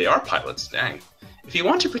they are pilots, dang. If you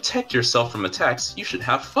want to protect yourself from attacks, you should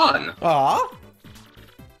have fun. Ah.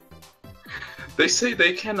 They say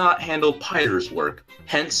they cannot handle Piter's work,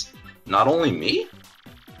 hence, not only me?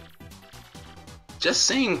 Just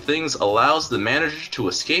saying things allows the manager to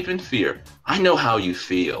escape in fear. I know how you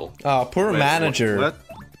feel. Oh, poor Wait, manager. What?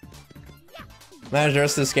 Manager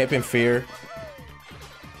has to escape in fear.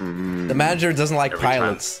 The manager doesn't like Every time.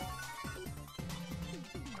 pilots.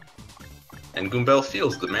 And Goombell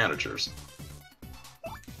feels the managers.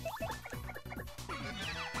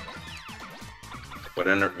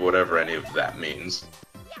 Whatever any of that means.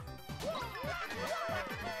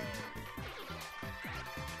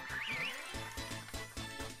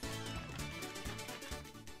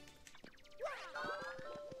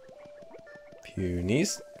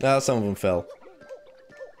 Punies? No, some of them fell.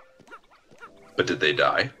 But did they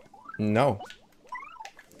die? No.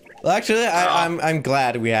 Well, actually, I'm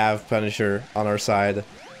glad we have Punisher on our side.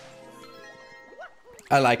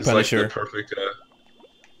 I like He's Punisher. like the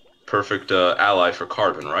perfect ally for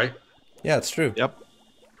Carbon, right? Yeah, it's true. Yep.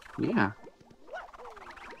 Yeah.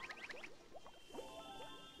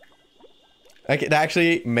 Like, it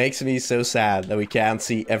actually makes me so sad that we can't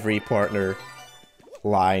see every partner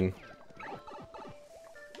line.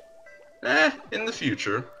 In the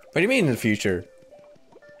future. What do you mean in the future?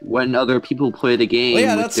 When other people play the game. Well,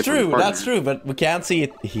 yeah, with that's different true. partners. That's true, but we can't see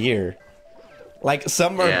it here. Like,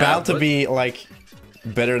 some are Yeah, bound to but- be, like,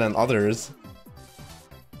 better than others.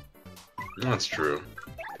 That's true.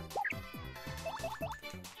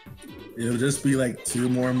 It'll just be like 2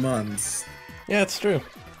 more months. Yeah, it's true.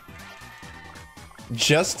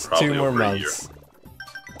 Just Probably 2 more over a year. months.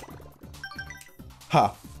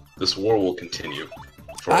 Huh. This war will continue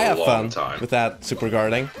for I a have long fun time. with that super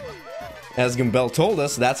guarding. As Goombell told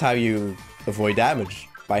us, that's how you avoid damage.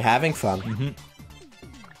 By having fun. Mm-hmm.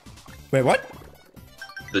 Wait, what?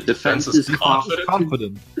 The defense Defense is is confident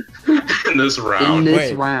Confident. in this In round.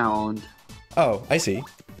 this Wait. round. Oh, I see.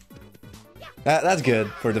 That's good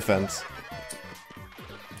for defense.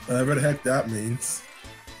 Whatever the heck that means.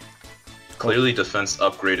 Clearly, defense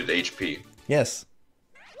upgraded HP. Yes.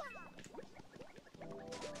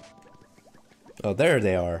 Oh, there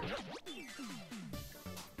they are.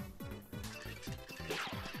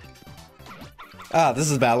 Ah, this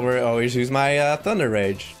is a battle where I always use my Thunder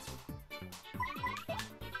Rage.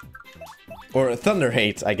 Or Thunder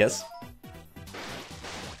Hate, I guess.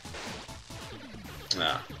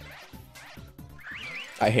 Nah,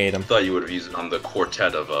 I hate him. thought you would have used it on the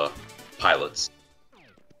quartet of pilots.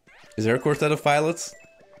 Is there a quartet of pilots?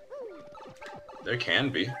 There can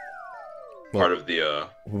be. Part of the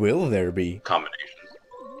Will there be? combinations.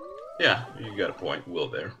 Yeah, you got a point. Will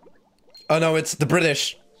there? Oh no, it's the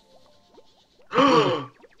British.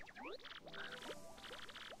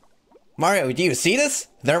 Mario, do you see this?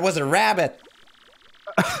 There was a rabbit.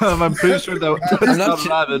 I'm pretty sure that I'm was not not su-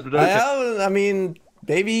 rabbit, but okay. I mean,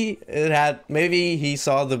 maybe it had. Maybe he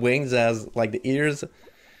saw the wings as like the ears.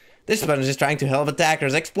 This sponge is trying to help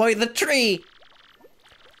attackers exploit the tree.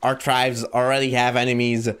 Our tribes already have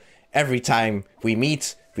enemies. Every time we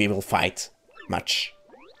meet, we will fight much.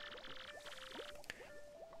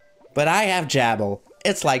 But I have Jabble.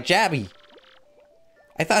 It's like Jabby.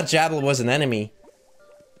 I thought Jabble was an enemy.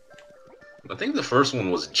 I think the first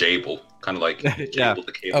one was Jable, kind of like Jable Yeah.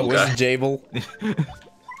 the cable Oh, was guy. it Jable?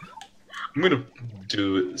 I'm gonna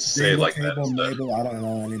say it like that Cable, instead. Mabel, I don't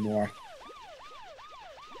know anymore.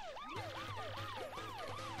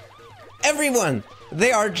 Everyone!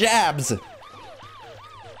 They are jabs!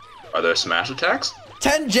 Are there smash attacks?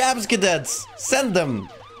 10 jabs, cadets! Send them!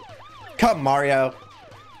 Come, Mario.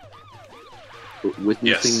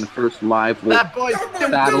 Witnessing Yes. the first live That boy.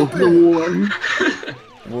 battle of the war.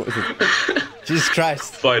 Jesus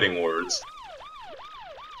Christ. Fighting words.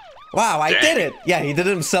 Wow, I Dang. did it! Yeah, he did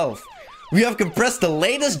it himself. We have compressed the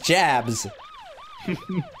latest jabs.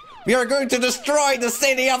 We are going to destroy the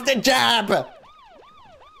city of the jab!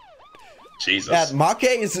 Jesus. Yeah, Make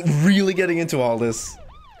is really getting into all this.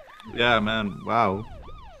 Yeah, man. Wow.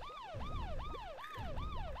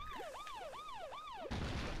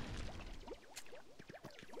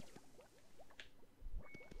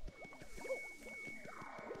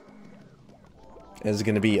 Is it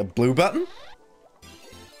gonna be a blue button?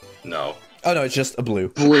 No. Oh no, it's just a blue.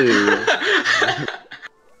 Blue.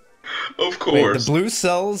 Of Wait, course. the blue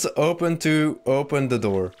cells open to open the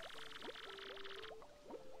door.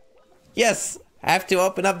 Yes, I have to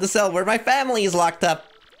open up the cell where my family is locked up.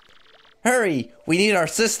 Hurry, we need our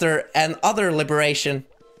sister and other liberation.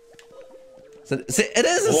 So, it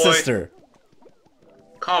is a Boy. sister.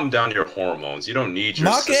 Calm down your hormones. You don't need your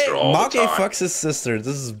Make sister all the time. fucks his sister.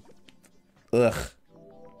 This is... Ugh.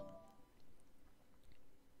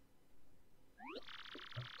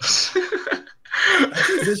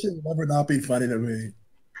 This should never not be funny to me.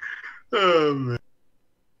 Oh, man.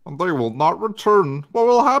 And they will not return. What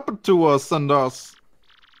will happen to us and us?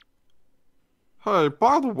 Hey,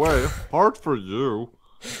 by the way, hard for you.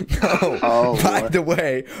 Oh, Oh, by what? the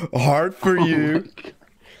way, hard for you.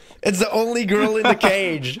 It's the only girl in the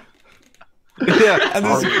cage. Yeah. And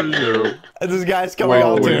Hard this, for you. and this guy's coming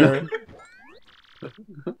Well, on to wait. her.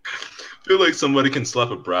 I feel like somebody can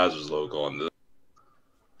slap a Brazzers logo on this.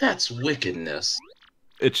 That's wickedness.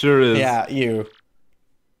 It sure is. Yeah, you.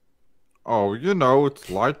 Oh, you know,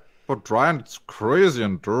 it's light but dry and it's crazy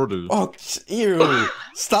and dirty. Oh, you.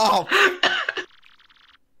 Stop.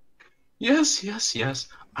 Yes, yes, yes.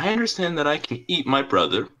 I understand that I can eat my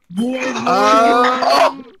brother.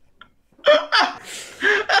 What?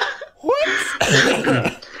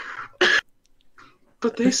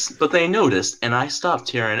 But they noticed, and I stopped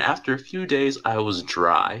here. And after a few days, I was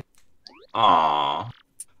dry. Aww.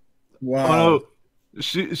 Wow. Oh no,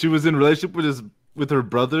 she was in a relationship with her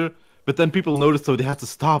brother, but then people noticed, so they had to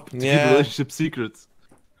stop to keep Yeah. relationship secrets.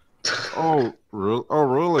 Oh,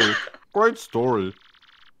 really? Great story.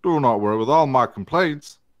 Do not worry with all my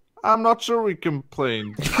complaints. I'm not sure we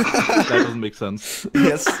complain. That doesn't make sense.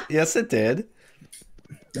 Yes, it did.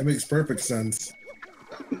 That makes perfect sense.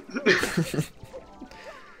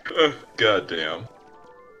 God damn.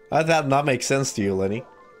 How did that not make sense to you, Lenny?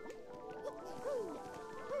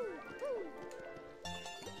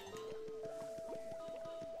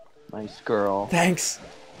 My Nice girl. Thanks.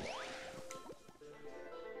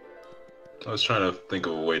 I was trying to think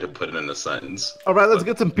of a way to put it in a sentence. All right, let's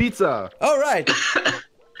get some pizza. All right.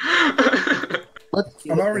 Let's see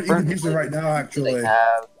I'm what already the eating pizza right now, they actually.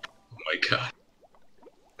 have. Oh my god.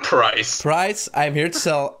 Price. Price, I'm here to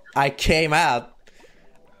sell. I came out.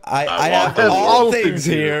 I want have those. all things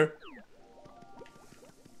here.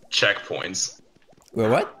 Checkpoints. Wait,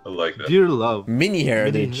 what? I like that. Dear love. Mini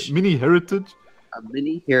heritage. Mini heritage. A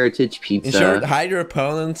mini heritage pizza. Ensure hide your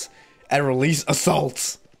opponents and release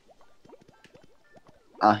assaults.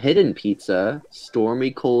 A hidden pizza.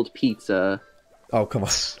 Stormy cold pizza. Oh, come on.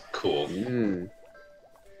 Cool.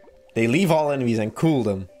 They leave all enemies and cool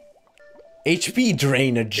them. HP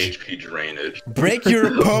drainage. HP drainage. Break your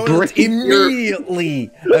opponent Break your- immediately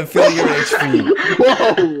and fill your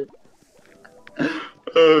HP. Whoa!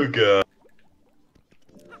 Oh god.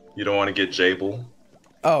 You don't want to get Jable?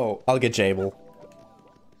 Oh, I'll get Jable.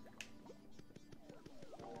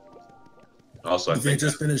 Also, I They think,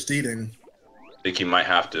 just finished eating. I think you might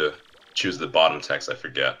have to choose the bottom text, I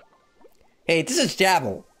forget. Hey, this is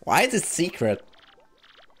Jabble. Why is it secret?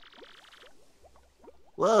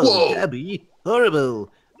 Whoa, Whoa. Gabby.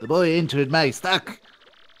 Horrible. The boy entered my stock.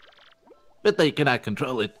 But they cannot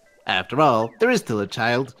control it. After all, there is still a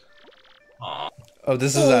child. Aw. Oh,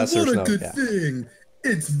 this is Oh, what Surf's a note, good yeah. thing.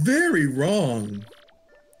 It's very wrong.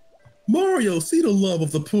 Mario, see the love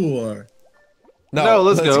of the poor. No,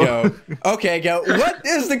 let's go. Okay, go. What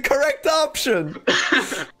is the correct option?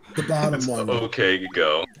 The bottom It's one. okay,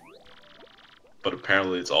 go. But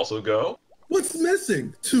apparently it's also go? What's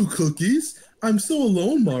missing? 2 cookies? I'm so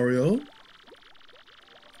alone, Mario.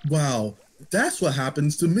 Wow, that's what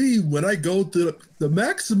happens to me when I go to the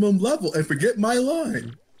maximum level and forget my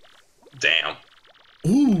line. Damn.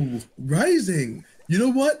 Ooh, Rising. You know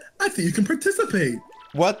what? I think you can participate.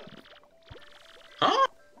 What? Huh?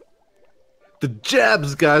 The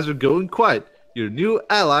jabs guys are going quiet. Your new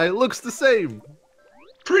ally looks the same.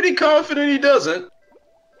 Pretty confident he doesn't.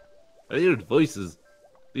 I heard voices.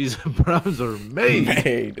 These problems are made.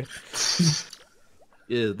 Made.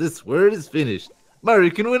 Yeah, this word is finished. Mario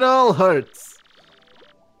can win all hearts.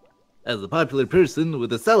 As a popular person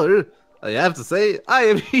with a cellar, I have to say I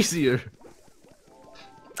am easier.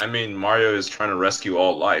 I mean, Mario is trying to rescue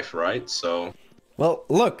all life, right? So, Well,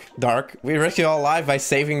 look, Dark. We rescued all alive by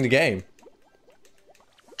saving the game.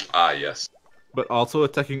 yes. But also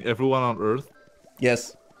attacking everyone on Earth.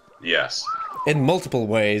 Yes. Yes. In multiple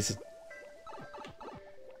ways.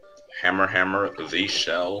 Hammer, hammer, the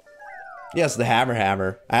shell. Yes, the Hammer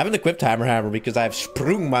Hammer. I haven't equipped Hammer Hammer because I have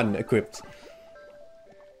Sprungmann equipped.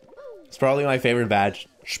 It's probably my favorite badge.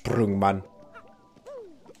 Sprungmann.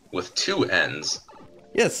 With 2 ends.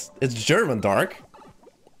 Yes, it's German, Dark.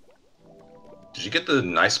 Did you get the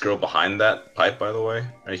nice girl behind that pipe, by the way?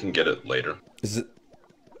 Or you can get it later. Is it...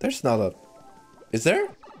 There's not a... Is there?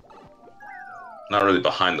 Not really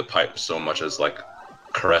behind the pipe so much as, like,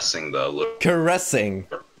 caressing the look. Caressing.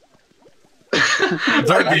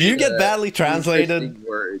 Dark, did you get badly translated? Interesting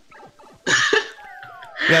word.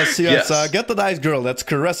 Yes, Yes. get the nice girl that's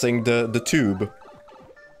caressing the tube.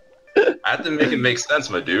 I had to make it make sense,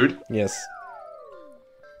 my dude. Yes.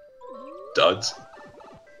 Duds.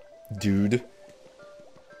 Dude.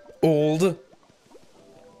 Old.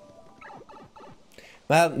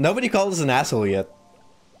 Well, nobody called us an asshole yet.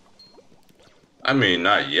 I mean,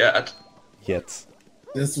 not yet. Yet.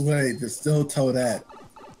 This way, there's still Toadette.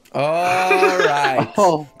 Alright.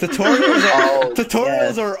 Oh. Tutorials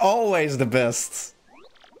yes. are always the best.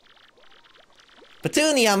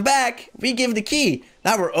 Petunia, I'm back! We give the key.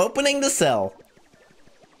 Now we're opening the cell.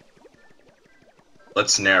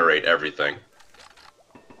 Let's narrate everything.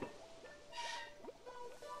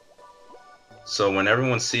 So when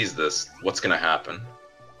everyone sees this, what's gonna happen?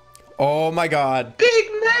 Oh my god. Big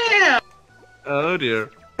man! Oh dear.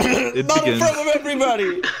 It Not in begins. front of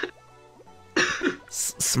everybody!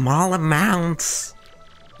 Small amounts.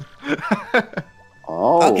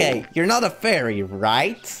 Oh. Okay, you're not a fairy,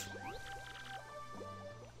 right?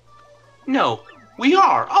 No, we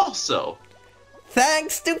are also.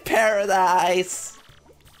 Thanks to paradise.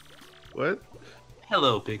 What?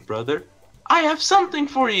 Hello, big brother. I have something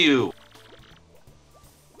for you.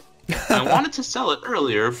 I wanted to sell it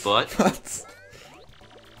earlier, but What?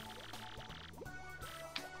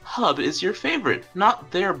 Hub is your favorite,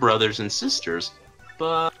 not their brothers and sisters,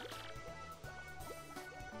 but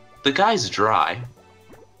the guy's dry.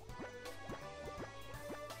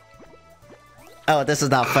 Oh, this is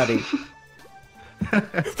not funny.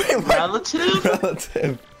 Wait, what? Relative?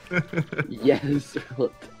 Relative. Yes.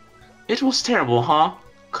 It was terrible, huh?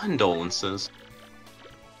 Condolences.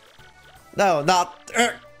 No, not.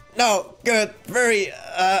 No, good. Very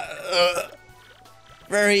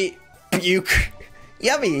puke.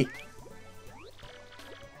 Yummy.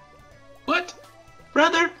 What?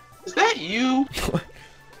 Brother, is that you?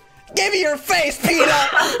 Give me your face, Peter!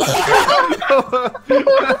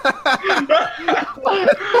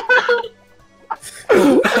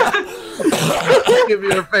 Give me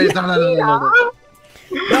your face. No,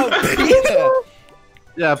 Peter!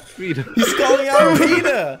 Yeah, Peter. He's calling out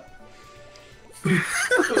Peter!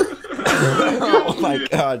 Oh my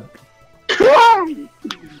god.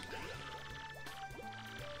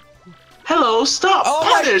 Hello, stop! Oh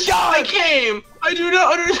my Punish! God! I came! I do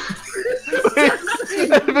not understand. To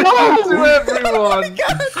everyone.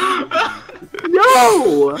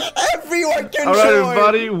 No! Everyone can Alright, join!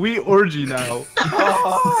 everybody, we orgy now.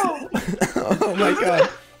 Oh my god.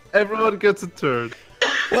 Everyone gets a turn.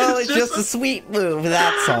 Well, it's just a sweet move,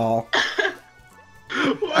 that's all.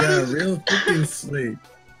 Yeah, real fucking sweet.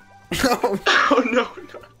 Oh, Oh no,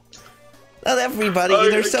 no. not everybody, I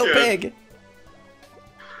they're so can't. big.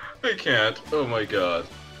 I can't. Oh my god.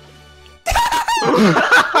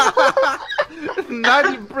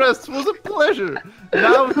 90 breasts was a pleasure.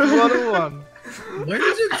 Now it's 101. Where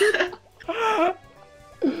did you get?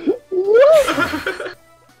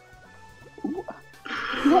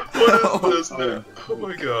 What is this now? Oh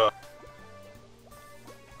my god.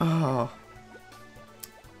 Oh.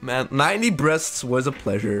 Man, 90 breasts was a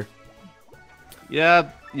pleasure. Yeah.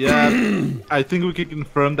 I think we can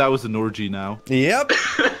confirm that was an orgy now. Yep.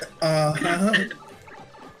 Uh-huh.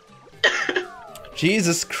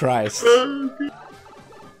 Jesus Christ.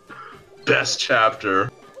 Best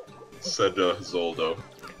chapter, said Zoldo.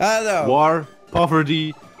 I know. War,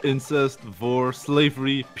 poverty, incest, war,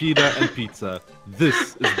 slavery, PETA, and pizza.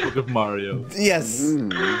 This is Book of Mario. Yes.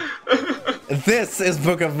 This is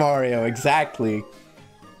Book of Mario, exactly.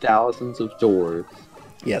 Thousands of doors.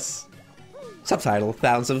 Yes. Subtitle,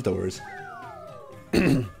 Thousands of Doors.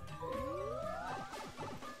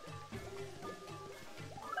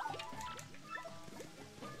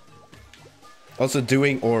 Also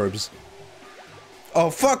doing orbs. Oh,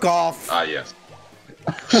 fuck off! Ah, yes.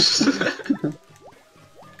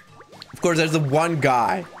 Of course, there's the one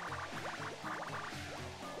guy.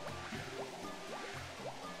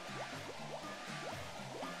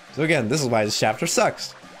 So again, this is why this chapter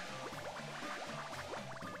sucks.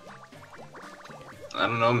 I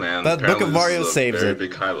don't know, man. But Book of Apparently Mario this is a saves very it.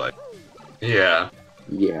 big highlight. Yeah.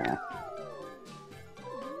 Yeah.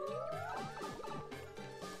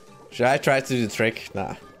 Should I try to do the trick?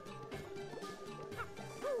 Nah.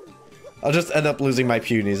 I'll just end up losing my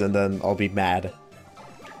punies and then I'll be mad.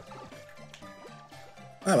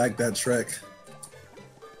 I like that trick.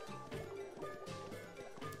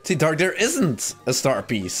 See, Dark, there isn't a star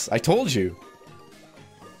piece. I told you.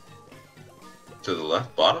 To the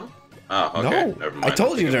left bottom? Oh, okay. No, Never mind. I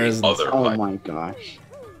told you I'm thinking there of isn't. the Other Oh pipe. my gosh.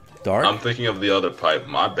 Dark? I'm thinking of the other pipe.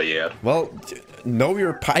 My bad. Well, know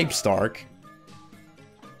your pipes, Dark.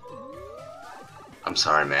 I'm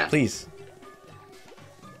sorry, man. Please.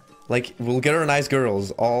 Like, we'll get her nice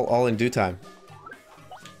girls, all in due time.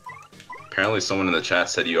 Apparently someone in the chat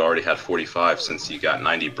said you already had 45 since you got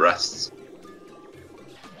 90 breasts.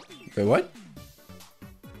 Wait, what?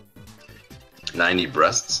 90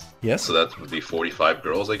 breasts? Yes? So that would be 45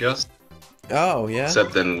 girls, I guess? Oh, yeah.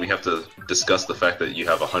 Except then we have to discuss the fact that you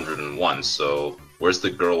have 101, so where's the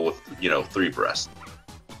girl with, 3 breasts?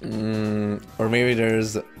 Or maybe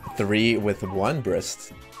there's 3 with 1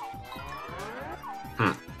 breast.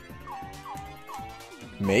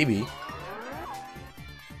 Maybe.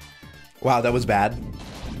 Wow, that was bad.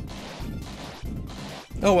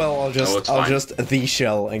 Oh well, I'll just the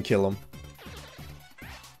shell and kill him.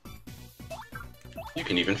 You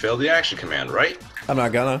can even fail the action command, right? I'm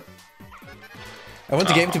not gonna. I want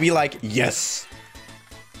the game to be like, yes.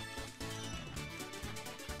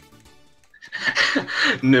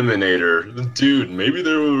 Niminator. Dude, maybe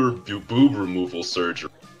there were boob removal surgery.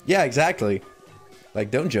 Yeah, exactly.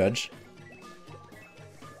 Like, don't judge.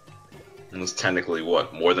 It was technically,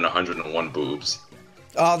 what, more than 101 boobs?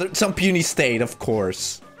 Oh, there's some puny state, of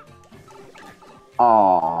course.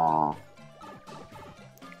 Aww.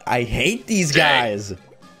 I hate these Dang. guys.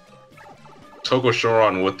 Toko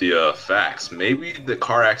Shoron with the facts. Maybe the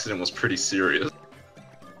car accident was pretty serious.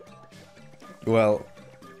 Well,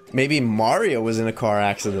 maybe Mario was in a car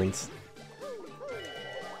accident.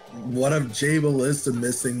 What if Jable is the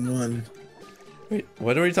missing one? Wait,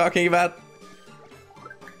 what are we talking about?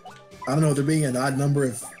 I don't know, there being an odd number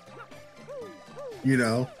of,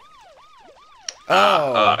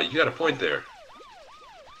 Oh, You got a point there.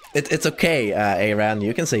 it's okay, Aaron.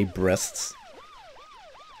 You can say breasts.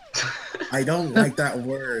 I don't like that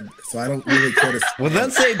word, so I don't really care to. Well,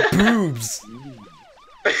 then say boobs.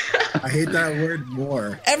 I hate that word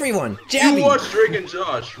more. Everyone, You Jabby. watch Drake and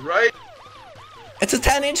Josh, right? It's a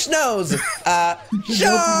 10-inch nose. Charge!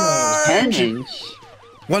 10-inch.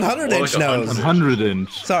 100-inch Like nose.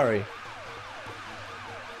 100-inch. Sorry.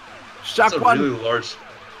 That's a Shock one. really large.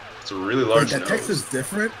 It's a really Wait, large that nose. text is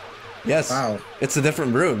different? Yes. Wow. It's a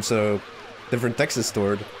different room, so different text is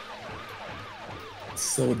stored.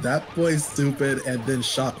 So that boy's stupid and then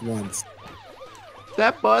shock once.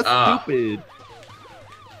 That boss Ah. stupid.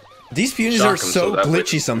 These punies Shock are 'em so so that way-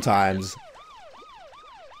 glitchy sometimes.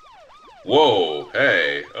 Whoa,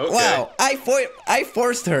 hey, okay. Wow, I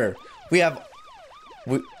forced her. We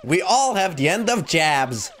all have the end of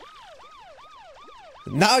jabs.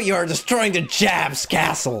 Now you are destroying the Jabs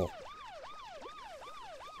castle.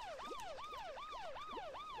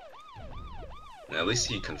 At least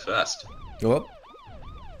he confessed. Whoop.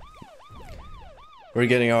 We're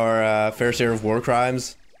getting our fair share of war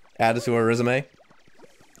crimes added to our resume.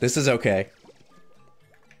 This is okay.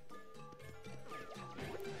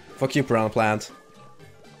 Fuck you, piranha plant.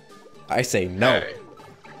 I say no. Hey.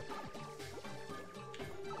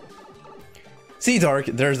 See, Dark,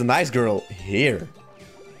 there's a nice girl here.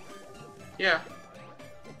 Yeah.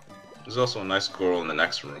 There's also a nice girl in the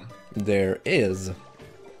next room. There is.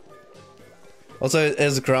 Also,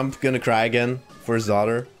 is Crump gonna cry again for his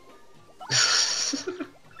daughter?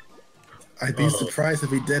 I'd be surprised if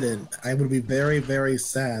he didn't. I would be very, very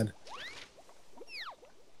sad.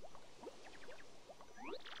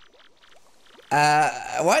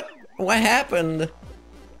 What? What happened?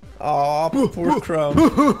 Oh, poor Crump.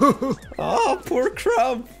 Oh, poor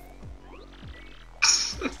Crump.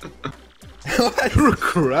 What? You're a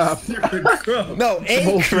crap. No, a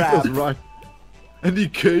Multi crab. was right. And he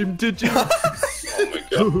came, did you? Oh my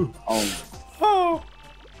god. Oh,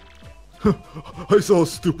 Oh, I saw a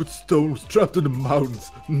stupid stone was trapped in the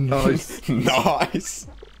mountains. Nice. nice.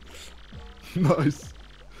 Nice.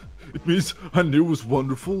 It means I knew it was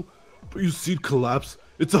wonderful, but you see it collapse.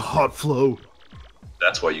 It's a hot flow.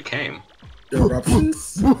 That's why you came.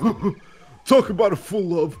 Eruptions? Talk about a full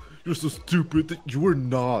love. You're so stupid that you were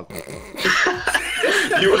not.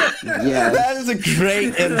 You, yeah. That is a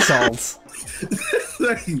great insult.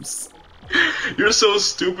 Thanks. you're so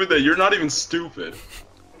stupid that you're not even stupid.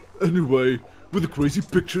 Anyway, with a crazy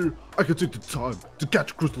picture, I can take the time to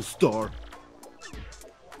catch a crystal star.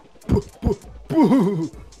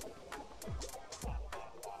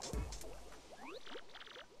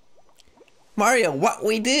 Mario, what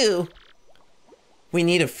we do? We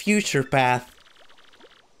need a future path.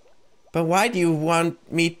 But why do you want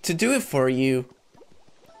me to do it for you?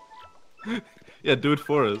 Yeah, do it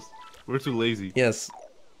for us. We're too lazy. Yes.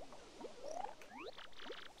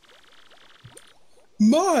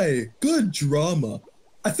 My, good drama.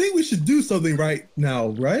 I think we should do something right now,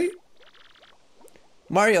 right?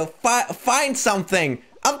 Mario, find something!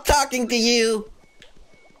 I'm talking to you!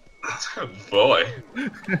 Boy.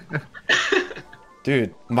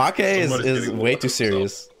 Dude, Make is Somebody's getting way water too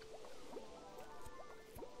serious.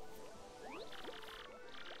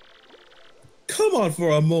 Come on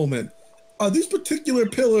for a moment. Are these particular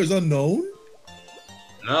pillars unknown?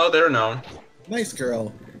 No, they're known. Nice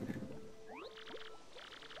girl.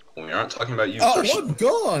 We aren't talking about you. Oh, Thirst- What?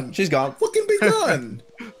 Gone. She's gone. What can be done?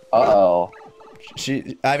 Uh-oh.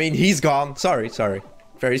 I mean, he's gone. Sorry.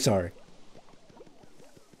 Very sorry.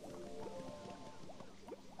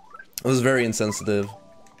 It was very insensitive.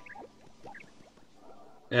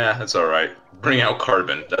 Yeah, that's alright. Bring out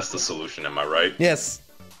Carbon. That's the solution, am I right? Yes.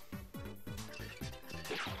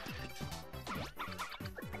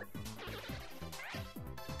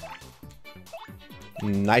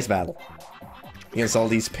 Nice battle. Against all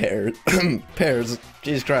these pairs.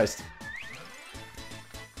 Jesus Christ.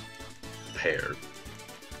 Pear.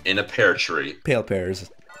 In a pear tree Pale pairs.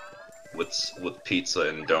 with pizza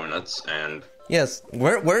and donuts and Yes.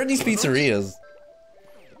 Where are these pizzerias?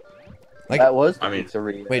 Like, That was the I mean-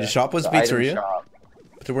 pizzeria. Wait, the shop was The item pizzeria? shop.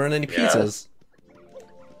 there weren't any Yeah. pizzas.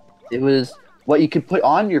 It was what you could put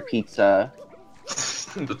on your pizza.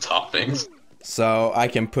 the toppings. So I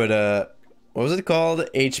can put a, what was it called?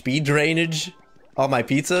 HB drainage on my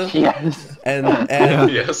pizza Yes. and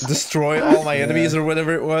Yes. destroy all my enemies or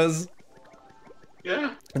whatever it was.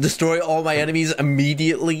 Yeah. Destroy all my enemies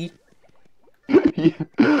immediately.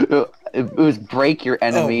 It was break your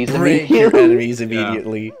enemies. Oh, break your immediately. enemies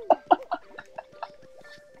immediately.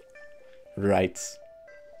 Right.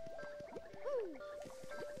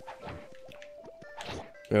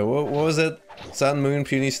 Yeah, what was it? Sun, moon,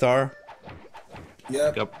 puny star?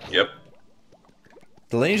 Yep. Yep. Yep.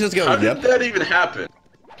 The lane just go, How did yep. that even happen?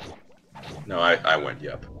 No, I went,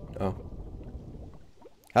 yep. Oh.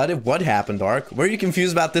 How did what happen, Dark? What are you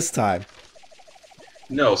confused about this time?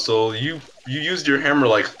 No, so you used your hammer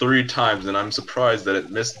like 3 times, and I'm surprised that it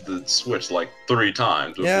missed the switch like 3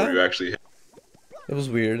 times before Yeah. you actually hit. It was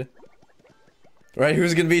weird. Right,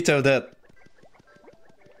 who's gonna veto that?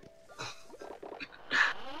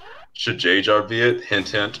 Should J-Jar be it? Hint,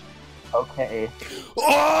 hint. Okay.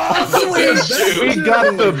 Oh, sweet! We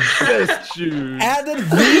got the best shoes. Added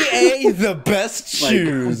VA the best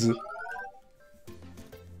shoes.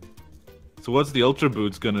 So what's the Ultra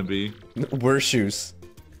Boots gonna be? Worse shoes.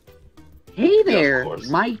 Hey there, course.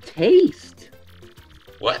 my taste.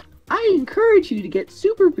 What? I encourage you to get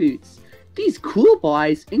super boots. These cool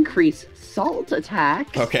boys increase salt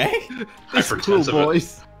attack. Okay. Cool Hypertensive,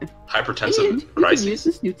 boys. And hypertensive you can use crises.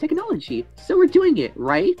 this new technology. So we're doing it,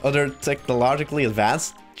 right? Other technologically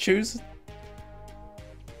advanced shoes?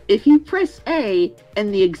 If you press A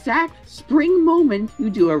and the exact spring moment you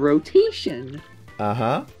do a rotation.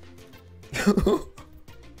 Uh-huh.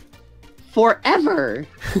 Forever.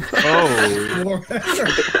 Oh.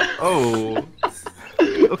 Oh.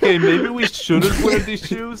 Okay, maybe we shouldn't wear these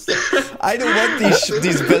shoes. I don't want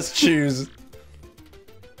these best shoes.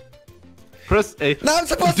 Press A. Now I'm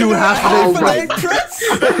supposed Do to do half half an an A A press?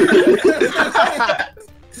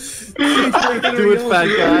 Do it, fat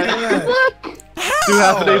guy. Do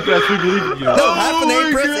half an A press. We believe in you. No, half an my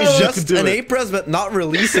A press God. is just You can an do A it. press, but not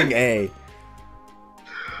releasing A.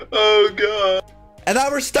 Oh god. And now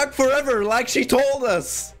we're stuck forever, like she told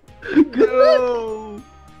us. No.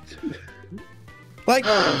 Like,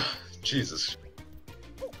 Jesus.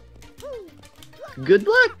 Good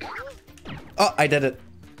luck. oh, I did it.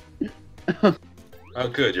 Oh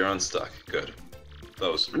good, you're unstuck. Good.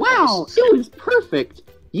 That was Wow, it was perfect.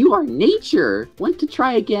 You are nature. Want to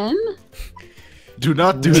try again? Do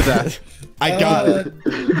not do that. I got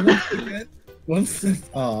it. Once again,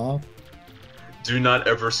 aw. Do not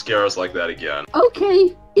ever scare us like that again.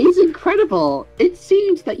 Okay, it's incredible. It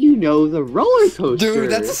seems that you know the roller coaster.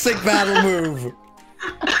 Dude, that's a sick battle move.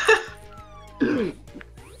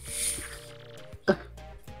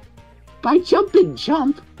 By jumping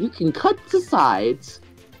jump, you can cut the sides.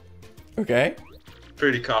 Okay.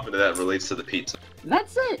 Pretty confident that relates to the pizza.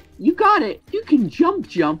 That's it. You got it. You can jump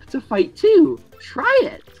to fight too. Try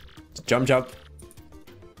it. Jump, jump.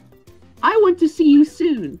 I want to see you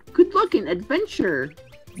soon. Good luck in adventure.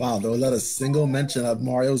 Wow, there was not a single mention of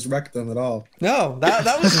Mario's rectum at all. No,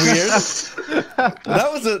 that was weird. that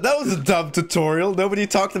was a dumb tutorial. Nobody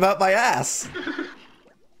talked about my ass.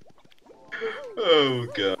 Oh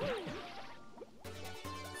god.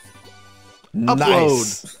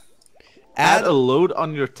 Nice. Add a load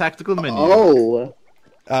on your tactical menu. Oh.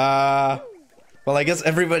 Well, I guess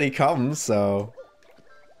everybody comes, so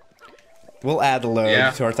we'll add a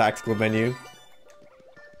load to our tactical menu.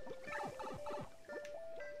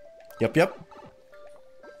 Yep, yep.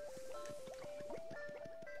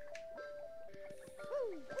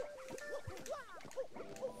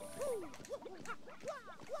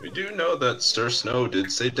 We do know that Sir Snow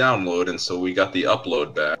did say download, and so we got the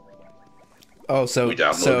upload back. Oh, so We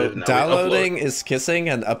downloaded, now we downloading upload. is kissing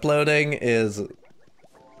and uploading is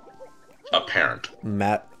Apparent.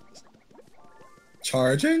 Matt.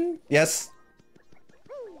 Charging? Yes.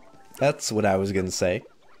 That's what I was gonna say.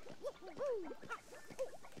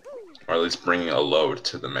 Or at least bringing a load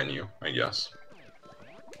to the menu, I guess.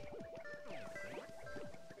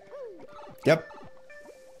 Yep.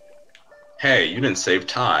 Hey, you didn't save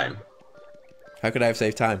time. How could I have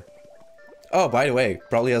saved time? Oh, by the way,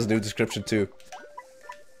 probably has a new description too.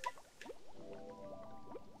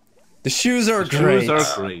 The shoes are great. Shoes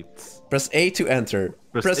are great. Press A to enter.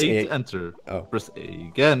 Press A to enter. Oh. Press A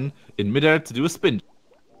again in midair to do a spin.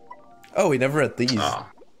 Oh, we never had these.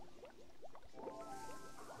 Ah.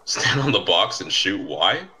 Stand on the box and shoot.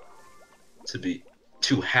 Why?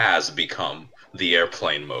 To has become the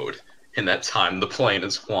airplane mode. In that time, the plane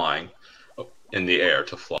is flying in the air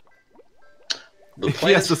to fly. The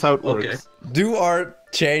plane Yes, that's how it works. Okay. Do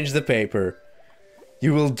art, change the paper.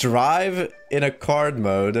 You will drive in a card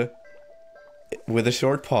mode with a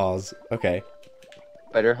short pause. Okay.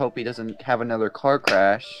 Better hope he doesn't have another car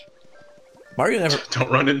crash. Mario never...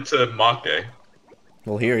 Don't run into Make.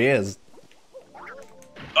 Well, here he is.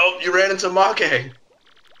 Oh, you ran into Make!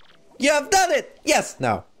 You have done it! Yes!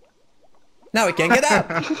 No. Now we can't get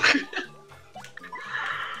out!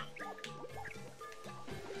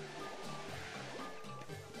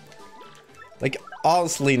 Like,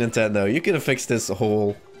 honestly, Nintendo, you could have fixed this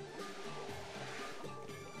whole...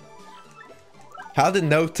 How did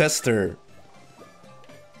no tester,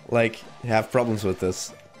 like, have problems with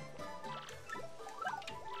this?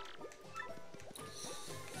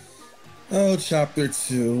 Oh, chapter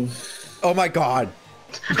 2. Oh my god.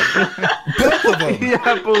 Both of them.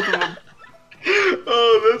 Yeah, both of them.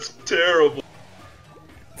 Oh, that's terrible.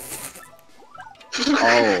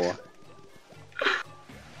 Oh.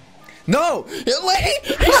 No!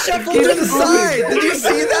 He shuffled to the side! Did you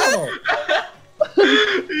see that?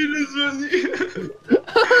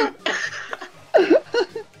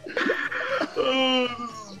 Oh,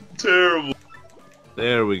 this is terrible.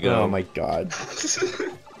 There we go. Oh my god.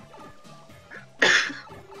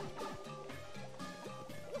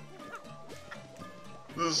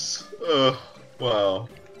 This, wow.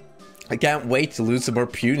 I can't wait to lose some more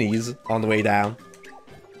punies on the way down.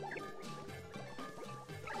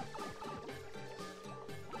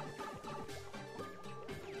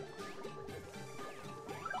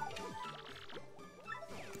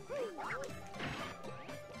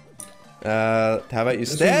 How about you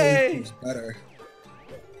This stay? one was better.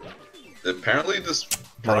 Apparently this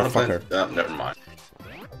Motherfucker. never mind.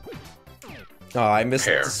 Oh, I missed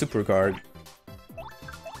Hair. the super card.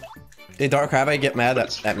 Hey, Dark, how about you get mad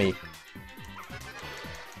at me?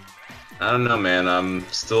 I don't know, man. I'm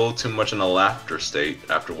still too much in a laughter state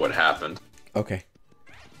after what happened. Okay.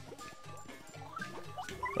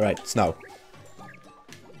 Alright, snow.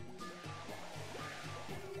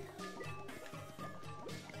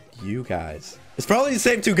 You guys. It's probably the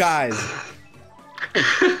same two guys.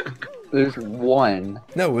 There's one.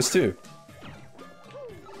 No, it was two.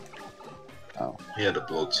 Oh. He had to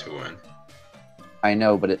blow 2 in. I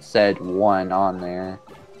know, but it said one on there.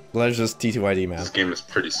 Well, that's just TTYD, man. This game is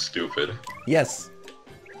pretty stupid. Yes.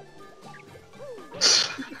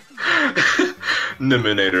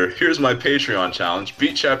 Niminator, here's my Patreon challenge.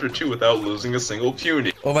 Beat Chapter 2 without losing a single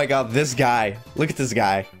puny. Oh my god, this guy. Look at this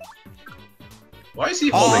guy. Why is he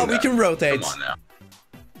holding Oh, that? we can rotate. Come on now.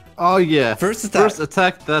 Oh yeah. First attack. First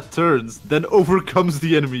attack that turns, then overcomes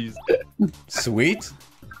the enemies. Sweet.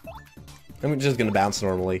 I'm just gonna bounce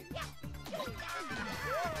normally.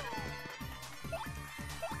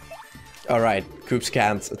 Alright, Koops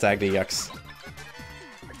can't attack the Yucks.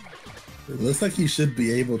 It looks like he should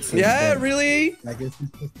be able to. Yeah, but really I guess he's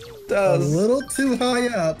just a does. little too high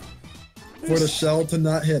up for the shell to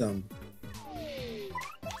not hit him.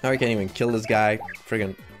 Now we can't even kill this guy.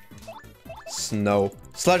 Friggin' snow.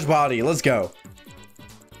 Sludge body, let's go.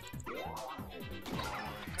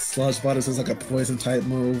 Sludge body sounds like a poison type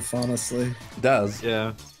move, honestly. It does.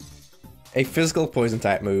 Yeah. A physical poison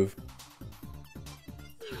type move.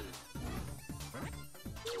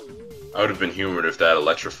 I would have been humored if that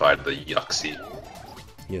electrified the Yuxie.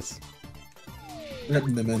 Yes. That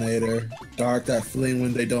Niminator. Dark, that fleeing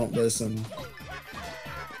when they don't listen.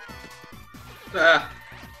 Ah,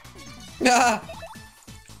 Ah!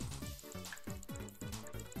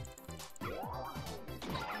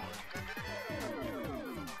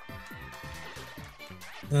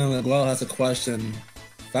 Well, has a question.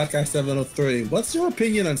 Fat Guy 703, what's your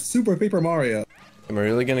opinion on Super Paper Mario? Am I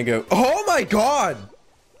really gonna go? Oh my god!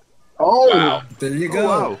 Oh! wow. There you go.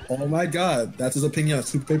 wow. Oh my god, that's his opinion on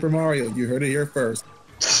Super Paper Mario. You heard it here first.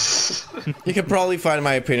 You can probably find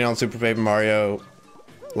my opinion on Super Paper Mario,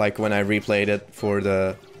 like when I replayed it for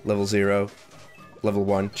the level 0, level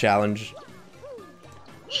 1 challenge.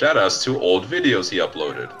 Shoutouts to old videos he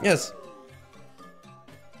uploaded. Yes.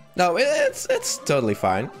 No, it's totally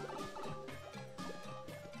fine.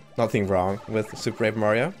 Nothing wrong with Super Paper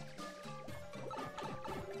Mario.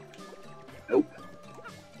 Nope.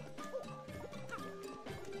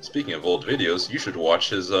 Speaking of old videos, you should watch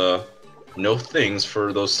his no things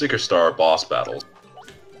for those Sticker Star boss battles.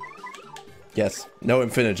 Yes. No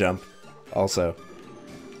infinite jump. Also.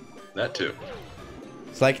 That too.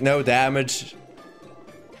 It's like no damage.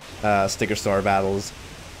 Sticker Star battles.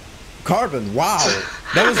 Carbon, wow!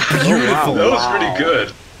 That was beautiful! That was pretty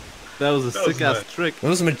good. That was a That was sick ass nice. trick. That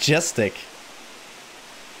was majestic.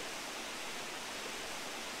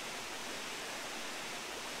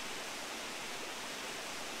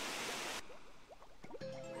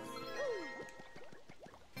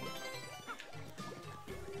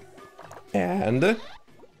 And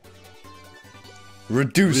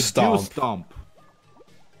reduce stomp. Stomp.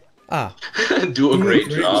 Ah, Do a great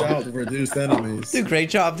job. to reduce enemies. do a great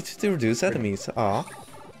job to reduce enemies. Aw.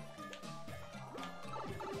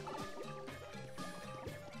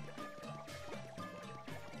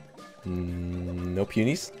 No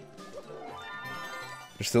punies.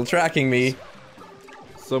 They're still tracking me.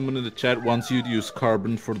 Someone in the chat wants you to use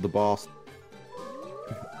carbon for the boss.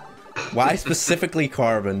 Why specifically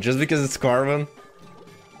carbon? Just because it's carbon?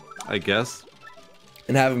 I guess.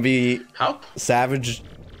 And have him be How? savage?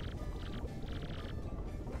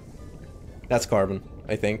 That's carbon,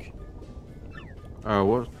 I think.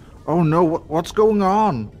 What? Oh no, what's going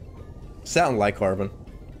on? Sound like Carbon.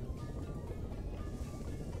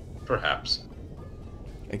 Perhaps.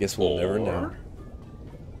 I guess we'll never know. Or-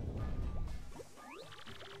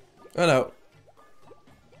 Oh no.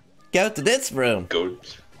 Go to this room. Go.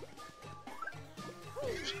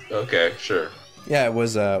 Okay, sure. Yeah, it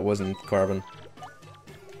wasn't Carbon.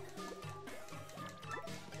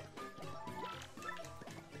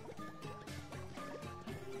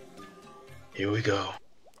 Here we go.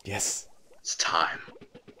 Yes. It's time.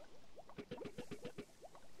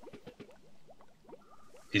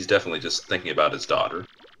 He's definitely just thinking about his daughter.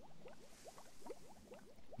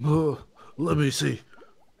 Let me see.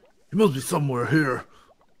 He must be somewhere here.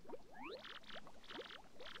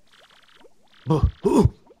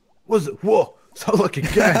 What's it? Whoa! Sounds like a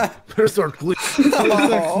gang. Better start cleaning.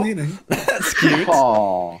 Aw, Cleaning. that's cute.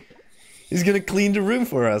 Aw. He's gonna clean the room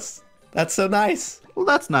for us. That's so nice. Well,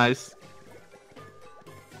 that's nice.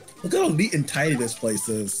 Look how neat and tidy this place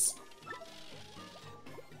is.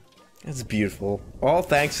 That's beautiful. All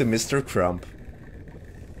thanks to Mr. Crump.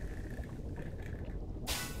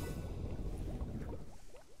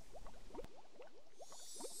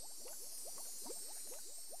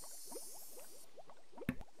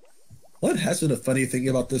 What has been a funny thing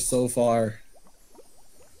about this so far?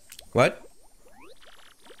 What?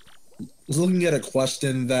 I was looking at a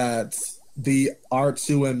question that the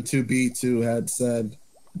R2M2B2 had said.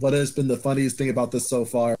 What has been the funniest thing about this so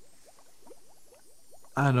far?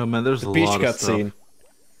 I don't know, man. There's The a beach lot of stuff.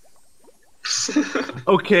 cutscene.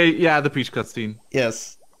 Okay, yeah, the peach cutscene.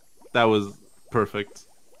 Yes. That was perfect.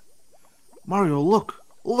 Mario, look!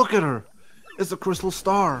 Look at her! It's a crystal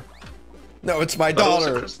star. No, it's my That was a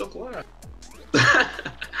daughter. crystal glass.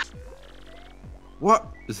 What?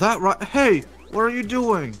 Is that right? Hey, what are you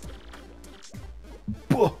doing?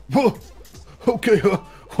 Okay,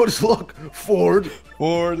 what is luck, Ford?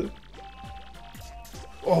 Ford.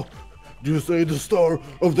 Oh, do you say the star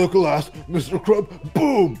of the glass, Mr. Crump?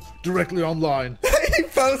 Boom! Directly online. He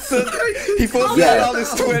posted. He posted Yeah. it on his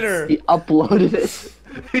Twitter. He uploaded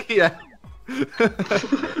it. Yeah.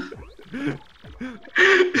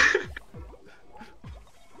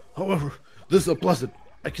 However, this is unpleasant.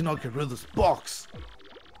 I cannot get rid of this box.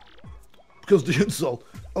 Because the insult,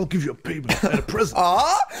 I'll give you a payment and a present.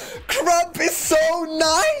 Aw, Crump is so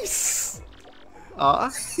nice.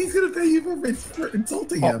 He's gonna pay you for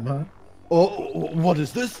insulting him, huh? Oh, what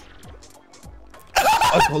is this?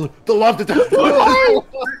 I call it the love detector.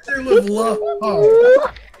 Detector with love pump.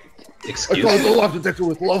 I Excuse call it the me. love detector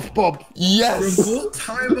with love pump. Yes. From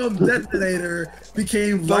full-time of detonator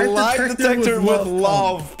became The light lie detector with pump.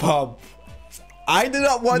 love pump. I do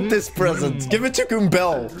not want this present. Give it to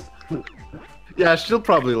Goombell. Yeah, she'll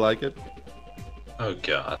probably like it. Oh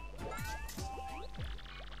god.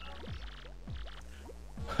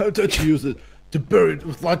 How did you use it to bury it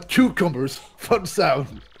with like cucumbers? Fun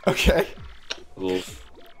sound. Okay. Little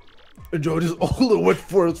Enjoy this all the way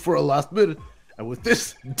for a last minute. And with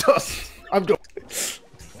this dust, I'm going.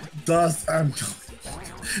 Dust, I'm going.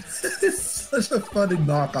 It's such a funny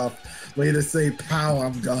knockoff way to say pow,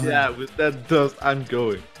 I'm gone. Yeah, with that dust, I'm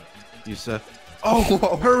going. You said,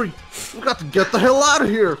 "Oh, hurry! We got to get the hell out of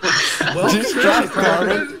here!" Well, Jesus Christ,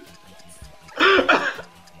 Carbon.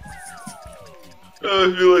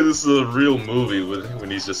 I feel like this is a real movie when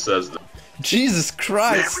he just says that. Jesus Man,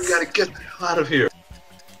 Christ. we gotta get the hell out of here.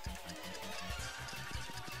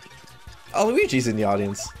 Oh, Luigi's in the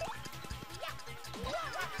audience.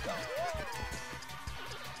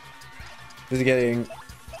 He's getting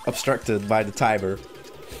obstructed by the timer.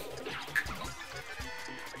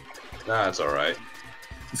 Nah, it's alright.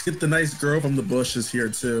 Let's get the nice girl from the bushes here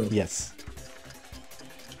too. Yes.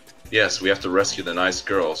 Yes, we have to rescue the nice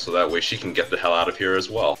girl so that way she can get the hell out of here as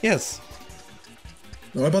well. Yes.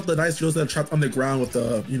 Now, what about the nice girls that are trapped on the ground with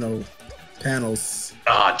the, panels?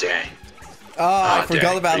 Ah, dang. Ah, I forgot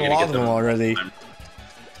dang. about Are a you gonna lot get of them them? already.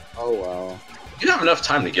 Oh wow. You have enough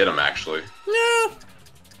time to get him, actually. No.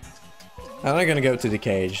 I'm not gonna go to the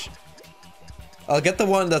cage. I'll get the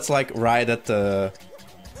one that's like right at the...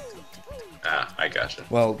 Ah, I gotcha.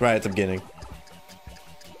 Well, right at the beginning.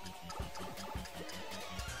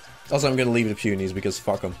 Also, I'm gonna leave the punies because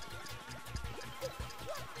fuck them.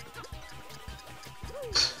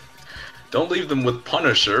 Don't leave them with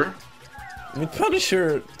Punisher. I mean,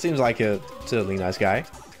 Punisher seems like a totally nice guy.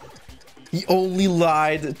 He only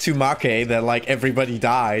lied to Make that, like, everybody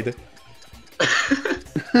died.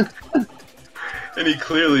 And he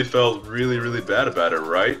clearly felt really, really bad about it,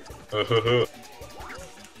 right?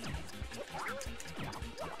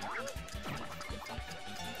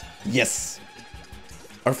 Yes.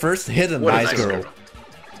 Our first hidden What a nice girl.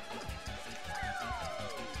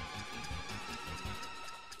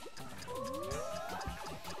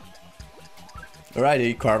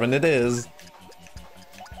 Alrighty, Carbon it is.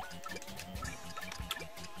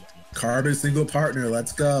 Carbon single partner,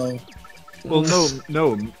 let's go. Well,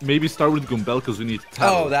 no. Maybe start with Goombell because we need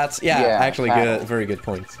talent. Oh, that's yeah, Yeah, actually battle. good, very good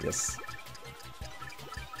point. Yes.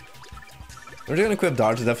 We're just gonna equip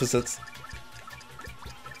dodge deficits.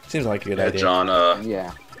 Seems like a good Yeah, idea. John,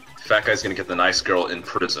 Yeah. fat guy's gonna get the nice girl in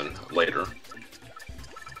prison later.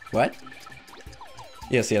 What?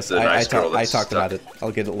 Yes, The I nice girl that's talked about stuck. it.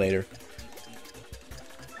 I'll get it later.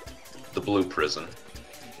 The blue prison.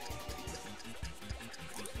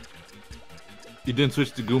 You didn't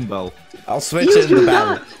switch to Goombell. I'll switch in the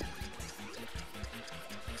battle.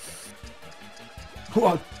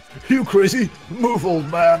 What? You crazy? Move, old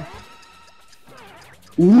man.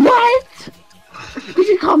 What? Did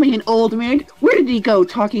you call me an old man? Where did he go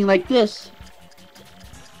talking like this?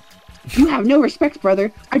 You have no respect,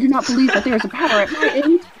 brother. I do not believe that there is a power at my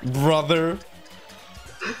end. Brother.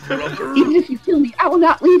 Even if you kill me, I will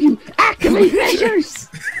not leave you. Activate measures!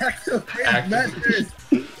 Measures.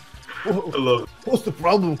 I love it. What's the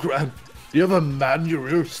problem, Crab? You have a man in your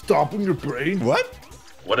ear stomping your brain? What?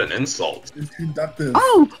 What an insult. It's conductive.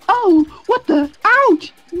 Oh, what the?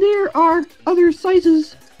 Ouch! There are other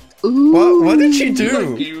sizes. Ooh. What did she Like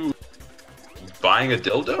do? you buying a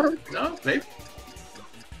dildo? No, maybe.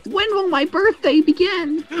 When will my birthday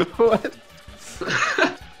begin? What?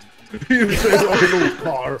 You say I'm an old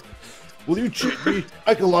car. Will you cheat me?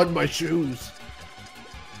 I can line my shoes.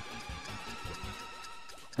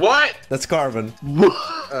 What? That's Carbon.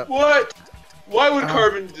 What? Why would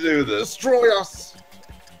Carbon do this? Destroy us.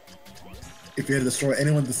 If you had to destroy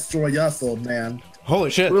anyone, destroy us, old man. Holy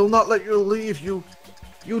shit. We'll not let you leave, you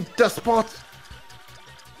despot.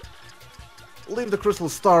 Leave the crystal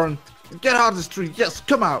star and get out of this tree. Yes,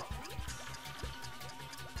 come out.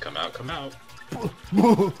 Come out, come out.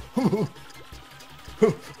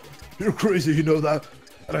 You're crazy, you know that.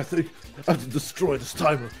 And I think I have to destroy this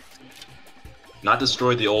timer. Not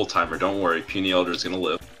destroy the old timer, don't worry. Puny Elder's gonna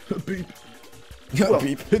live. Beep. Yo, Well,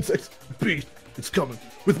 beep. insects, beat. It's coming.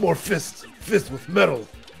 With more fists. Fists with metal.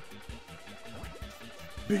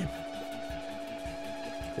 Beep.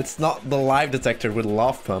 It's not the live detector with a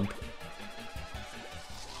laugh pump.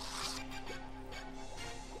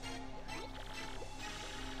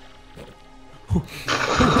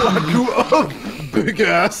 Whack you up, big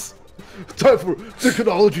ass. Time for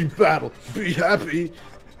technology battle. Be happy.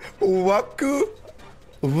 Waku.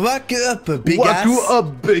 Waku up, big Whack ass. you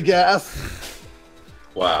up, big ass.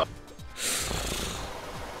 Wow.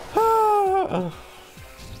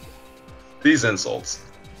 These insults.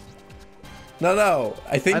 No.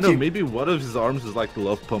 I think I know, you... maybe one of his arms is like the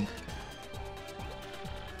love pump.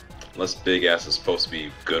 Unless big ass is supposed to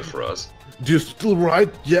be good for us. Do you still right?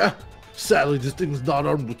 Yeah. Sadly, this thing is not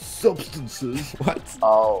armed with substances. What?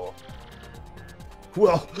 Oh.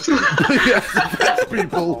 Well, big ass affects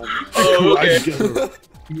people. Oh, Cry okay. together.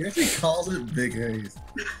 He actually calls it Big A's.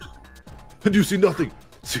 And you see nothing.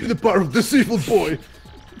 See the power of this evil boy.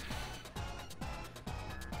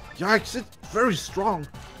 Yikes, it's very strong.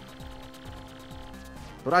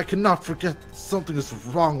 But I cannot forget something is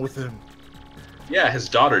wrong with him. Yeah, his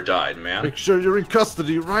daughter died, man. Make sure you're in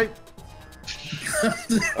custody, right?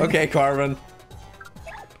 Okay, Carbon.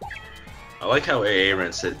 I like how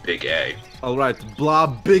Aaron said big A. Alright, Blah,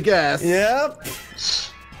 big ass. Yep.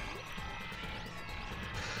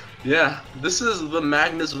 Yeah, this is the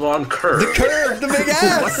Magnus von Curve. The curve, the big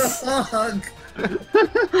ass.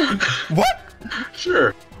 What?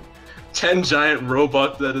 Sure. 10 giant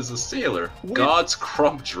robot that is a sailor. God's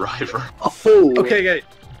crump driver. Oh. okay,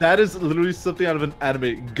 that is literally something out of an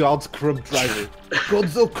anime. God's crump driver.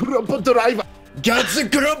 God's a crump driver. God's a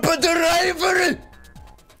grumpa driver.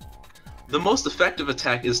 The most effective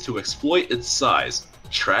attack is to exploit its size.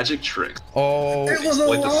 Tragic tricks. Oh, It was a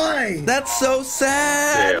Like the- lie! that's so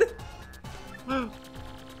sad.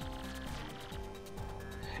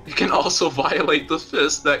 You can also violate the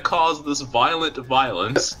fist that caused this violent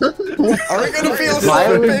violence. Are we gonna feel so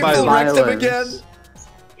Violent painful by rectum again?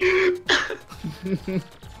 violence.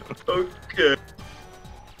 Okay.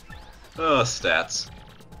 Stats.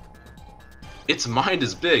 Its mind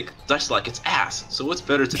is big, just like its ass, so it's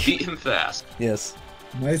better to beat him fast. Yes.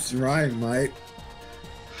 Nice rhyme, Mike.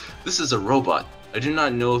 This is a robot. I do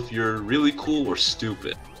not know if you're really cool or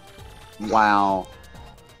stupid. Wow.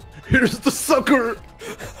 Here's the sucker.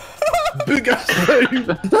 Big ass thing.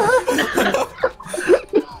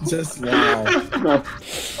 Just wow.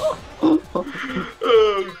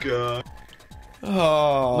 Oh god.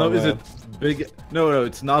 Oh. no, is man. it big? No,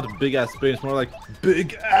 it's not big ass pain. It's more like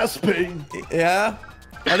Big ass pain. Yeah.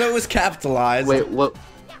 I know it was capitalized. Wait, what?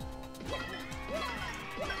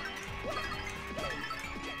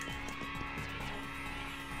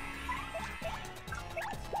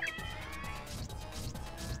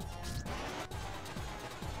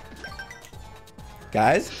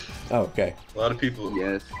 Guys? Oh, okay. A lot of people.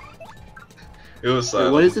 Yes. It was Wait,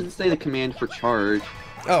 what does it say the command for charge?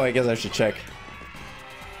 Oh, I guess I should check.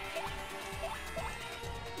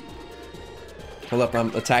 Hold up,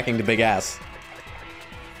 I'm attacking the big ass.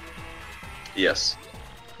 Yes.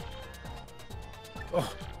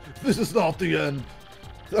 Oh, this is not the end.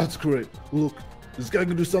 That's great. Look, this guy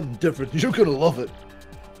can do something different. You're gonna love it.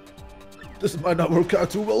 This might not work out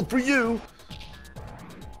too well for you.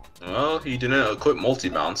 Well, he didn't equip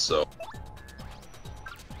multi-mount, so.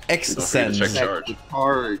 X Don't forget to sends. check charge.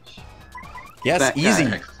 Charge. Yes, That easy.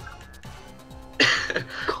 guy.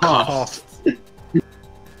 Cost.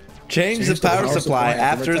 Change the power supply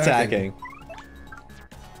after attacking.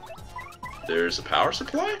 There's a power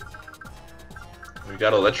supply? We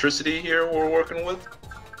got electricity here we're working with?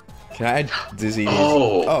 Can I disease?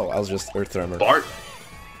 Oh. Oh, I was just Earth Tremor.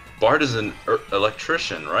 Bart is an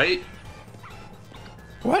electrician, right?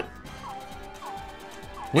 What?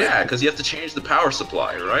 Yeah, because you have to change the power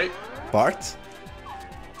supply, right? Bart?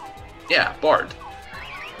 Yeah, Bart.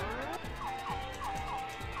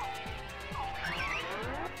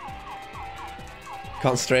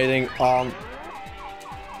 Concentrating on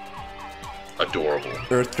Adorable.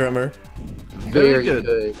 Earth Tremor. Very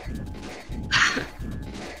good.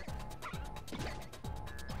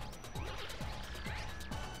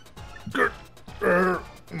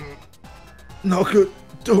 Not good.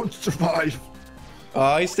 Don't survive.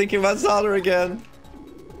 Oh, he's thinking about Solder again.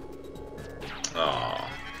 Aw,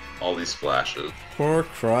 all these flashes. Poor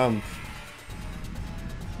Crump.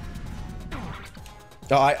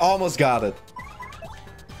 Oh, I almost got it.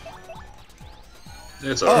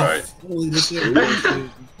 It's alright. Holy shit.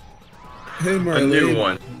 Hey, A Marley. new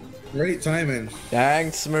one. Great timing.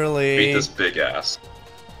 Thanks, Beat Merly. this big ass.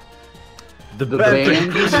 The Band band.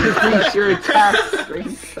 increase your attack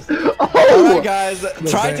strength. Alright, guys,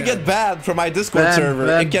 try to ban. get banned from my Discord Ban, server.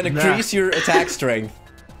 ban, It can increase your attack strength.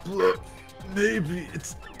 Look, maybe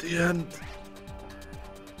it's the end.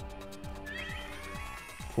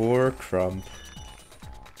 Poor Crump.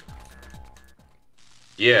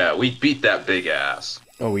 Yeah, we beat that big ass.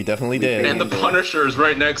 Oh, we definitely did. And the Punisher is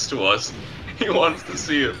right next to us. He wants to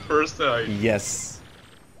see it first time. Yes.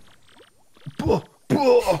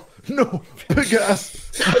 No, big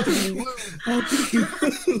ass. How did you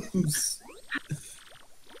lose?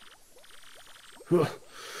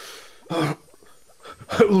 I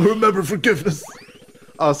will remember forgiveness.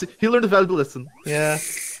 Oh, see, he learned a valuable lesson. Yeah.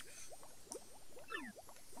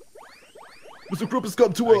 Mr. Group has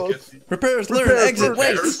come to us. Repairs, learn, Repairs, exit,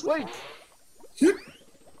 repairs. wait!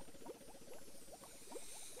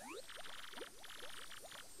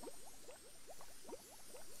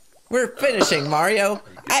 We're finishing, Mario!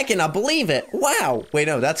 I cannot believe it! Wow! Wait,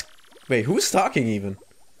 no, that's... Wait, who's talking even?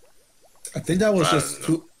 I think that was I just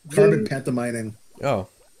don't Carbon pantomiming. Oh.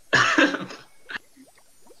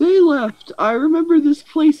 They left. I remember this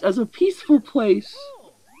place as a peaceful place.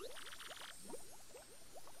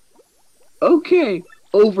 Okay,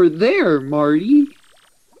 over there, Marty.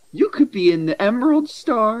 You could be in the Emerald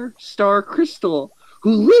Star Crystal,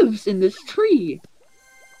 who lives in this tree.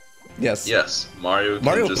 Yes. Yes, Mario can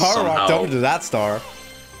Mario just power somehow... walked over to that star.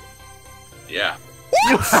 Yeah.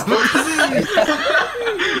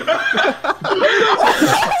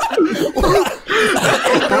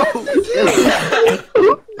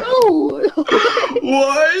 No!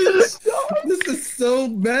 What? This is so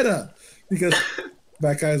meta because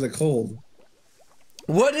that guy's a cold.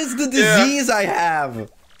 What is the disease I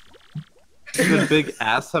have? Did big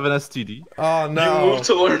ass have an STD? Oh You no. move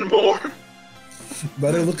to learn more.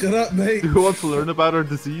 Better look it up, mate. Who wants to learn about our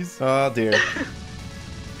disease? Oh dear.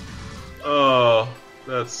 Oh,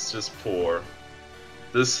 that's just poor.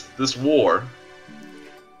 This war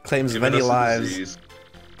Claims giving many us a lives. disease.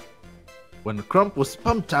 When Crump was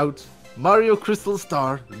pumped out, Mario Crystal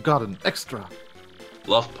Star got an extra.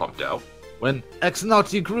 Love pumped out. When X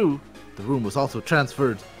Naughty grew, the room was also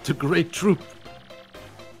transferred to Great Troop.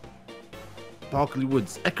 Barkley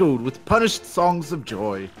Woods echoed with punished songs of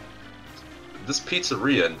joy. This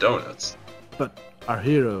pizzeria and donuts. But our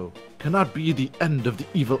hero cannot be the end of the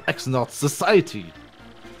evil X-Naut society.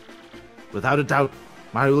 Without a doubt,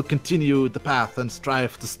 Mario will continue the path and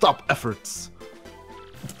strive to stop efforts.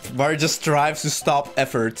 Mario just strives to stop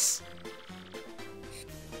efforts.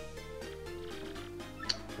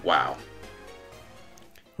 Wow.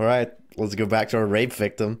 Alright, let's go back to our rape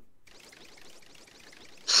victim.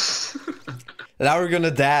 Now we're gonna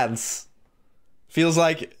dance. Feels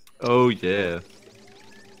like Oh yeah.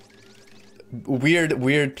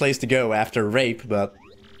 weird place to go after rape, but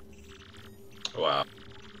Wow.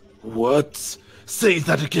 What? Say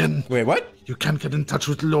that again. wait, what? You can't get in touch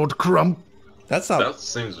with Lord Crump. That's not. That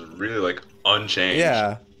seems really like unchanged.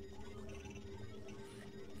 Yeah.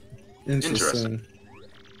 Interesting.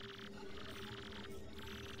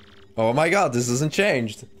 Oh my god, this isn't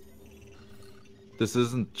changed. This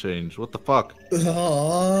isn't changed. What the fuck?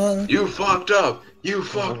 Aww. You fucked up. You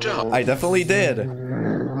fucked up. I definitely did.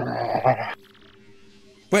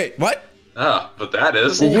 Wait, what? Ah, but that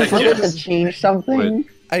is. Did you I forget to guess. change something? Wait.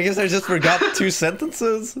 I guess I just forgot 2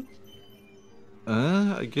 sentences.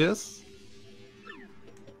 I guess.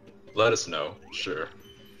 Let us know. Sure.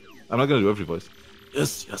 I'm not gonna do every voice.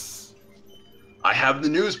 Yes, yes. I have the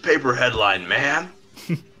newspaper headline, man.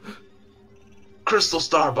 Crystal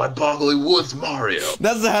Star by Boggly Woods Mario.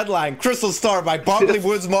 That's the headline. Crystal Star by Boggly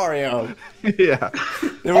Woods Mario. Yeah.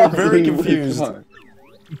 They were very confused.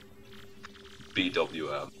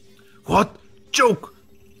 BWM. What? Joke!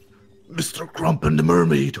 Mr. Grump and the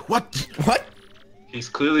Mermaid, what? What? He's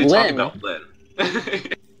clearly talking about Lynn.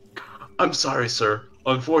 I'm sorry, sir.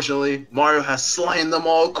 Unfortunately, Mario has slain them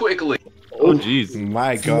all quickly. Oh, jeez.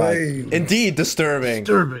 My god. Flame. Indeed disturbing.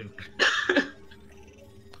 Disturbing.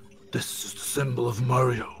 This is the symbol of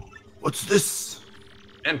Mario. What's this?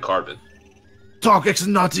 And Carbon. Talk,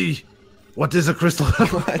 Exnati! What is a crystal?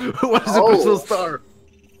 What is a crystal star?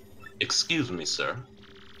 Excuse me, sir.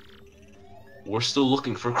 We're still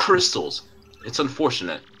looking for crystals. It's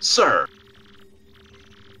unfortunate, sir.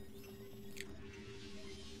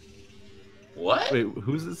 What? Wait,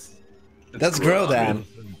 who's this? That's Grodan.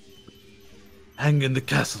 Hang in the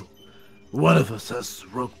castle. One of us has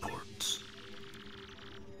rogue port.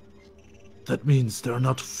 That means there are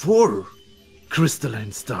not 4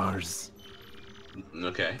 crystalline stars.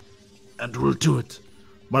 Okay. And we'll do it.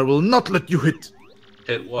 I will not let you hit.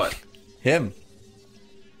 Hit what? Him.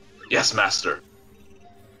 Yes, master.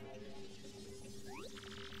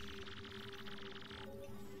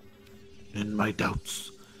 In my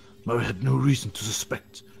doubts, I had no reason to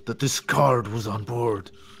suspect that this card was on board.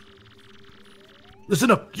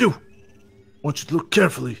 Listen up, you! I want you to look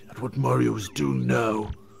carefully at what Mario is doing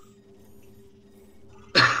now.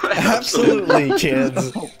 Absolutely,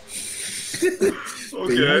 kids.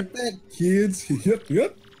 Be right back, kids.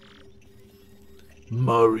 Yep.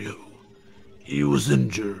 Mario, he was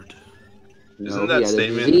injured. Isn't No, that he had a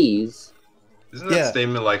statement? disease. Isn't that Yeah.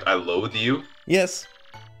 statement like "I loathe you"? Yes.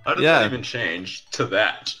 How does Yeah. that even change to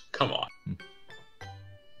that? Come on.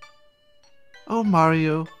 Oh,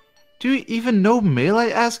 Mario. Do you even know mail, I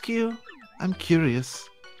ask you? I'm curious.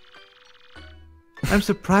 I'm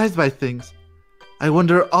surprised by things. I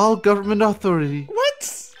wonder all government authority.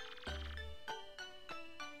 What?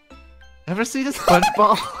 Ever seen a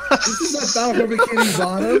SpongeBob? This is that Battle for Bikini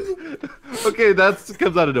Bottom? Okay, that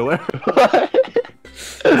comes out of nowhere.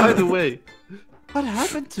 By the way, what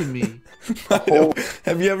happened to me?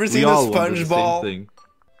 Have you ever We seen a all wonder the same SpongeBob? thing.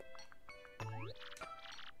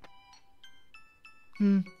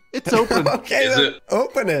 It's open. Okay, Is then it-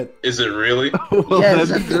 open it. Is it really? Well, Yes,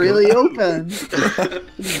 then- it's really open.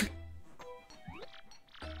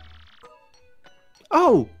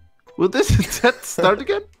 Oh, will this test start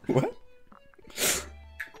again? What?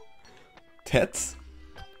 Tets?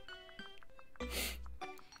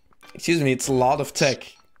 Excuse me, it's a lot of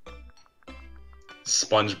tech.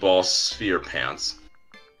 SpongeBall Sphere Pants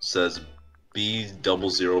says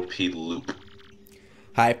B00P loop.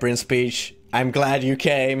 Hi, Prince Peach. I'm glad you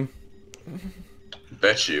came.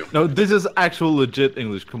 Bet you. No, this is actual legit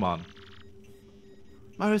English. Come on.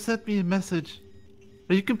 Mario sent me a message.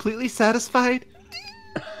 Are you completely satisfied?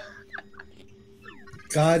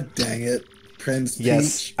 God dang it, Prince Peach.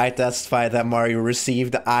 Yes, I testify that Mario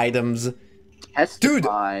received the items.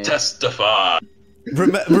 Testify. Testify.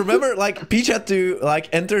 Remember, like, Peach had to, like,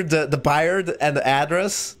 enter the buyer and the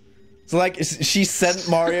address? So, like, she sent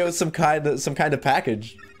Mario some kind of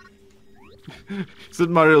package. It's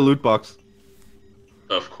in Mario loot box.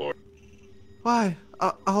 Of course. Why?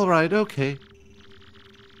 Alright, okay.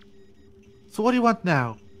 So what do you want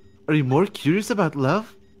now? Are you more curious about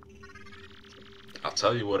love? I'll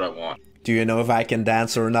tell you what I want. Do you know if I can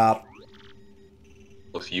dance or not?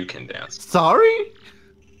 If you can dance. Sorry?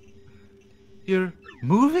 You're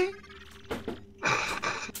moving?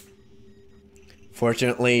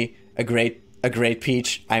 Fortunately, a great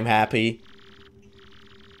Peach. I'm happy.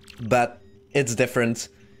 But it's different.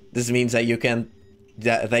 This means that you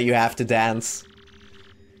have to dance.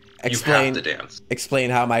 You have to dance.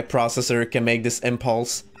 Explain how my processor can make this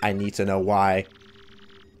impulse. I need to know why.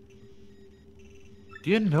 Do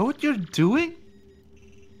you know what you're doing?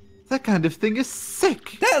 That kind of thing is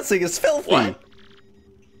sick. Dancing is filthy. What?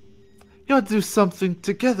 You ought to do something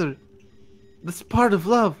together. That's part of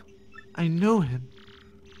love. I know him.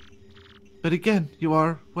 But again, you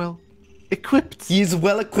are, well, equipped. He's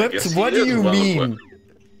well I equipped? guess What he do is you well mean?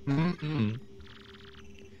 equipped.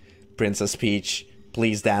 Princess Peach,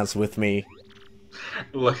 please dance with me.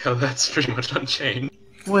 Look how that's pretty much unchanged.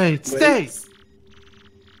 Wait, stay!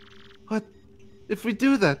 What? If we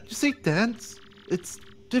do that, you say dance? It's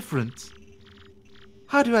different.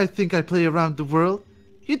 How do I think I play around the world?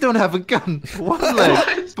 You don't have a gun. One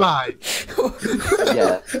leg. Bye.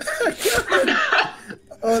 Yeah.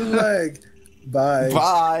 On leg. Bye.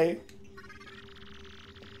 Bye!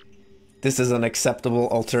 This is an acceptable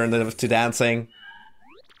alternative to dancing.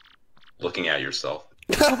 Looking at yourself.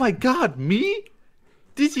 Oh my god, me?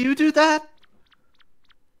 Did you do that?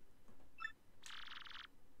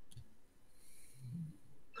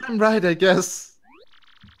 I'm right, I guess.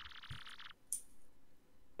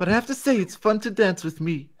 But I have to say, it's fun to dance with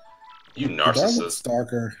me. You That looks narcissist.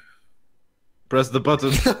 darker. Press the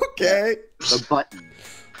button. Okay. The button.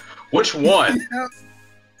 Which one?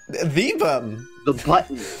 The button. The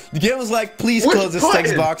button. The game was like, please Which close this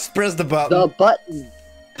text button? box, press the button. The button.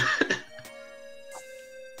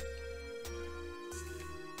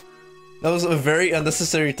 That was a very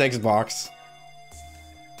unnecessary text box.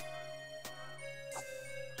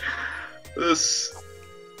 This.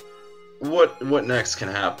 What next can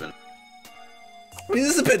happen? I mean,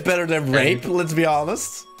 this is a bit better than rape, let's be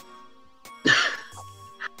honest.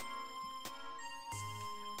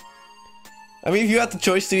 I mean, if you had the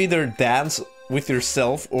choice to either dance with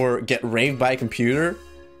yourself or get raped by a computer.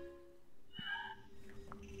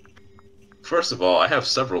 First of all, I have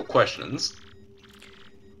several questions.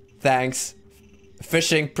 Thanks.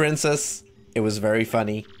 Fishing princess. It was very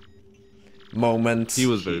funny. Moment. He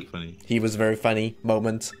was very funny. He was very funny.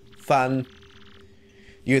 Moment. Fun.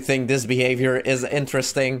 You think this behavior is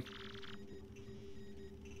interesting?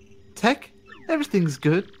 Tech? Everything's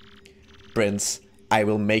good. Prince, I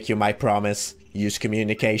will make you my promise. Use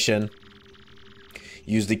communication.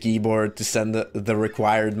 Use the keyboard to send the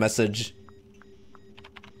required message.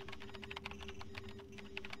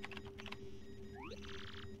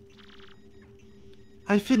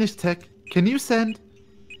 I finished tech. Can you send?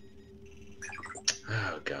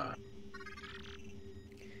 Oh god.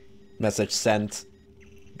 Message sent.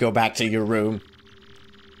 Go back to your room.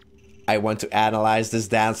 I want to analyze this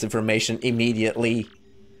dance information immediately.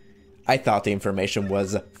 I thought the information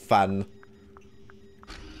was fun.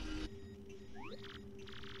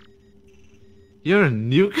 You're a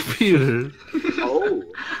new computer. Oh.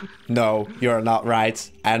 No, you're not right.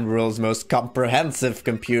 Anrule's most comprehensive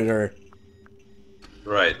computer.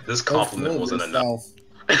 Right, this compliment wasn't enough.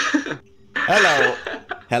 Hello.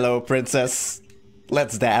 Hello, princess.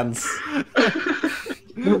 Let's dance.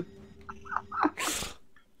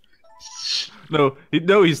 No,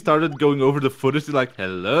 he started going over the footage. He's like,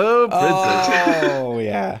 "Hello, princess." Oh,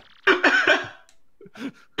 yeah.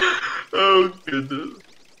 Oh goodness.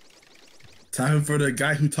 Time for the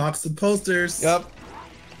guy who talks to posters. Yep.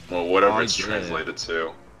 Well, whatever Oh, it's yeah. translated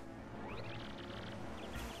to.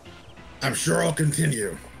 I'm sure I'll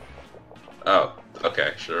continue. Oh,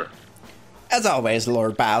 okay, sure. As always,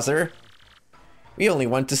 Lord Bowser. We only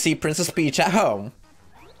want to see Princess Peach at home.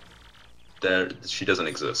 There, she doesn't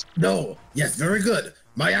exist. No. Yes, very good.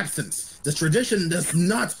 My absence. This tradition does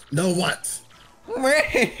not know what.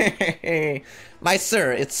 My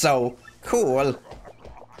sir, it's so cool.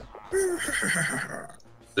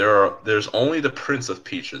 There's only the Prince of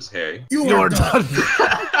Peaches, hey? You're done.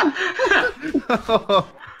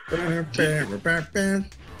 Do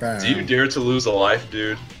you dare to lose a life,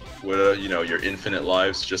 dude? With, your infinite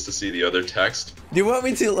lives just to see the other text? Do you want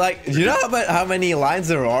me to, like, do you know how many lines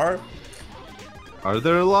there are? Are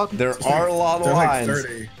there a lot? There are a lot of There's like lines.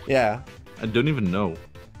 30. Yeah. I don't even know.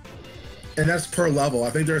 And that's per level.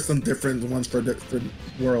 I think there's some different ones for different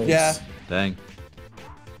worlds. Yeah. Dang.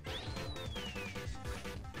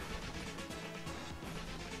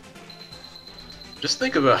 Just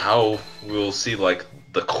think about how we'll see, like,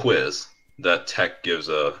 the quiz that Tech gives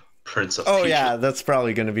a Prince of Oh, Peaches. yeah, that's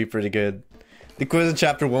probably gonna be pretty good. The quiz in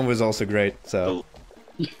Chapter 1 was also great, so.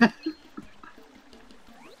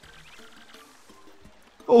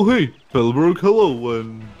 Oh hey, Pellberg, hello,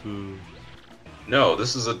 and No,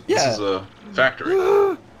 this is a factory.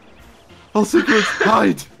 All secrets,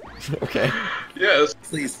 hide. Okay. Yes.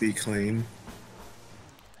 Please be clean.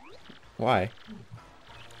 Why?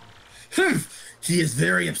 He is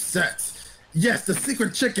very upset. Yes, the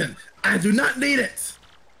secret chicken. I do not need it.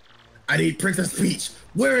 I need Princess Peach.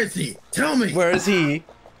 Where is he? Tell me. Where is he?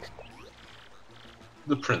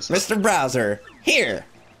 The princess. Mr. Browser, here.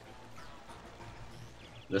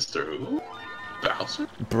 Mr. Who? Bowser?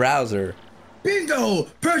 Browser. Bingo!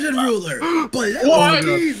 Persian ruler. But that What?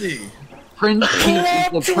 was easy. Prince Peach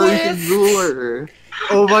is the Persian ruler.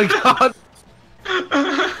 Oh my god!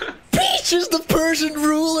 Peach is the Persian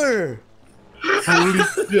ruler! Holy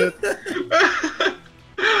shit!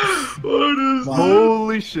 What is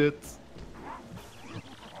Holy shit!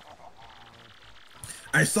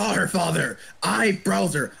 I saw her, father. I,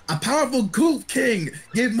 Browser, a powerful Goop King,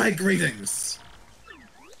 give my greetings.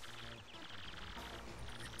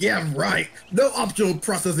 Yeah, right. No optional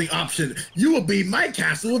processing option. You will be my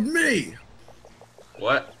castle with me.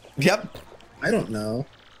 What? Yep. I don't know.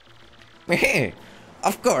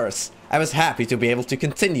 Of course. I was happy to be able to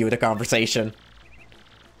continue the conversation.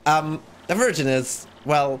 The version is,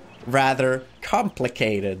 well, rather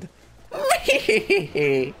complicated.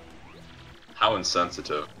 How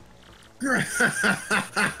insensitive.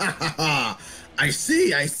 I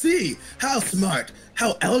see. How smart.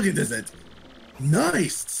 How elegant is it?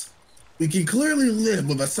 Nice. We can clearly live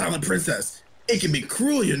with a silent princess. It can be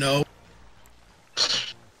cruel, you know.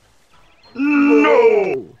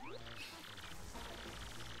 No!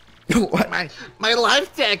 What? My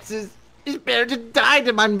life taxes is better to die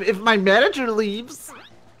if my manager leaves.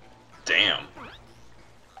 Damn.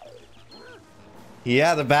 He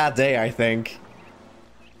had a bad day, I think.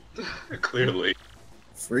 Clearly.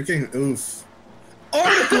 Freaking oof.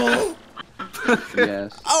 Article!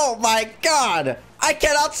 Yes. Oh my god! I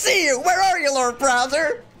cannot see you! Where are you, Lord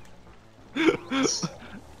Browser?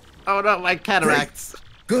 Oh no, my cataracts.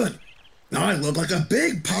 Good. Now I look like a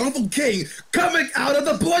big, powerful king coming out of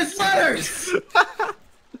the boy's letters!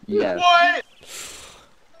 Yes. What?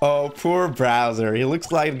 Oh, poor Browser. He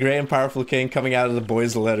looks like the great and powerful king coming out of the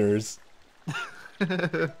boy's letters.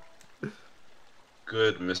 Good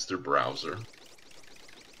Mr. Browser.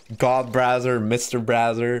 God Browser, Mr.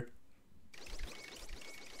 Browser.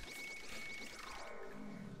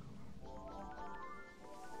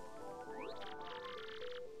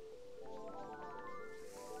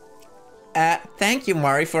 Thank you,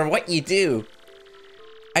 Mari, for what you do.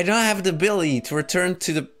 I don't have the ability to return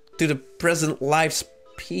to the present life's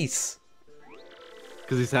peace.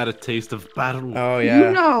 Because he's had a taste of battle. Oh yeah.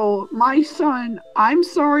 You know, my son, I'm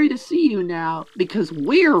sorry to see you now because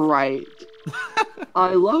we're right.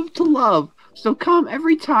 I love to love, so come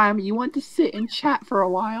every time you want to sit and chat for a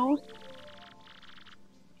while.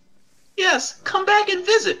 Yes, come back and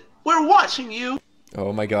visit. We're watching you.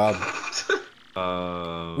 Oh my god.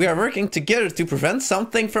 We are working together to prevent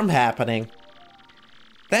something from happening.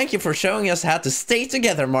 Thank you for showing us how to stay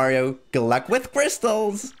together, Mario. Good luck with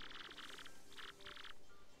crystals.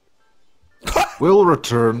 We'll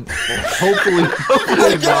return. Hopefully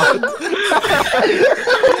not.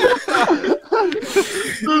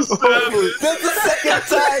 That's the second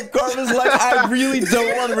time Carbon's like, I really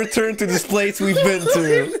don't want to return to this place we've been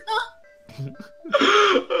to.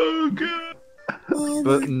 Oh god.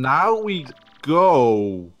 But now we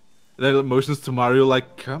go. Then it motions to Mario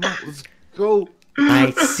like, come on, let's go.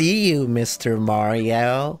 I see you, Mr.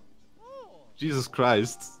 Mario. Jesus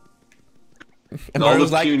Christ. And All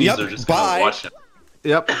Mario's the like, punies yep, are just bye. gonna watch him.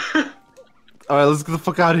 Yep. Alright, let's get the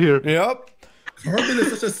fuck out of here. Yep. Carbon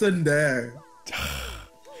is such a tsundere.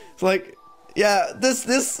 It's like, yeah, this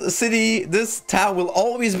city, this town will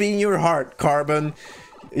always be in your heart, Carbon.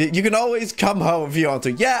 You can always come home if you want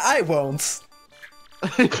to. Yeah, I won't.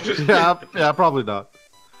 yeah, probably not.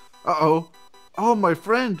 Uh-oh. Oh, my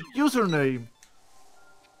friend, username.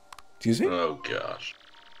 Excuse me? Oh gosh.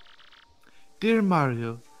 Dear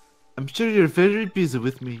Mario, I'm sure you're very busy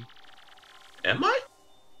with me, Am I?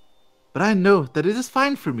 but I know that it is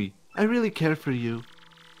fine for me. I really care for you.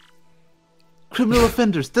 Criminal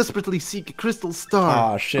offenders desperately seek a crystal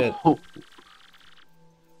star. Aw, shit.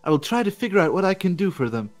 I will try to figure out what I can do for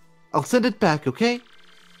them. I'll send it back, okay?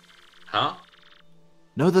 Huh?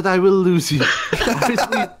 Know that I will lose you.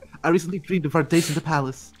 I recently dreamed of our dates in the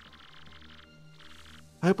palace.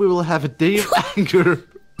 I hope we will have a day of anger.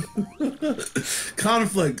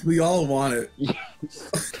 Conflict, we all want it.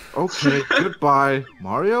 Okay, goodbye.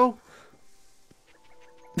 Mario?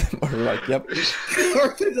 Or like, yep.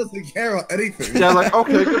 Carbon doesn't care about anything. Yeah, like,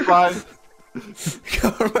 okay, goodbye.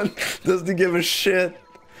 Carbon doesn't give a shit.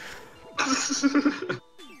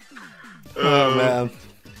 Oh man.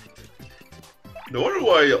 No wonder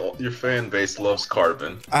why your fan base loves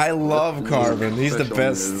Carbon. I love Carbon. He's the Special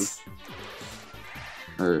best. move.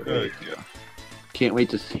 Oh god. Can't wait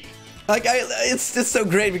to see. Like, it's just so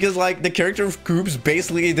great because, like, the character of Goops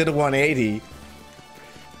basically did a 180.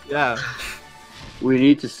 Yeah. We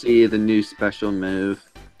need to see the new special move.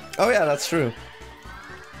 Oh yeah, that's true.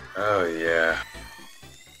 Oh yeah.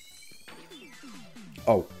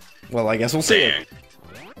 Oh. Well, I guess we'll see it.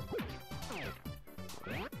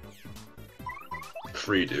 Dang.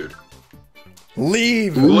 Free dude.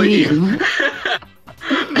 Leave! Leave.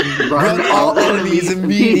 Run all enemies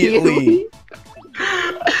immediately!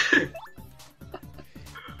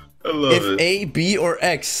 I love If it. A, B, or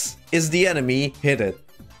X is the enemy, hit it.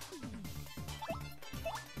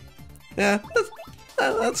 Yeah,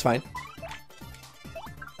 that's fine.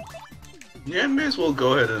 Yeah, may as well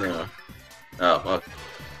go ahead and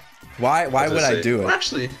Why would I do it?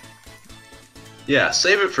 Actually, yeah,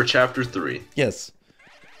 save it for chapter 3. Yes.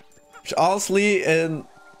 Honestly, and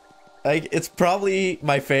like it's probably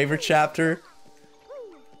my favorite chapter.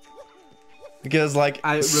 Because like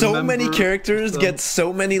so many characters get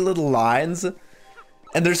so many little lines,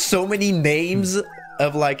 and there's so many names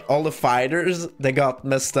of like all the fighters that got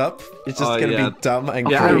messed up. It's just gonna be dumb and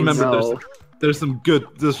yeah, crazy. I remember there's some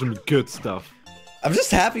good stuff. I'm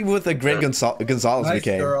just happy with the great Gonzalez Nice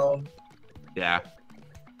became. girl. Yeah.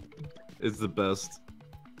 It's the best.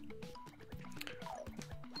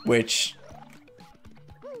 Which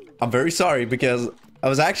I'm very sorry because I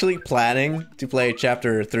was actually planning to play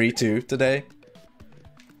chapter 3-2 today.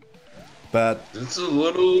 But It's a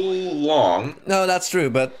little long. no, that's true,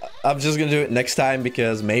 but I'm just gonna do it next time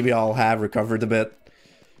because maybe I'll have recovered a bit.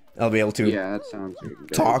 I'll be able to Yeah, that sounds like a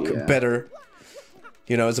good talk idea. better.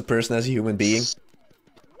 You know, as a person, as a human being.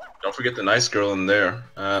 Don't forget the nice girl in there.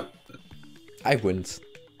 I wouldn't.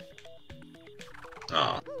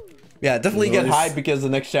 Oh. Yeah, definitely get Nice. hyped because the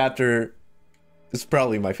next chapter is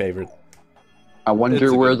probably my favorite. I It's wonder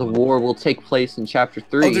a where good the one. war will take place in chapter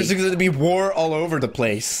 3. Oh, there's gonna be war all over the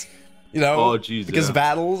place. You know? Oh, jeez, Because yeah.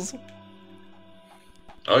 battles.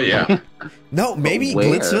 Oh yeah. No, maybe where?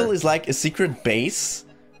 Glitzville is like a secret base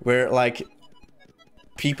where like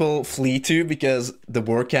people flee to because the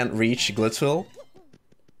war can't reach Glitzville.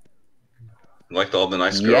 Like all the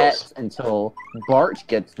nice girls. Yet until Bart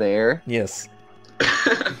gets there. Yes.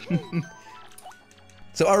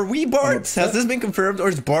 So are we Bart? Has this been confirmed, or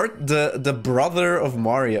is Bart the brother of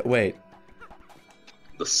Mario? Wait,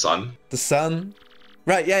 The sun. the son?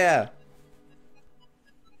 Right? Yeah.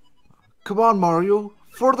 Come on, Mario,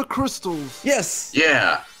 for the crystals. Yes.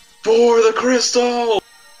 Yeah. For the crystal. All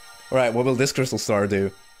right. What will this crystal star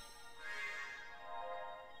do?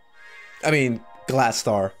 I mean, glass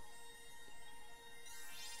star.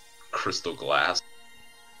 Crystal glass.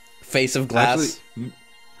 Face of glass. Actually,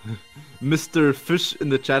 Mr. Fish in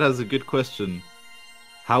the chat has a good question.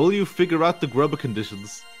 How will you figure out the grubber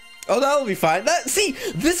conditions? Oh, that'll be fine. See,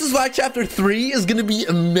 this is why chapter 3 is gonna be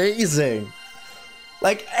amazing.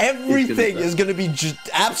 Like, everything is gonna be just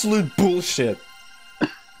absolute bullshit.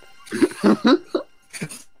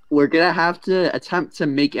 We're gonna have to attempt to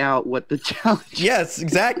make out what the challenge is. Yes,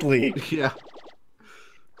 exactly. Yeah.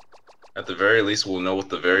 At the very least, we'll know what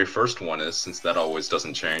the very first one is, since that always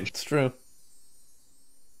doesn't change. It's true.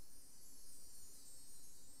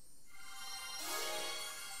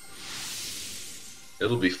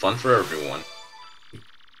 It'll be fun for everyone.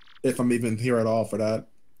 If I'm even here at all for that.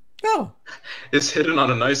 Oh, It's hidden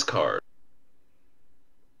on a nice card.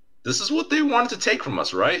 This is what they wanted to take from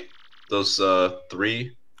us, right? Those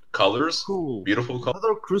 3 colors. Cool. Beautiful colors.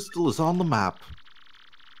 Another crystal is on the map.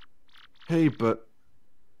 Hey, but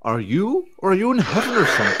are you in heaven or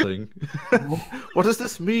something? What does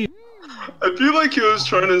this mean? I feel like he was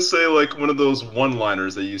trying to say like one of those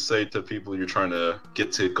one-liners that you say to people you're trying to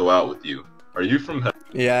get to go out with you. Are you from heaven?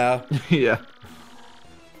 yeah. Yeah.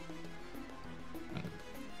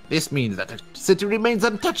 This means that the city remains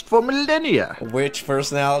untouched for millennia. Which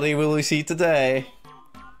personality will we see today?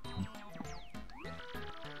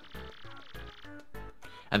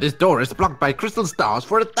 And this door is blocked by crystal stars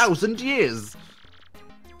for 1,000 years.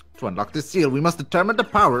 To unlock this seal, we must determine the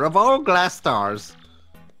power of all glass stars.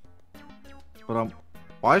 But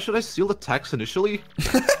why should I seal the tax initially?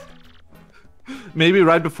 Maybe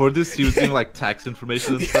right before this he was doing like tax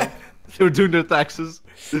information and stuff. They were doing their taxes.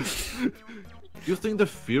 You think the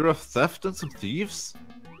fear of theft and some thieves?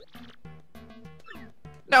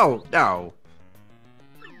 No, no.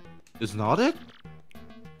 Is not it?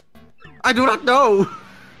 I do not know.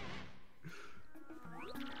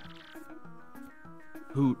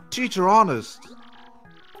 Who? Teacher, honest.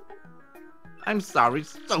 I'm sorry,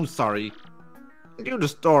 so sorry. I knew the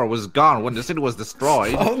store was gone when the city was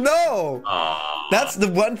destroyed. Oh no! Aww. That's the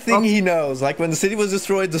one thing he knows. Like, when the city was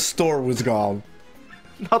destroyed, the store was gone.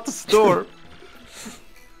 Not the store.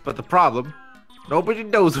 But the problem, nobody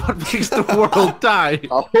knows what makes the world die.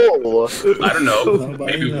 Oh, I don't know. Nobody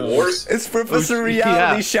Maybe knows. wars? It's Professor Oh,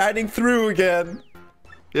 Reality yeah. shining through again.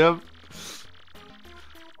 Yep.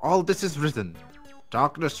 All this is written.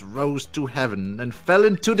 Darkness rose to heaven and fell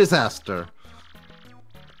into disaster.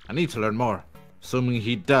 I need to learn more. Assuming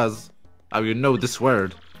he does, I will know this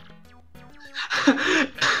word.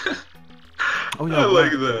 Oh I yeah.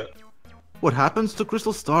 like that. What happens to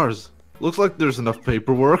crystal stars? Looks like there's enough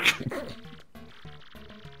paperwork.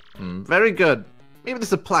 Very good. Maybe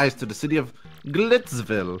this applies to the city of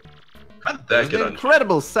Glitzville. How did There's that get the on?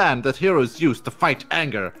 incredible sand that heroes use to fight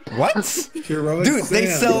anger. What? Heroic Dude, they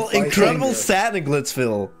sand sell to fight incredible anger. sand in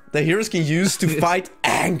Glitzville that heroes can use to fight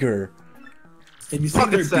anger. Have you seen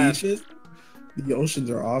Pocket their sand. beaches? The oceans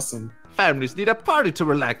are awesome. Families need a party to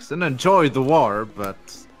relax and enjoy the war, but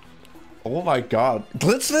Oh my god.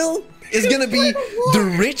 Glitzville is gonna be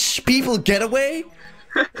the rich people getaway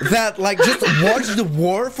that, like, just watch the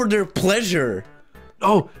war for their pleasure.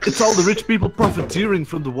 oh, it's all the rich people profiteering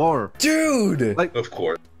from the war. Dude! Like, Of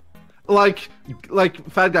course. like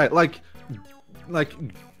fat guy, like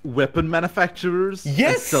weapon manufacturers, and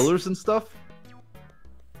Yes! sellers and stuff.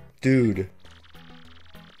 Dude.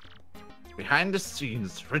 Behind the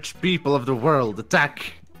scenes, rich people of the world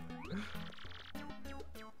attack.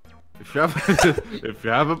 If you have, if you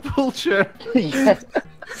have a pool chair. Yes.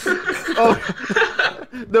 Oh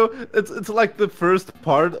no! It's like the first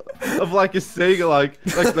part of like a saying, like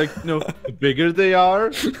you know, the bigger they are.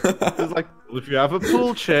 It's like, if you have a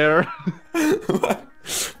pool chair. But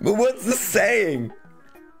what's the saying?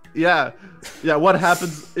 Yeah. What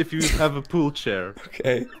happens if you have a pool chair?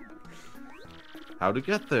 Okay. How to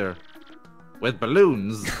get there? With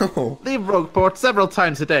balloons. Oh. Leave Rogueport several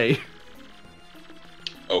times a day.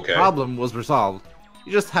 Okay. Problem was resolved.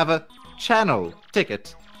 You just have a channel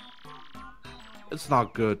ticket. It's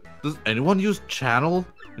not good. Does anyone use channel?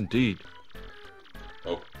 Indeed.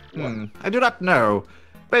 Oh. What? I do not know,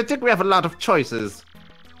 but I think we have a lot of choices.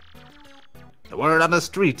 The word on the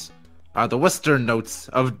street are the western notes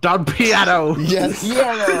of Don Piano. Yes.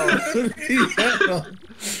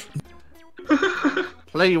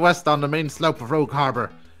 Play west on the main slope of Rogue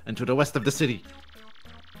Harbor and to the west of the city.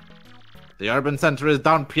 The urban center is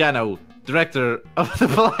Don Piano, director of the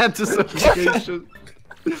Plant Association.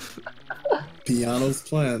 Pianos,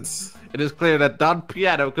 plants. It is clear that Don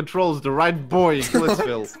Piano controls the right boy in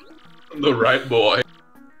Glitzville. The right boy.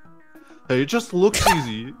 Hey, it just looks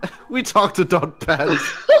easy. We talked to Don Pants.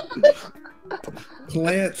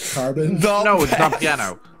 Plant, carbon. No, it's Don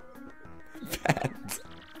Piano.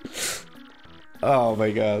 Oh my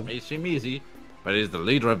god. May seem easy, but he's the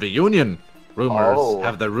leader of the union. Rumors Oh.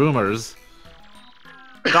 have the rumors.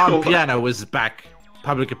 Don Piano is back.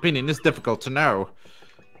 Public opinion is difficult to know.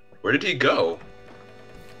 Where did he go?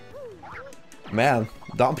 Man,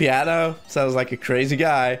 Don Piano sounds like a crazy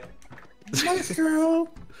guy. Nice girl.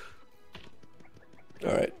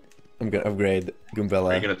 Alright. I'm gonna upgrade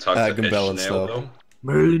Goombella. Are you gonna talk to Goombell and Ishmael, stuff. though?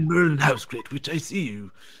 Merlin, Housegate, which I see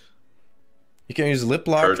you. You can use lip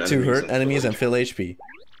lock Hurt to enemies hurt and enemies fill and fill HP.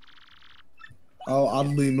 Oh,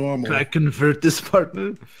 oddly normal. Can I convert this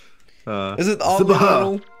partner? Is it all Sabaha.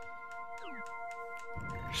 normal?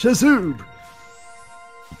 Shazoob!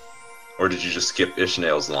 Or did you just skip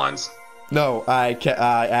Ishmael's lines? No, I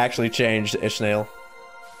actually changed Ishnail.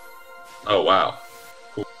 Oh, wow.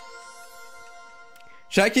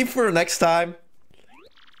 Should I keep for next time?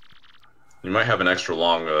 You might have an extra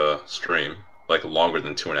long stream. Like, longer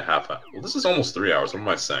than 2.5 hours. Well, this is almost 3 hours. What am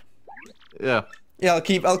I saying? Yeah. Yeah,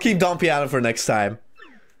 I'll keep Don Piano for next time.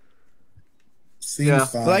 Seems Yeah.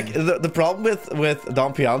 fine. Like the problem with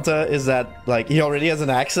Don Pianta is that like he already has an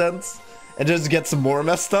accent and just gets more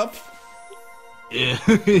messed up. Yeah.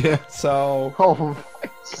 Yeah. So Oh,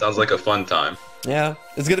 Sounds like a fun time. yeah,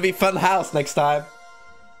 it's gonna be fun house next time.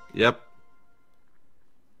 Yep.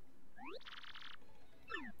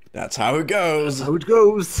 That's how it goes. How it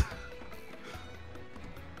goes.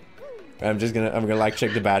 I'm gonna like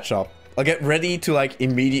check the bat shop. I'll get ready to like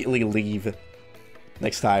immediately leave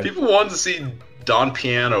next time. People want to see Don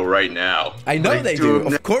Piano right now. I know Like, they do.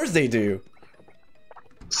 dude, Of course they do.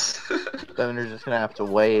 then they're just gonna have to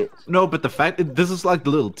wait. No, but the fact this is like the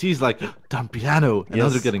little tease, like Don Piano, and now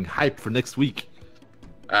Yes. they're getting hyped for next week.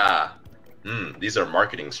 These are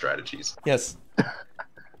marketing strategies. Yes.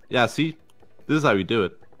 Yeah, see, this is how we do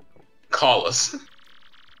it. Call us.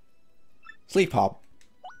 Sleep hop.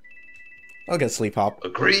 I'll get sleep hop,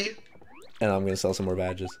 Agree? and I'm gonna sell some more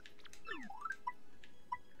badges.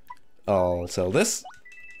 I'll sell this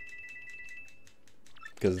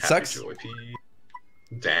because it Happy sucks. Joy P.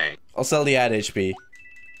 Dang. I'll sell the ad HP.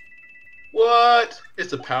 What?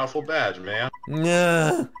 It's a powerful badge, man.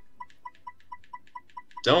 Nah.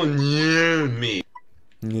 Don't you me.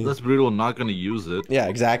 That's brutal. I'm not gonna use it. Yeah,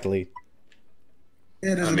 exactly.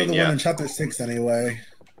 Yeah, there's I mean, another yeah. one in chapter 6 anyway.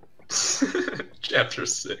 Chapter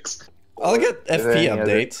 6. I'll get Are there FP any other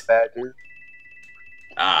updates badges?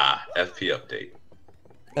 FP update.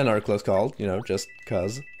 and our close call. You know, just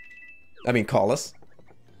cause. I mean, call us.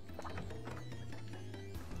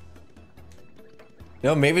 You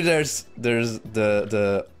know, maybe there's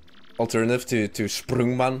the alternative to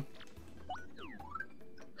Sprungman.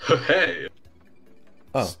 Hey.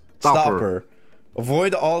 Oh, Stopper. Stopper.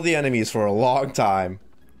 Avoid all the enemies for a long time.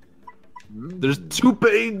 There's 2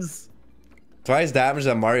 pains. Twice damage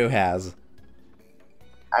that Mario has.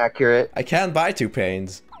 Accurate. I can't buy 2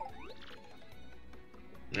 pains.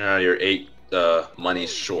 You're 8 money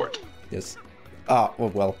short. Yes. Oh,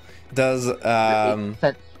 well. Does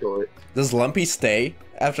Cent short. does Lumpy stay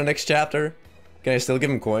after next chapter? Can I still give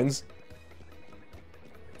him coins?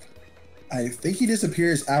 I think he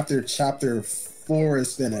disappears after chapter 4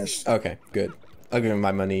 is finished. Okay, good. I'll give him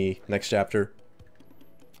my money next chapter.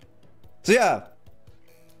 So yeah.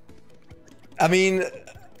 I mean,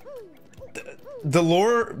 the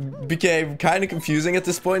lore became kind of confusing at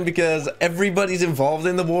this point because everybody's involved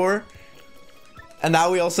in the war. And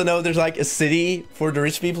now we also know there's like a city for the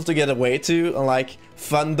rich people to get away to and like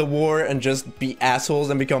fund the war and just be assholes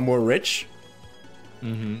and become more rich.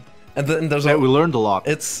 Mm-hmm. And then there's Yeah, we learned a lot.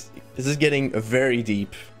 this is getting very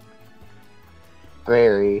deep.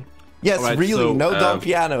 Very. Yes, Alright, really, so, no dumb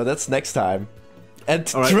piano. That's next time. And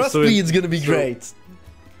Alright, trust so me, it's gonna be great.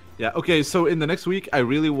 Yeah, okay, so in the next week, I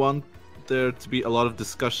really want there to be a lot of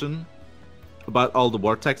discussion about all the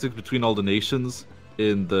war tactics between all the nations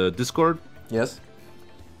in the Discord. Yes.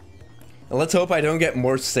 And let's hope I don't get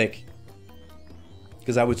more sick.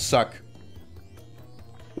 Because I would suck.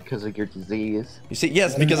 Because of your disease. You see,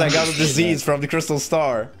 yes, because I got a disease from the Crystal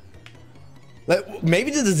Star. Like,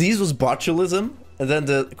 maybe the disease was botulism, and then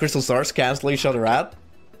the Crystal Stars cancel each other out?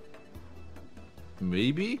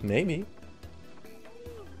 Maybe? Maybe.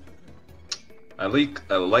 I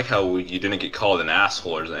like how you didn't get called an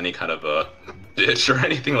asshole or any kind of a bitch or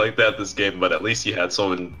anything like that this game, but at least you had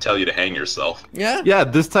someone tell you to hang yourself. Yeah? Yeah,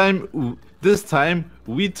 this time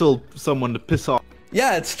we told someone to piss off.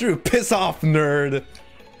 Yeah, it's true. Piss off, nerd.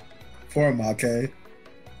 Poor Make.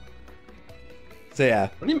 So yeah.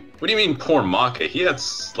 What do you mean poor Make? He had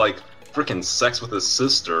like freaking sex with his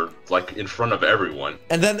sister like in front of everyone.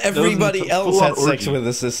 And then everybody else full-on had sex orgy. with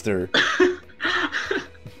his sister.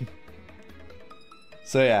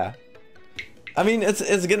 So yeah. I mean,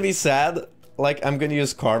 it's gonna be sad. Like, I'm gonna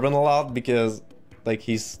use Carbon a lot because, like,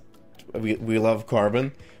 we love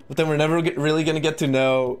Carbon. But then we're never really gonna get to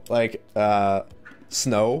know, like,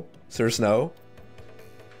 Snow, Sir Snow.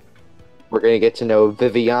 We're gonna get to know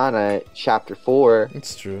Viviana chapter 4.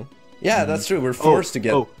 It's true. Yeah, that's true. We're forced to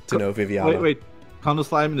get to know Viviana. Wait. Condo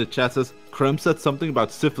Slime in the chat says, Crump said something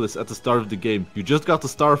about syphilis at the start of the game. You just got the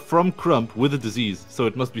star from Crump with a disease, so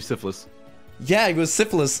it must be syphilis. Yeah, it was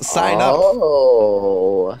syphilis. Sign up.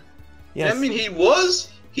 Oh. Yes. I mean,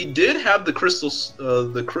 he did have the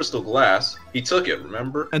crystal glass. He took it,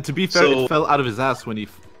 remember? And to be fair, So- it fell out of his ass when he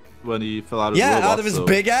fell out of Yeah, the robot, out of his so-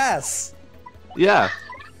 big ass. Yeah.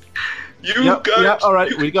 You got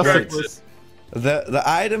alright, we got Right. syphilis. The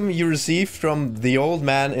item you received from the old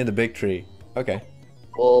man in the big tree. Okay.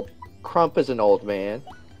 Well, Crump is an old man.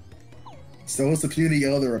 So is the puny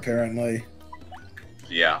elder, apparently.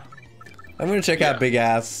 Yeah. I'm gonna check out big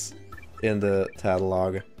ass in the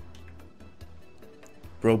catalog.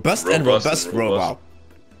 Robust and robust robot.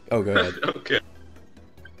 Oh, go ahead. Okay.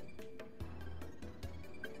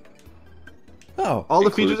 Oh, All the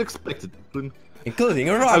Include- features expected. including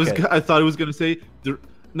a rocket. I thought he was gonna say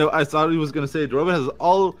I thought he was gonna say the robot has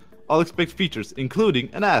all expected features, including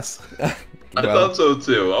an ass. I Well, thought so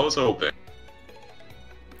too. I was hoping.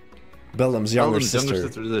 Bellam's younger Bellam's sister. younger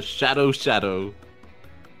sister is a shadow.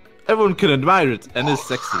 Everyone can admire it and is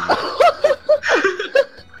sexy.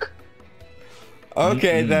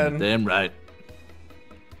 Okay, then. Damn right.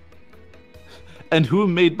 And who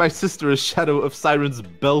made my sister a shadow of Siren's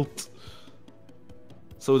belt?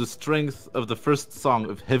 So the strength of the first song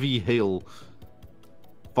of Heavy Hail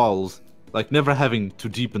falls, like never having to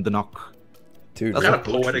deepen the knock. Dude, What That's kind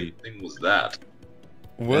of not poetic thing was that?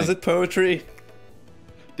 was it poetry?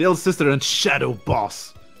 The elder sister and Shadow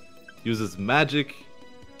Boss uses magic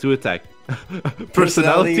to attack.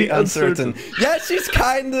 Personality uncertain. Yeah, she's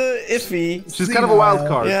kinda iffy. She's kind of a wild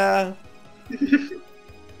card. Yeah.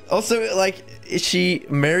 Also, like, is she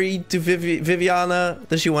married to Viviana?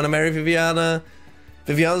 Does she want to marry Viviana?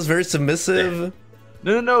 Viviana's very submissive.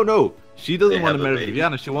 No. She doesn't They want have to a marry baby.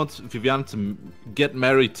 Viviana. She wants Viviana to get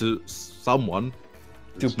married to someone.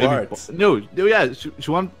 To Maybe Bart. No, yeah,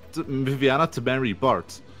 she wants Viviana to marry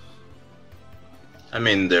Bart. I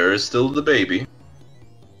mean, there is still the baby.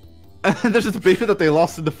 And there's this baby that they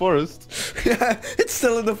lost in the forest. It's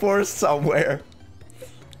still in the forest somewhere.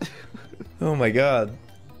 Oh my god.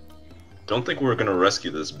 Don't think we're gonna rescue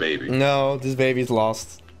this baby. No, this baby's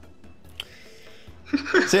lost.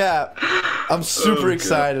 So yeah, I'm super Okay.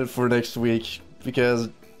 excited for next week because,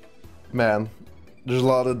 man, there's a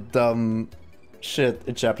lot of dumb shit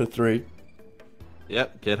in chapter 3.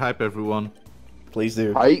 Yep, get hype, everyone. Please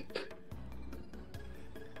do. Hype.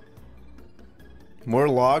 More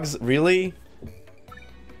logs? Really?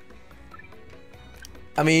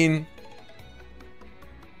 I mean,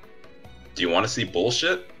 Do you want to see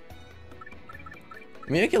bullshit?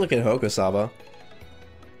 I can look at Hokosaba.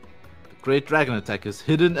 The Great Dragon Attack is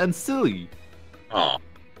hidden and silly. Oh,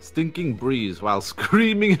 Stinking breeze while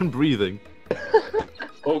screaming and breathing.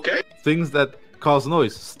 okay. Things that cause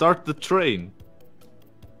noise. Start the train.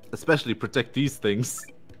 Especially protect these things.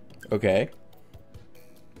 Okay.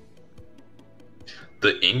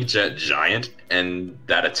 The inkjet giant and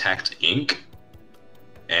that attacked ink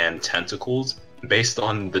and tentacles. Based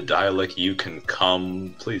on the dialect, you can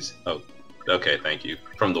come. Please. Oh, okay. Thank you.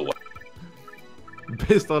 From the west.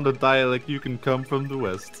 Based on the dialect, you can come from the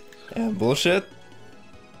west. Yeah, bullshit.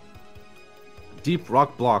 Deep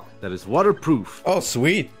rock block that is waterproof Oh,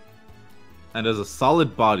 sweet. and has a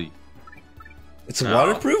solid body. It's Oh,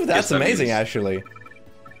 waterproof? guess That's that amazing, means- actually.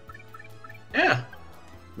 Yeah.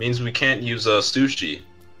 Means we can't use sushi.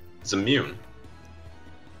 It's immune.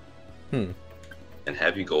 Hmm. And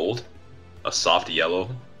heavy gold. A soft yellow.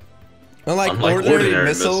 Unlike Unlike ordinary, ordinary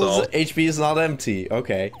missiles, missile. HP is not empty.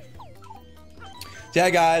 Okay. Yeah,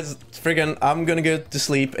 guys, friggin', I'm gonna go to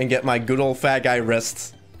sleep and get my good old fat guy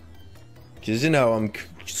rest. Cause you know, I'm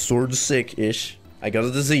sort of sick-ish. I got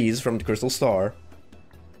a disease from the Crystal Star.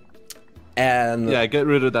 And... Yeah, get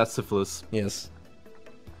rid of that syphilis. Yes.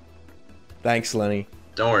 Thanks, Lenny.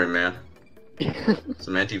 Don't worry, man.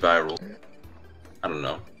 Some antiviral. I don't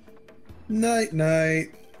know. Night,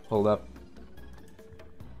 night. Hold up.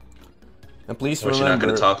 And please But you're remember...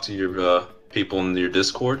 not gonna talk to your people in your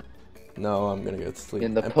Discord? No, I'm gonna go to sleep.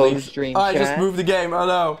 In the And please- post-stream I just chat? moved the game. Oh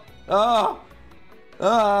no. Ah.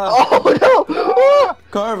 Ah. Oh no!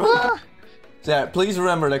 Carbon. Yeah, please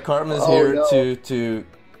remember that Carbon is Oh, here no. to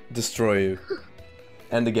destroy you.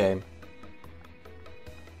 End the game.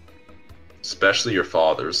 Especially your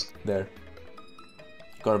father's. There.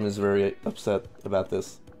 Carbon is very upset about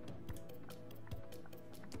this.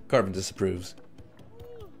 Carbon disapproves.